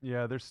believe.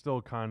 Yeah, they're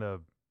still kind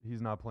of.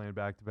 He's not playing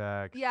back to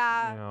backs.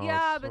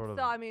 Yeah, but still,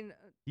 I mean,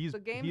 he's the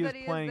games he is that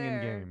he playing is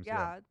there, in games.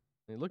 Yeah.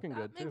 They're looking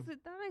good too.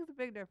 That makes a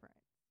big difference.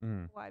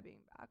 Mm. Kawhi being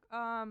back.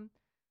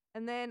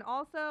 And then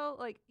also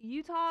like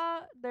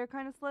Utah, they're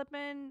kind of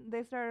slipping.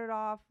 They started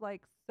off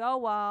like so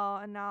well,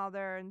 and now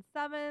they're in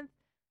 7th.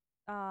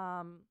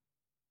 I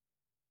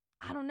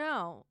don't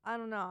know. I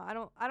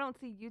don't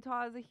see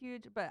Utah as a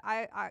huge, but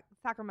I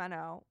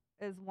Sacramento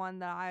is one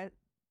that I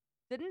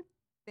didn't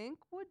think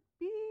would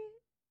be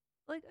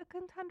like a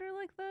contender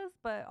like this,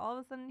 but all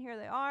of a sudden here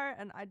they are,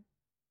 and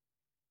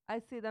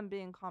I see them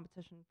being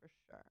competition for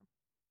sure.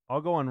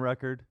 I'll go on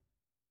record.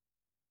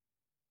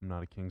 I'm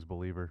not a Kings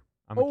believer.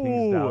 I'm a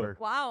Kings doubter.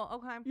 Wow.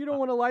 Okay. You don't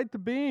want to light the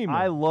beam.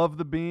 I love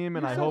the beam,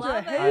 and You're I so hope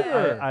love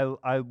it.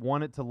 I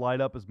want it to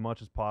light up as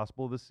much as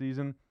possible this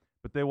season.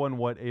 But they won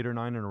 8 or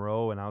 9 in a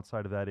row, and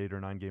outside of that 8 or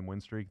 9 game win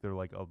streak, they're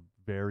like a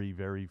very,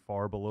 very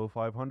far below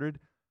 500.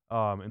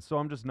 And so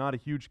I'm just not a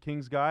huge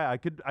Kings guy. I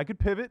could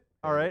pivot.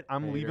 All right,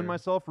 I'm leaving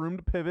myself room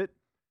to pivot.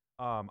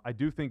 I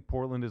do think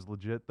Portland is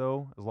legit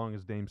though, as long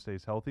as Dame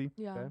stays healthy.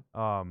 Yeah.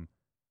 Okay.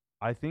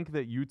 I think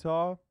that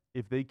Utah,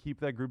 if they keep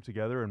that group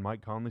together and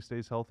Mike Conley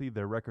stays healthy,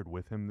 their record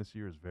with him this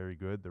year is very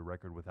good. Their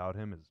record without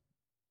him is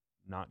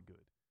not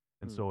good.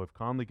 And so if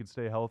Conley can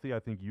stay healthy, I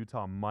think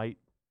Utah might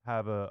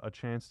have a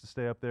chance to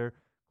stay up there.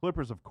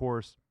 Clippers, of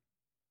course.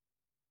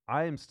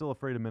 I am still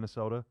afraid of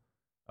Minnesota.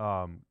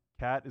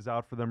 Cat is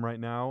out for them right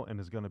now and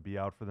is going to be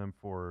out for them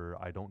for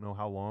I don't know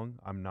how long.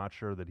 I'm not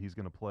sure that he's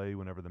going to play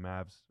whenever the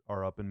Mavs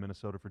are up in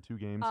Minnesota for 2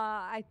 games.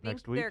 I think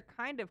next week. they're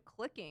kind of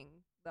clicking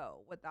though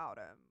without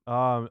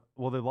him.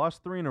 Well, they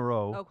lost 3 in a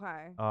row.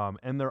 Okay.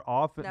 And their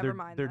offense. Never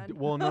mind then.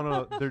 Well,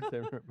 no.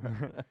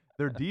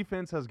 Their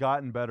defense has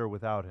gotten better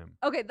without him.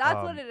 Okay,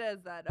 that's what it is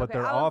then. But okay,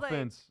 their I was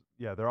offense,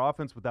 their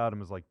offense without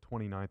him is like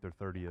 29th or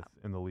 30th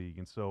in the league,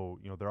 and so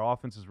their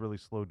offense is really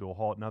slowed to a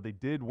halt. Now they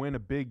did win a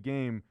big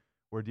game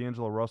where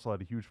D'Angelo Russell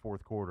had a huge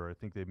fourth quarter. I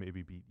think they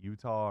maybe beat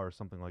Utah or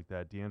something like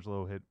that.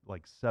 D'Angelo hit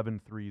like 7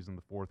 threes in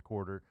the fourth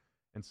quarter,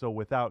 and so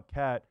without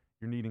Cat,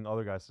 you're needing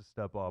other guys to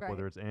step up,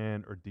 whether it's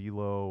Ant or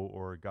D'Lo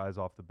or guys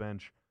off the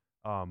bench.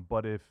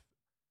 But if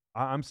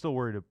I'm still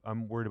worried,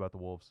 I'm worried about the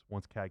Wolves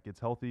once Cat gets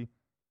healthy.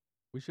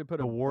 We should put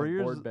The a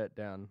Warriors- board bet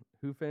down.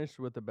 Who finished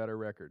with a better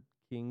record,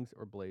 Kings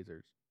or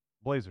Blazers?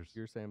 Blazers,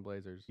 You're saying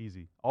Blazers.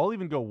 easy. I'll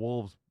even go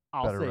Wolves.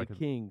 I'll better say record.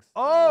 Kings.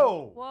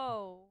 Oh,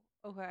 Whoa.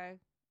 Okay.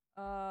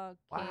 Wow.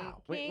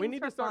 We need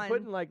for to start fun.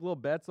 putting like little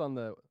bets on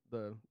the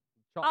Oh,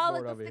 chalkboard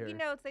like the over sticky here.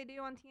 notes they do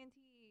on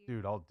TNT.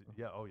 dude,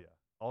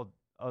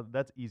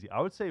 that's easy.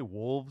 I would say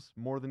Wolves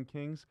more than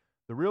Kings.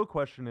 The real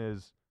question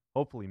is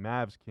hopefully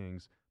Mavs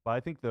Kings, but I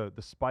think the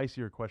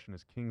spicier question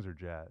is Kings or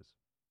Jazz.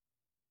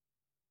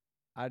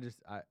 I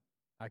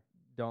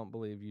don't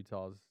believe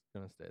Utah's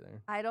gonna stay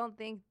there. I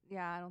think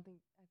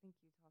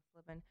Utah's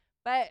slipping.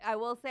 But I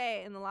will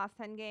say in the last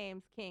 10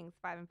 games, Kings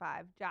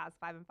 5-5, Jazz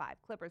 5-5,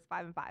 Clippers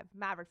 5-5,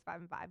 Mavericks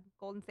 5-5,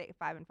 Golden State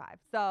 5-5.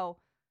 So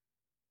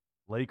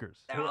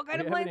Lakers. they're all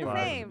kind We of playing haven't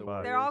the even same. mentioned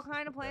the They're all Warriors.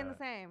 kind of playing the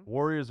same.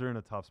 Warriors are in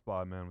a tough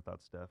spot, man,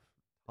 without Steph.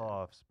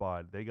 Tough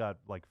spot. They got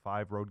like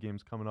 5 road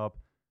games coming up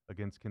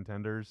against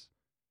contenders.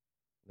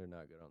 They're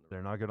not good on the road.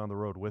 They're not good on the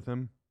road with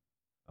him.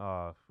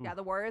 Yeah,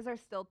 the Warriors are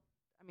still.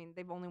 I mean,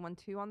 they've only won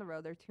 2 on the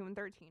road. They're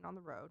 2-13 on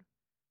the road.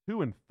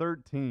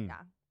 2-13. Yeah.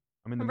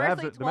 I mean, the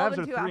Conversely, Mavs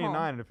are 12-2 at 3-9, home.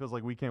 and it feels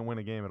like we can't win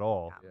a game at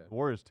all. Yeah. The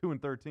Warriors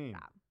 2-13. Yeah.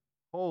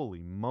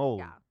 Holy moly.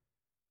 Yeah.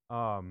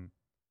 All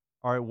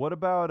right. What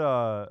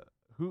about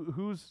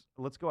who's?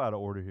 Let's go out of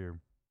order here.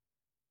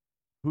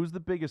 Who's the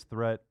biggest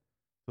threat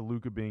to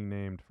Luka being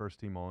named first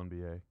team All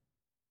NBA?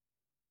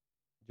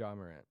 Ja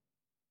Morant.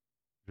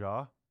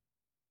 Ja?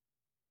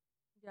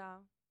 Yeah.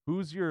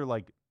 Who's your,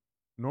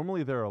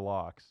 normally there are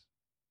locks.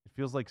 It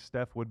feels like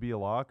Steph would be a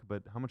lock,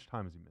 but how much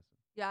time is he missing?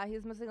 Yeah,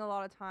 he's missing a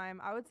lot of time.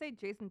 I would say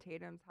Jason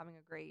Tatum's having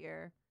a great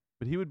year.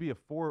 But he would be a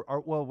 4.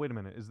 Well, wait a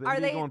minute. Is the Are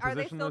NBA they going still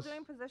positionless?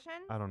 doing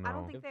positions? I don't I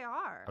don't know. think they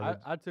are. Are they-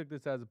 I took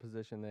this as a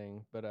position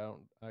thing, but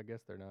I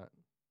guess they're not.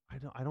 I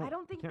I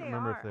don't think can't they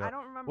remember are. if they are. I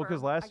don't remember. Well,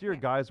 because I last year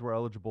can't- guys were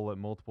eligible at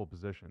multiple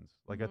positions.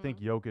 Like I think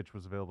Mhm. Jokic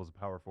was available as a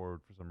power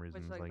forward for some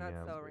reason. Which, It's that's yeah,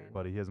 so it's- random.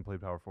 but he hasn't played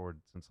power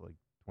forward since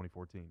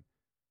 2014.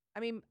 I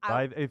mean,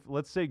 But if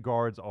let's say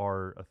guards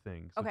are a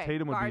thing, so Okay,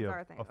 Tatum would be guards a are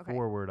a thing, okay.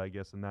 forward, I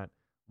guess, and that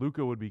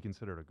Luka would be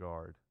considered a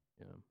guard.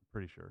 Yeah.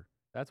 Pretty sure.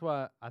 That's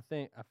why I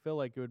feel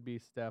like it would be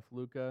Steph,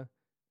 Luka,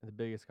 and the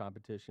biggest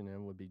competition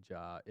in would be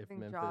Ja. If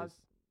think Memphis,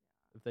 Ja's-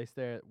 if they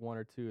stay at 1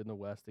 or 2 in the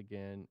West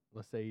again,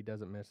 let's say he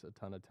doesn't miss a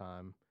ton of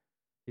time,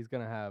 he's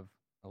gonna have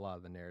a lot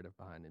of the narrative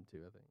behind him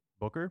too. I think.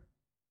 Booker?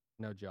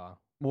 No Ja.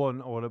 Well,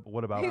 no,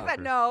 what about he Booker? said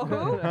no.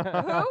 Who?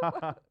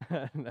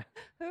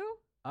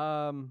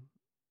 Who?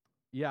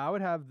 Yeah, I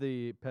would have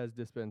the Pez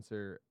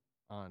dispenser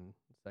on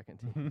second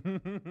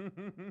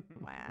team.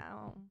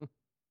 Wow.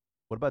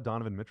 What about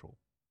Donovan Mitchell?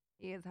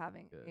 He is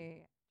having Good.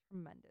 a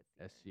tremendous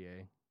season.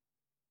 SGA.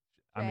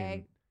 I mean,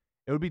 Shea.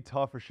 it would be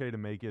tough for Shea to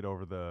make it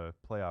over the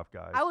playoff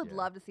guys. I would yeah.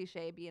 love to see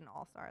Shea be an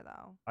all-star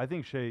though. I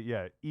think Shea,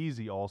 yeah,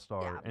 easy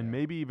all-star, Yeah. and Yeah.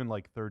 maybe even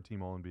third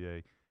team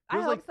All-NBA. I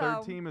Feels like hope third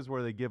so. team is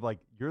where they give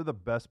you're the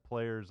best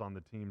players on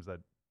the teams that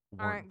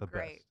weren't Aren't the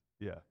great. best.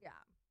 Yeah. Yeah.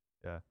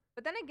 Yeah.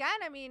 But then again,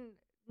 I mean,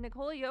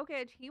 Nikola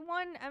Jokic, he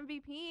won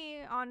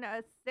MVP on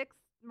a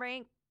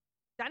 6th-ranked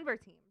Denver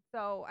team.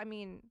 So, I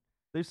mean,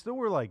 They still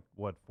were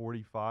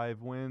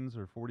 45 wins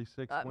or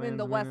 46 I wins. mean,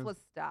 the West maybe? was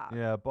stocked.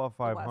 Yeah, above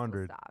The West was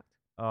 500. stocked.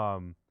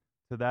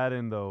 To that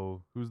end,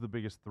 though, who's the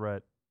biggest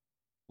threat?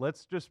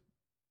 Let's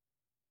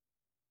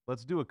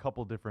do a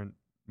couple different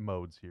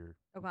modes here.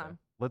 Okay.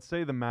 Let's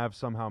say the Mavs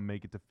somehow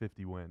make it to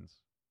 50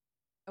 wins.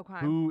 Okay.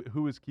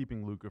 Who is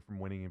keeping Luka from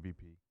winning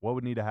MVP? What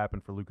would need to happen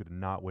for Luka to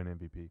not win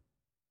MVP?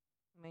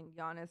 I mean,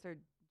 Giannis or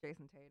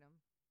Jason Tatum.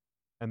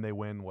 And they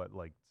win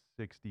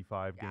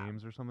 65 Yeah.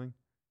 games or something?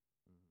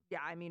 Yeah,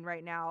 I mean,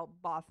 right now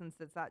Boston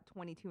sits at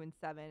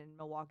 22-7 and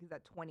Milwaukee's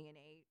at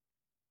 20-8.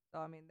 So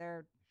I mean,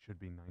 they're Should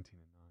be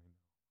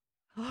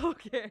 19-9.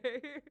 okay.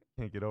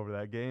 Can't get over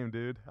that game,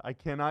 dude. I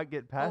cannot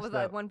get past What was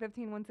that. that?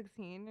 115,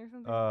 116 or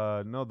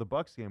something? No, the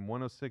Bucks game,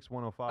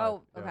 106-105.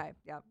 Oh, Yeah. okay.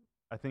 Yeah.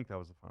 I think that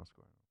was the final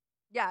score.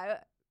 Yeah.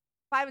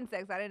 5 and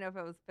 6. I didn't know if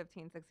it was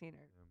 15, 16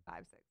 or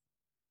 5, 6.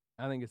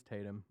 I think it's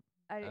Tatum.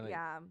 think-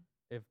 Yeah.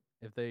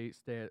 If they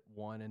stay at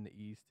 1 in the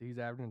East, he's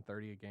averaging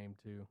 30 a game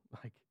too.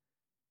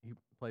 He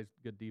plays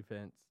good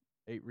defense,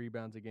 8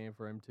 rebounds a game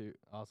for him too.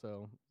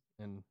 Also,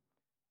 and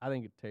I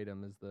think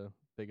Tatum is the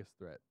biggest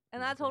threat. And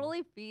in my that opinion.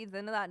 totally feeds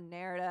into that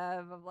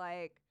narrative of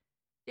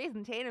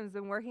Jason Tatum's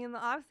been working in the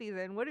off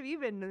season. What have you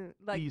been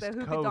East the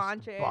Hookah Coast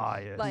Doncic?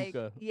 bias.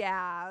 Hookah.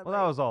 Yeah. Well,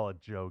 that was all a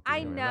joke. I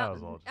anyway. know. That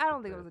was all just I a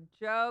don't think it bit. was a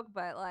joke,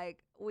 but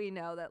we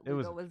know that It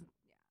was Luka a was.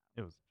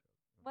 It was.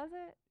 Was it?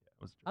 Yeah,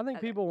 it was. A I joke. think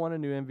Okay. people want a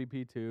new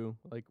MVP too.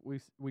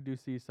 We do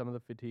see some of the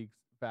fatigue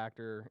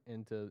factor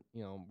into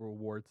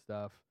reward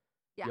stuff.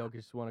 Yeah.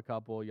 Jokic won a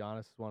couple.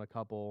 Giannis won a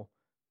couple.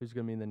 Who's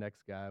going to be the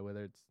next guy?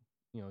 Whether it's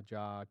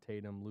Ja,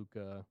 Tatum,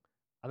 Luka.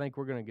 I think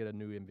we're going to get a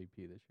new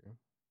MVP this year.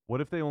 What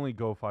if they only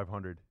go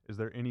 500? Is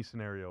there any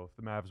scenario if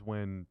the Mavs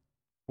win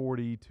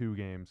 42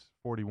 games,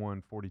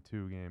 41,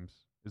 42 games?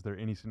 Is there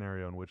any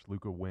scenario in which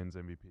Luka wins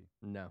MVP?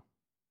 No.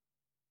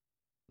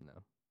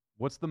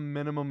 What's the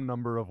minimum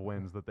number of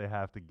wins that they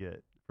have to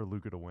get for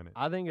Luka to win it?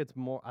 I think it's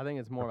more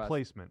about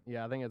Replacement.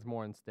 Yeah, I think it's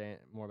more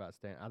about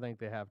stand. I think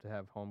they have to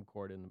have home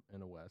court in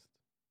the West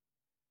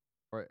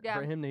for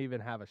him to even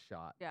have a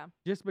shot. Yeah.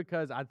 Just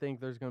because I think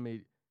there's going to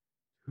be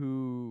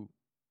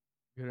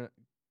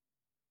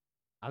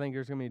I think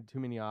there's going to be too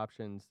many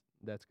options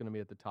that's going to be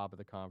at the top of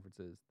the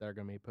conferences that are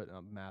going to be putting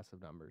up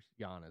massive numbers.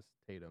 Giannis,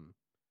 Tatum,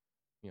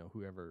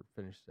 whoever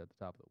finishes at the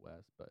top of the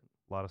West. But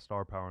A lot of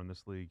star power in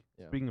this league.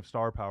 Yeah. Speaking of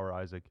star power,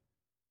 Isaac,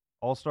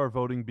 All-Star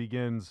voting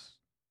begins,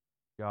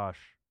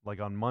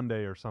 on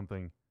Monday or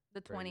something.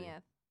 The Crazy.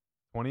 20th,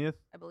 20th?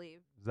 I believe.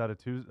 Is that a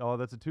Tuesday? Oh,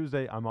 that's a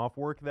Tuesday. I'm off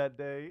work that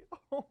day.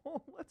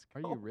 Oh, let's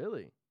are go. you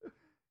really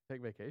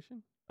take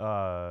vacation?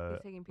 He's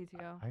taking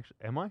PTO. Actually,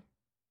 am I?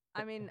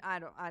 I mean, I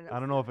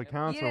don't know if it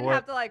counts You or didn't what.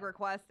 have to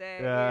request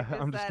it. Yeah, You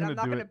just I'm just said, gonna I'm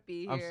not do gonna it.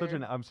 be here.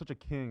 I'm such a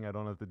king. I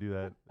don't have to do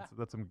that.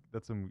 That's some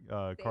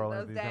Save Carl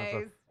those Anthony kind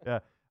of days.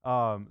 stuff.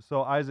 Yeah.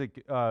 So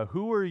Isaac,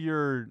 who are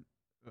your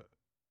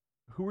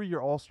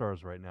All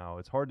Stars right now?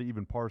 It's hard to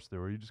even parse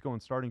through. Are you just going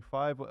starting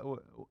 5?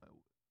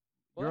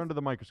 You're that's- under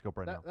the microscope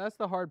right now. That's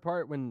the hard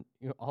part when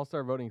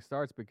All-Star voting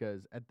starts,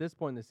 because at this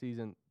point in the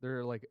season, there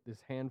are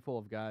this handful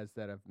of guys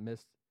that have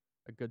missed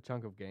a good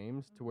chunk of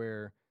games to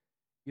where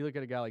you look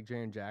at a guy like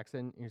Jaren Jackson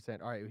and you're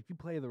saying, all right, if you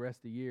play the rest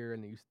of the year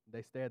and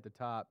they stay at the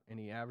top and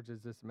he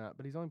averages this amount,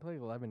 but he's only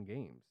played 11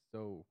 games.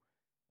 So,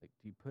 do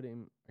you put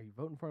him? Are you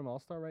voting for him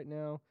All-Star right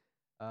now?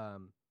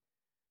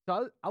 So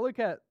So I look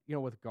at,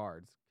 with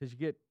guards, because you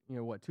get,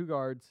 2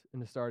 guards in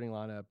the starting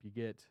lineup. You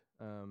get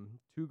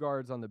 2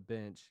 guards on the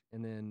bench,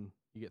 and then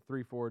you get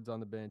 3 forwards on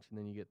the bench, and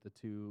then you get the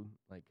 2,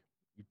 like,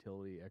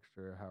 utility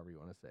extra, however you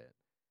want to say it,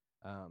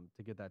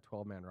 to get that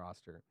 12-man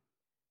roster.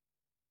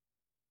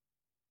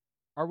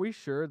 Are we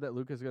sure that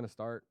Luka's going to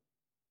start?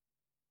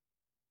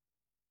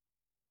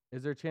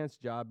 Is there a chance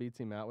Ja beats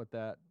him out with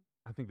that?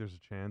 I think there's a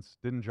chance.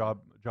 Didn't Ja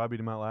beat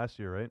him out last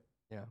year, right?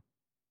 Yeah.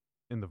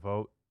 In the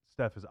vote.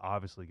 Steph is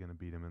obviously going to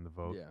beat him in the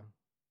vote. Yeah.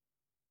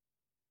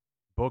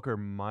 Booker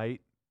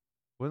might.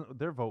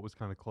 Their vote was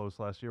kind of close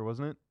last year,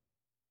 wasn't it?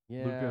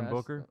 Yeah. Luka and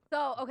Booker.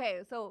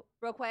 So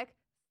real quick,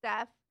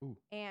 Steph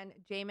and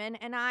Jamin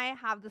and I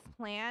have this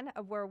plan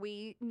of where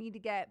we need to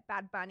get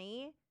Bad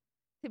Bunny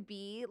to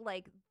be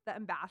like the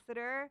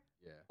ambassador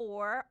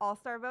for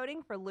All-Star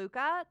voting for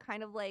Luka,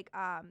 kind of like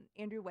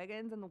Andrew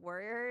Wiggins and the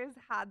Warriors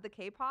had the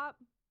K-pop.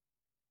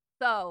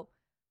 So,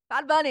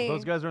 Bad Bunny.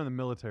 Those guys are in the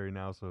military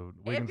now, so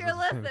Wiggins if you're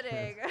doesn't stand a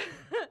listening, chance.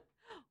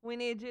 we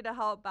need you to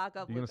help back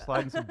up You gonna Luka.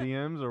 slide in some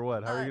DMs or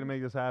what? How are you gonna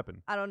make this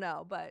happen? I don't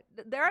know, but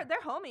they're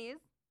homies.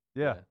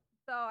 Yeah.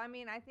 So I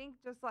mean, I think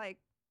just like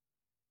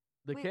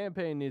the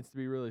campaign needs to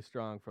be really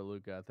strong for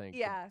Luka, I think,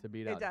 to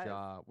beat out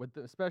Ja,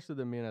 especially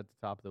the men at the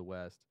top of the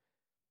West.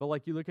 But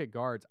like you look at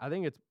guards, I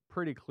think it's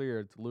pretty clear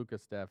it's Luka,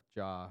 Steph,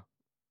 Ja,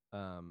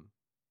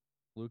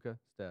 Booker,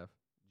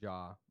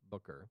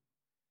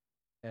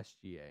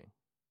 SGA.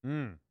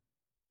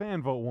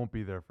 Fan vote won't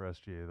be there for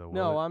SGA though.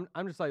 No,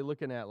 I'm just like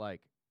looking at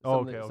like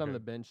some of the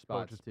bench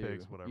spots Coaches too.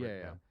 picks, whatever.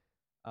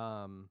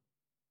 Yeah.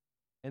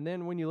 And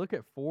then when you look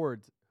at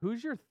forwards,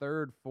 who's your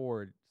third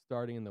forward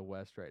starting in the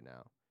West right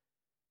now?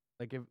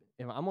 Like if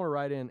I'm gonna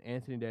write in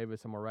Anthony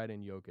Davis, I'm gonna write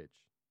in Jokic.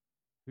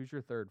 Who's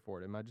your third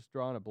forward? Am I just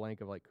drawing a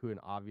blank of like who an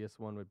obvious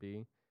one would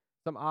be?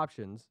 Some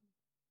options: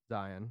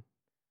 Zion.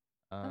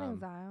 I think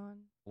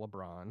Zion.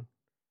 LeBron.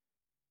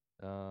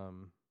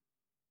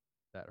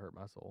 That hurt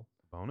my soul.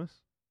 Bonus?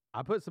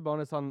 I put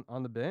Sabonis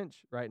on the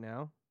bench right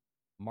now.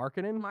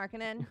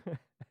 Markkanen.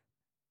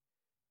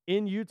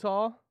 In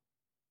Utah.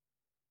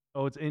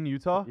 Oh, it's in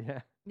Utah?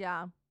 Yeah.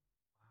 Yeah.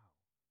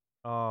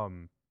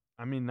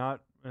 I mean, not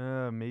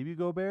maybe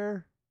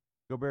Gobert.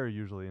 Gobert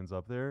usually ends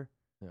up there.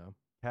 Yeah.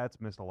 Cat's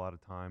missed a lot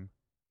of time.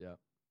 Yeah.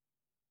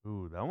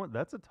 Ooh,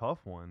 that's a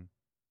tough one.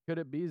 Could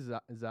it be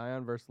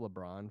Zion versus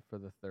LeBron for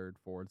the third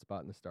forward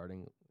spot in the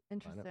starting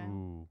Interesting. lineup?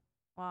 Ooh.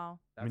 Wow.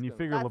 I mean, you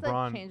figure that's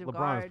a change of LeBron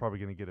guard. is probably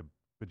going to get a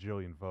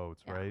bajillion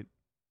votes, right?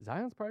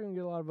 Zion's probably going to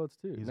get a lot of votes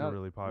too. He's a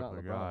really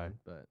popular not LeBron, guy.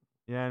 But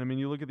yeah, and I mean,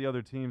 you look at the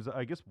other teams.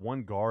 I guess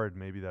one guard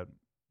maybe that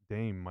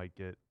Dame might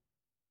get.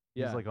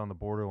 He's like on the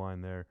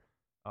borderline there.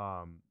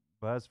 But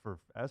as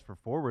for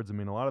forwards, I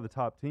mean, a lot of the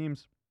top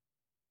teams,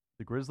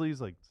 the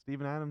Grizzlies, like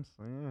Steven Adams,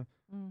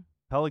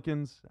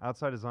 Pelicans,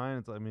 outside of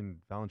Zion,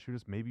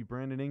 Valanciunas, maybe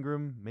Brandon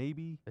Ingram,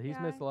 maybe. He's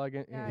missed a lot of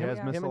games. He has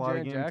missed a lot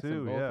of games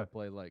too. Both Yeah, have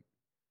played like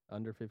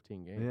under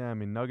 15 games. Yeah, I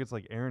mean, Nuggets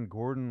like Aaron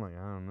Gordon, like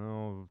I don't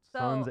know,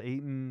 Suns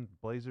Ayton,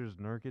 Blazers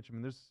Nurkic. I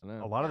mean, there's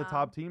a lot of the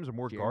top teams are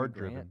more guard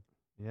driven.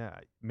 Yeah,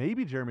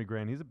 maybe Jeremy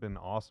Grant. He's been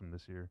awesome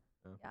this year.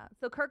 Yeah.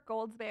 So Kirk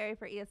Goldsberry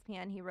for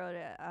ESPN, he wrote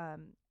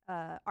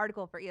a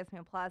article for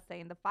ESPN Plus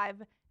saying the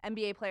 5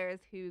 NBA players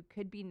who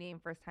could be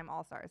named first-time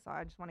All-Stars. So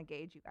I just want to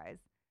gauge you guys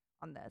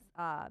on this.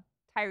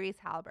 Tyrese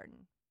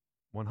Halliburton.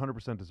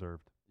 100%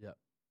 deserved. Yep.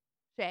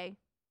 Shea.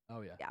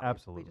 Oh yeah. Yeah.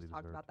 Absolutely We just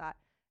deserved. talked about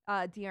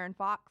that. De'Aaron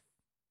Fox.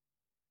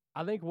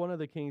 I think one of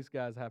the Kings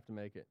guys have to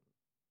make it.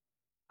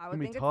 I would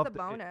think it's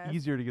Sabonis.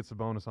 Easier to get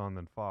Sabonis on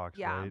than Fox,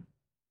 right?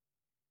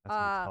 That's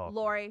tough.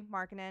 Lauri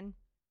Markkanen.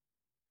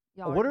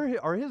 What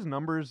are his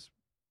numbers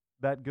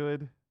that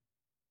good?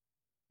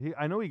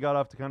 I know he got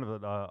off to kind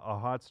of a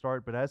hot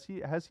start, but has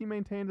he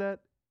maintained that?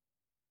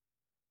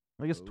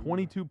 I guess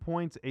 22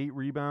 points, 8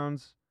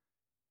 rebounds,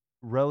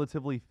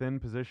 relatively thin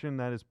position.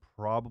 That is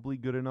probably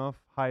good enough.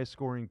 Highest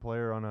scoring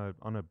player on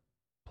a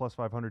plus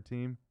 500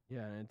 team.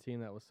 Yeah, and a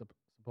team that was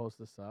supposed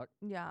to suck.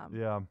 Yeah.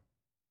 Yeah.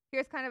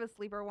 Here's kind of a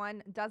sleeper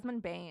one.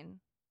 Desmond Bane.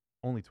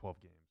 Only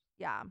 12 games.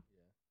 Yeah.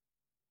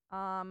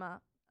 And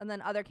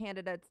then other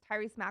candidates: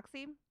 Tyrese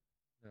Maxey.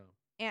 No.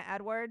 Ant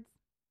Edwards.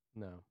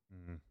 No.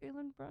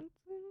 Jalen Brunson.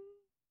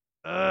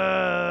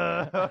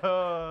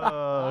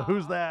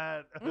 Who's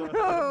that?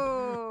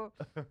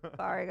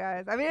 Sorry,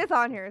 guys. I mean, it's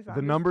on here. So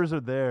the numbers are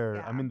there.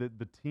 Yeah. I mean,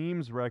 the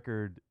team's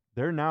record,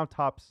 they're now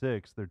top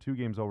 6. They're 2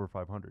 games over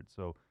 500.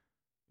 So,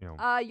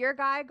 your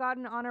guy got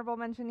an honorable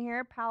mention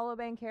here, Paolo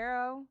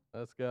Banchero.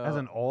 Let's go. As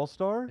an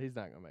all-star? He's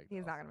not going to make it.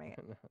 He's not going to make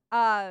it.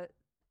 I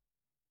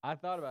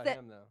thought about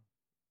him, though.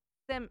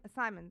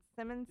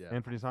 Simmons. Yeah.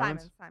 Anthony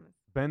Simons? Simons.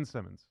 Ben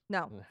Simmons.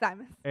 No,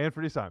 Simons.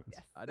 Anthony Simons.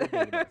 Yes. I didn't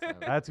think about Simons.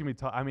 That's going to be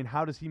tough. I mean,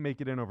 how does he make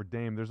it in over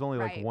Dame? There's only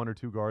like Right. 1 or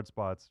 2 guard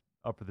spots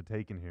up for the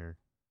taking here.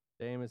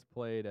 Dame has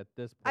played at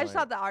this point. I just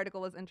thought the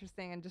article was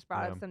interesting and just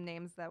brought Yeah. up some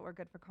names that were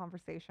good for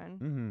conversation.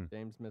 Mm-hmm.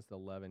 Dame's missed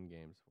 11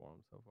 games for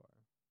him so far.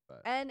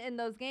 But And in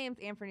those games,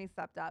 Anthony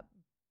stepped up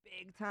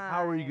big time.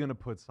 How are you going to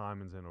put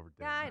Simons in over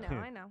Dame? Yeah, I You know,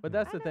 can't. I know. But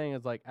that's I the know. thing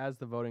is, like, as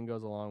the voting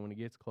goes along, when it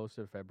gets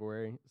closer to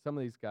February, some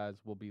of these guys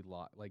will be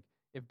locked. Like,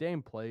 if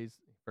Dame plays,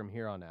 from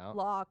here on out,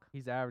 Lock.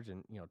 he's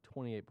averaging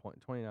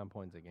 29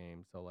 points a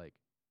game. So like,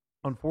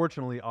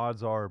 Unfortunately,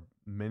 odds are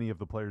many of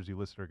the players you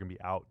listed are going to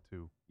be out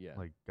too. yeah,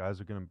 Like guys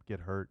are going to get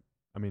hurt.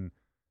 I mean,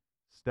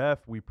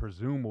 Steph, we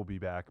presume will be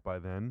back by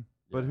then,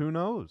 but Yeah. who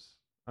knows?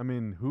 I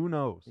mean, who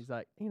knows? he's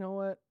like, you know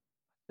what?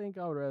 I think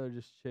I would rather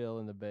just chill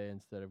in the Bay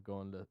instead of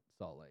going to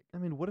Salt Lake. I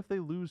mean, what if they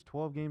lose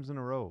 12 games in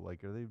a row?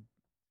 Like, are they?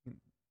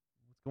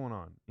 What's going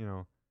on? You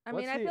know. I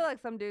What's mean, I the- feel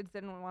like some dudes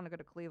didn't want to go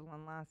to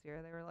Cleveland last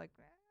year. They were like,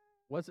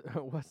 What's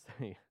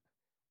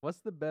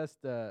the best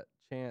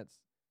chance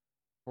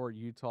for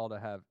Utah to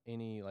have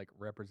any like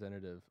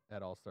representative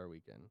at All-Star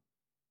Weekend?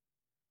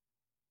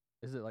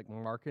 Is it like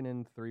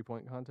Markkanen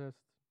 3-point contest?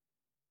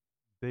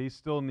 They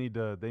still need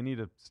to. They need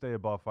to stay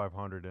above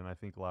 500, and I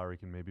think Lowry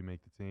can maybe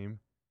make the team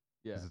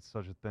Yeah, because it's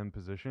such a thin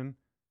position.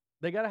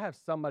 they got to have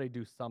somebody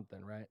do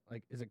something, right?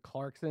 Like, is it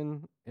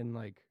Clarkson and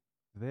like?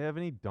 Do they have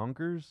any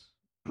dunkers?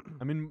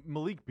 I mean,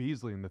 Malik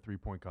Beasley in the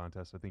 3-point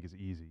contest, I think, is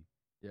easy.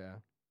 Yeah.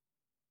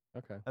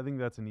 Okay. I think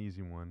that's an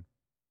easy one.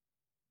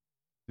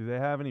 Do they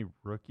have any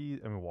rookie?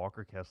 I mean,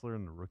 Walker Kessler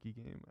in the rookie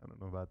game. I don't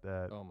know about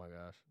that. Oh my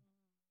gosh.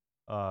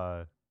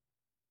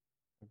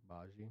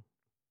 Baji.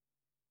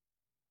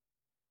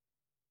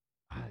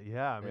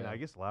 Yeah. I mean, Yeah. I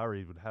guess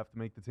Lowry would have to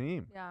make the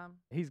team. yeah.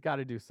 He's got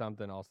to do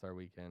something All-Star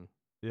Weekend.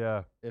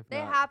 Yeah. If They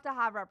not, have to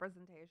have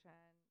representation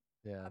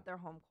yeah. at their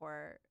home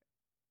court.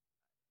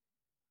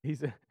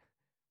 He's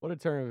what a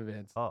turn of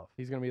events. Tough.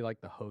 He's gonna be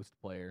like the host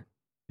player.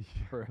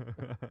 For-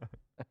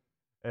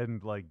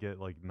 and like get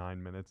like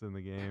 9 minutes in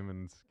the game,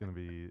 and it's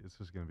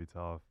just gonna be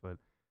tough. But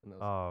in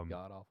those Um,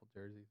 god awful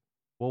jerseys.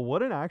 well,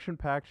 what an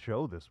action-packed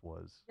show this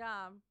was.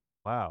 Yeah.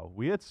 Wow,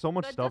 we had so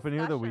much Good stuff in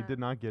here that we discussion. did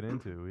not get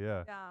into.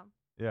 Yeah, Yeah.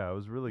 yeah, it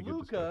was really good.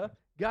 Luca discussion.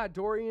 got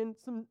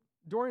Dorian's horse.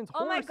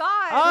 Oh my some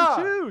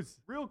God. shoes.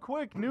 Real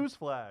quick,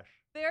 newsflash.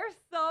 They're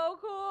so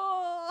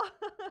cool.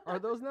 Are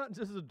those not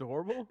just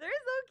adorable? They're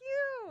so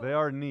cute. They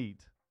are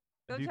neat.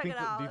 Go do you check think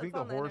it out. Do you think It's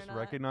the on the horse internet.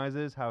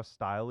 recognizes how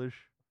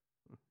stylish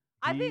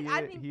I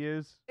think he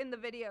is? in the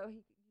video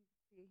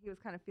he was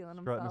kind of feeling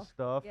Strutting his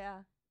himself. stuff. Yeah.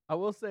 I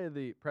will say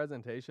the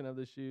presentation of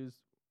the shoes.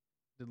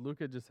 Did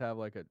Luca just have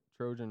like a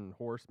Trojan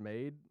horse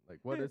made? Like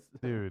what is?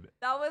 Dude.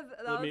 That was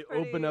Let was me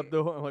pretty, open up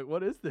the. Like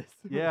what is this?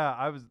 Yeah,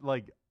 I was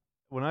like,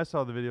 when I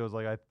saw the video, I was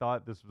like, I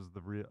thought this was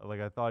the real.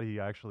 Like, I thought he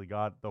actually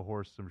got the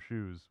horse some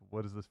shoes.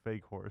 What is this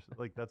fake horse?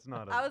 Like, that's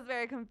not. I was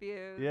very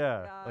confused.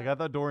 Yeah, like I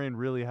thought Dorian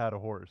really had a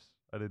horse.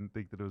 I didn't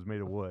think that it was made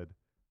of wood.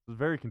 It was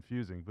very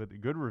confusing, but a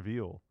good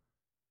reveal.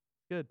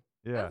 Good.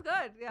 It Yeah, was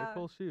good. They're Yeah.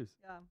 cool shoes.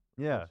 Yeah.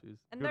 yeah. Cool shoes.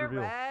 And Good they're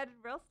reveal. red,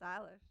 real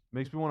stylish.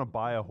 Makes me want to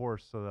buy a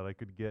horse so that I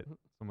could get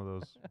some of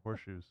those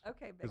horseshoes.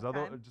 Okay, big Because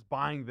time. just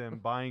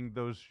buying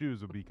those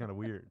shoes would be kind of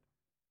weird.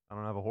 I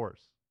don't have a horse.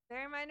 They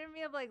reminded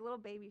me of like little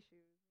baby shoes.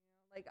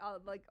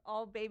 Like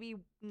all baby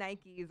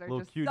Nikes are Little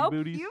just cutie so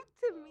booties? cute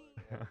to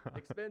me.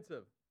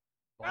 Expensive.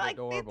 They're like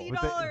adorable.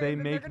 $50. But they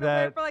and make they're gonna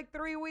wear it that- for like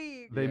 3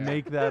 weeks. They Yeah.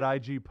 make that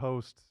IG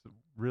post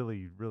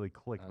really, really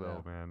click I though,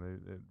 know.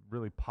 man. It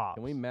really pops.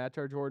 Can we match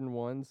our Jordan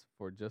 1s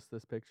for just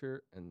this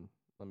picture and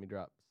let me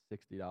drop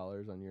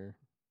 $60 on your?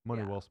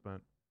 Money Yeah. well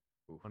spent.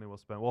 Oof. Money well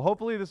spent. Well,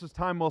 hopefully this was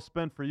time well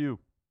spent for you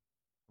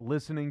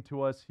listening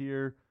to us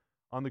here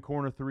on the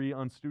Corner 3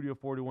 on Studio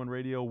 41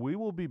 Radio. We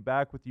will be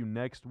back with you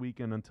next week.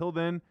 And until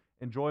then,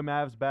 enjoy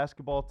Mavs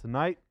basketball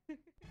tonight.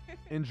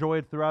 Enjoy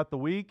it throughout the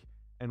week.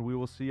 And we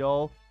will see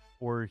y'all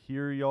or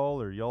hear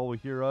y'all or y'all will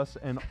hear us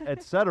and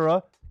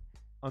etc.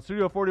 on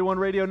Studio 41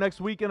 Radio next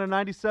week in a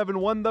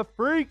 97.1 The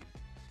Freak.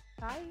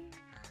 Bye.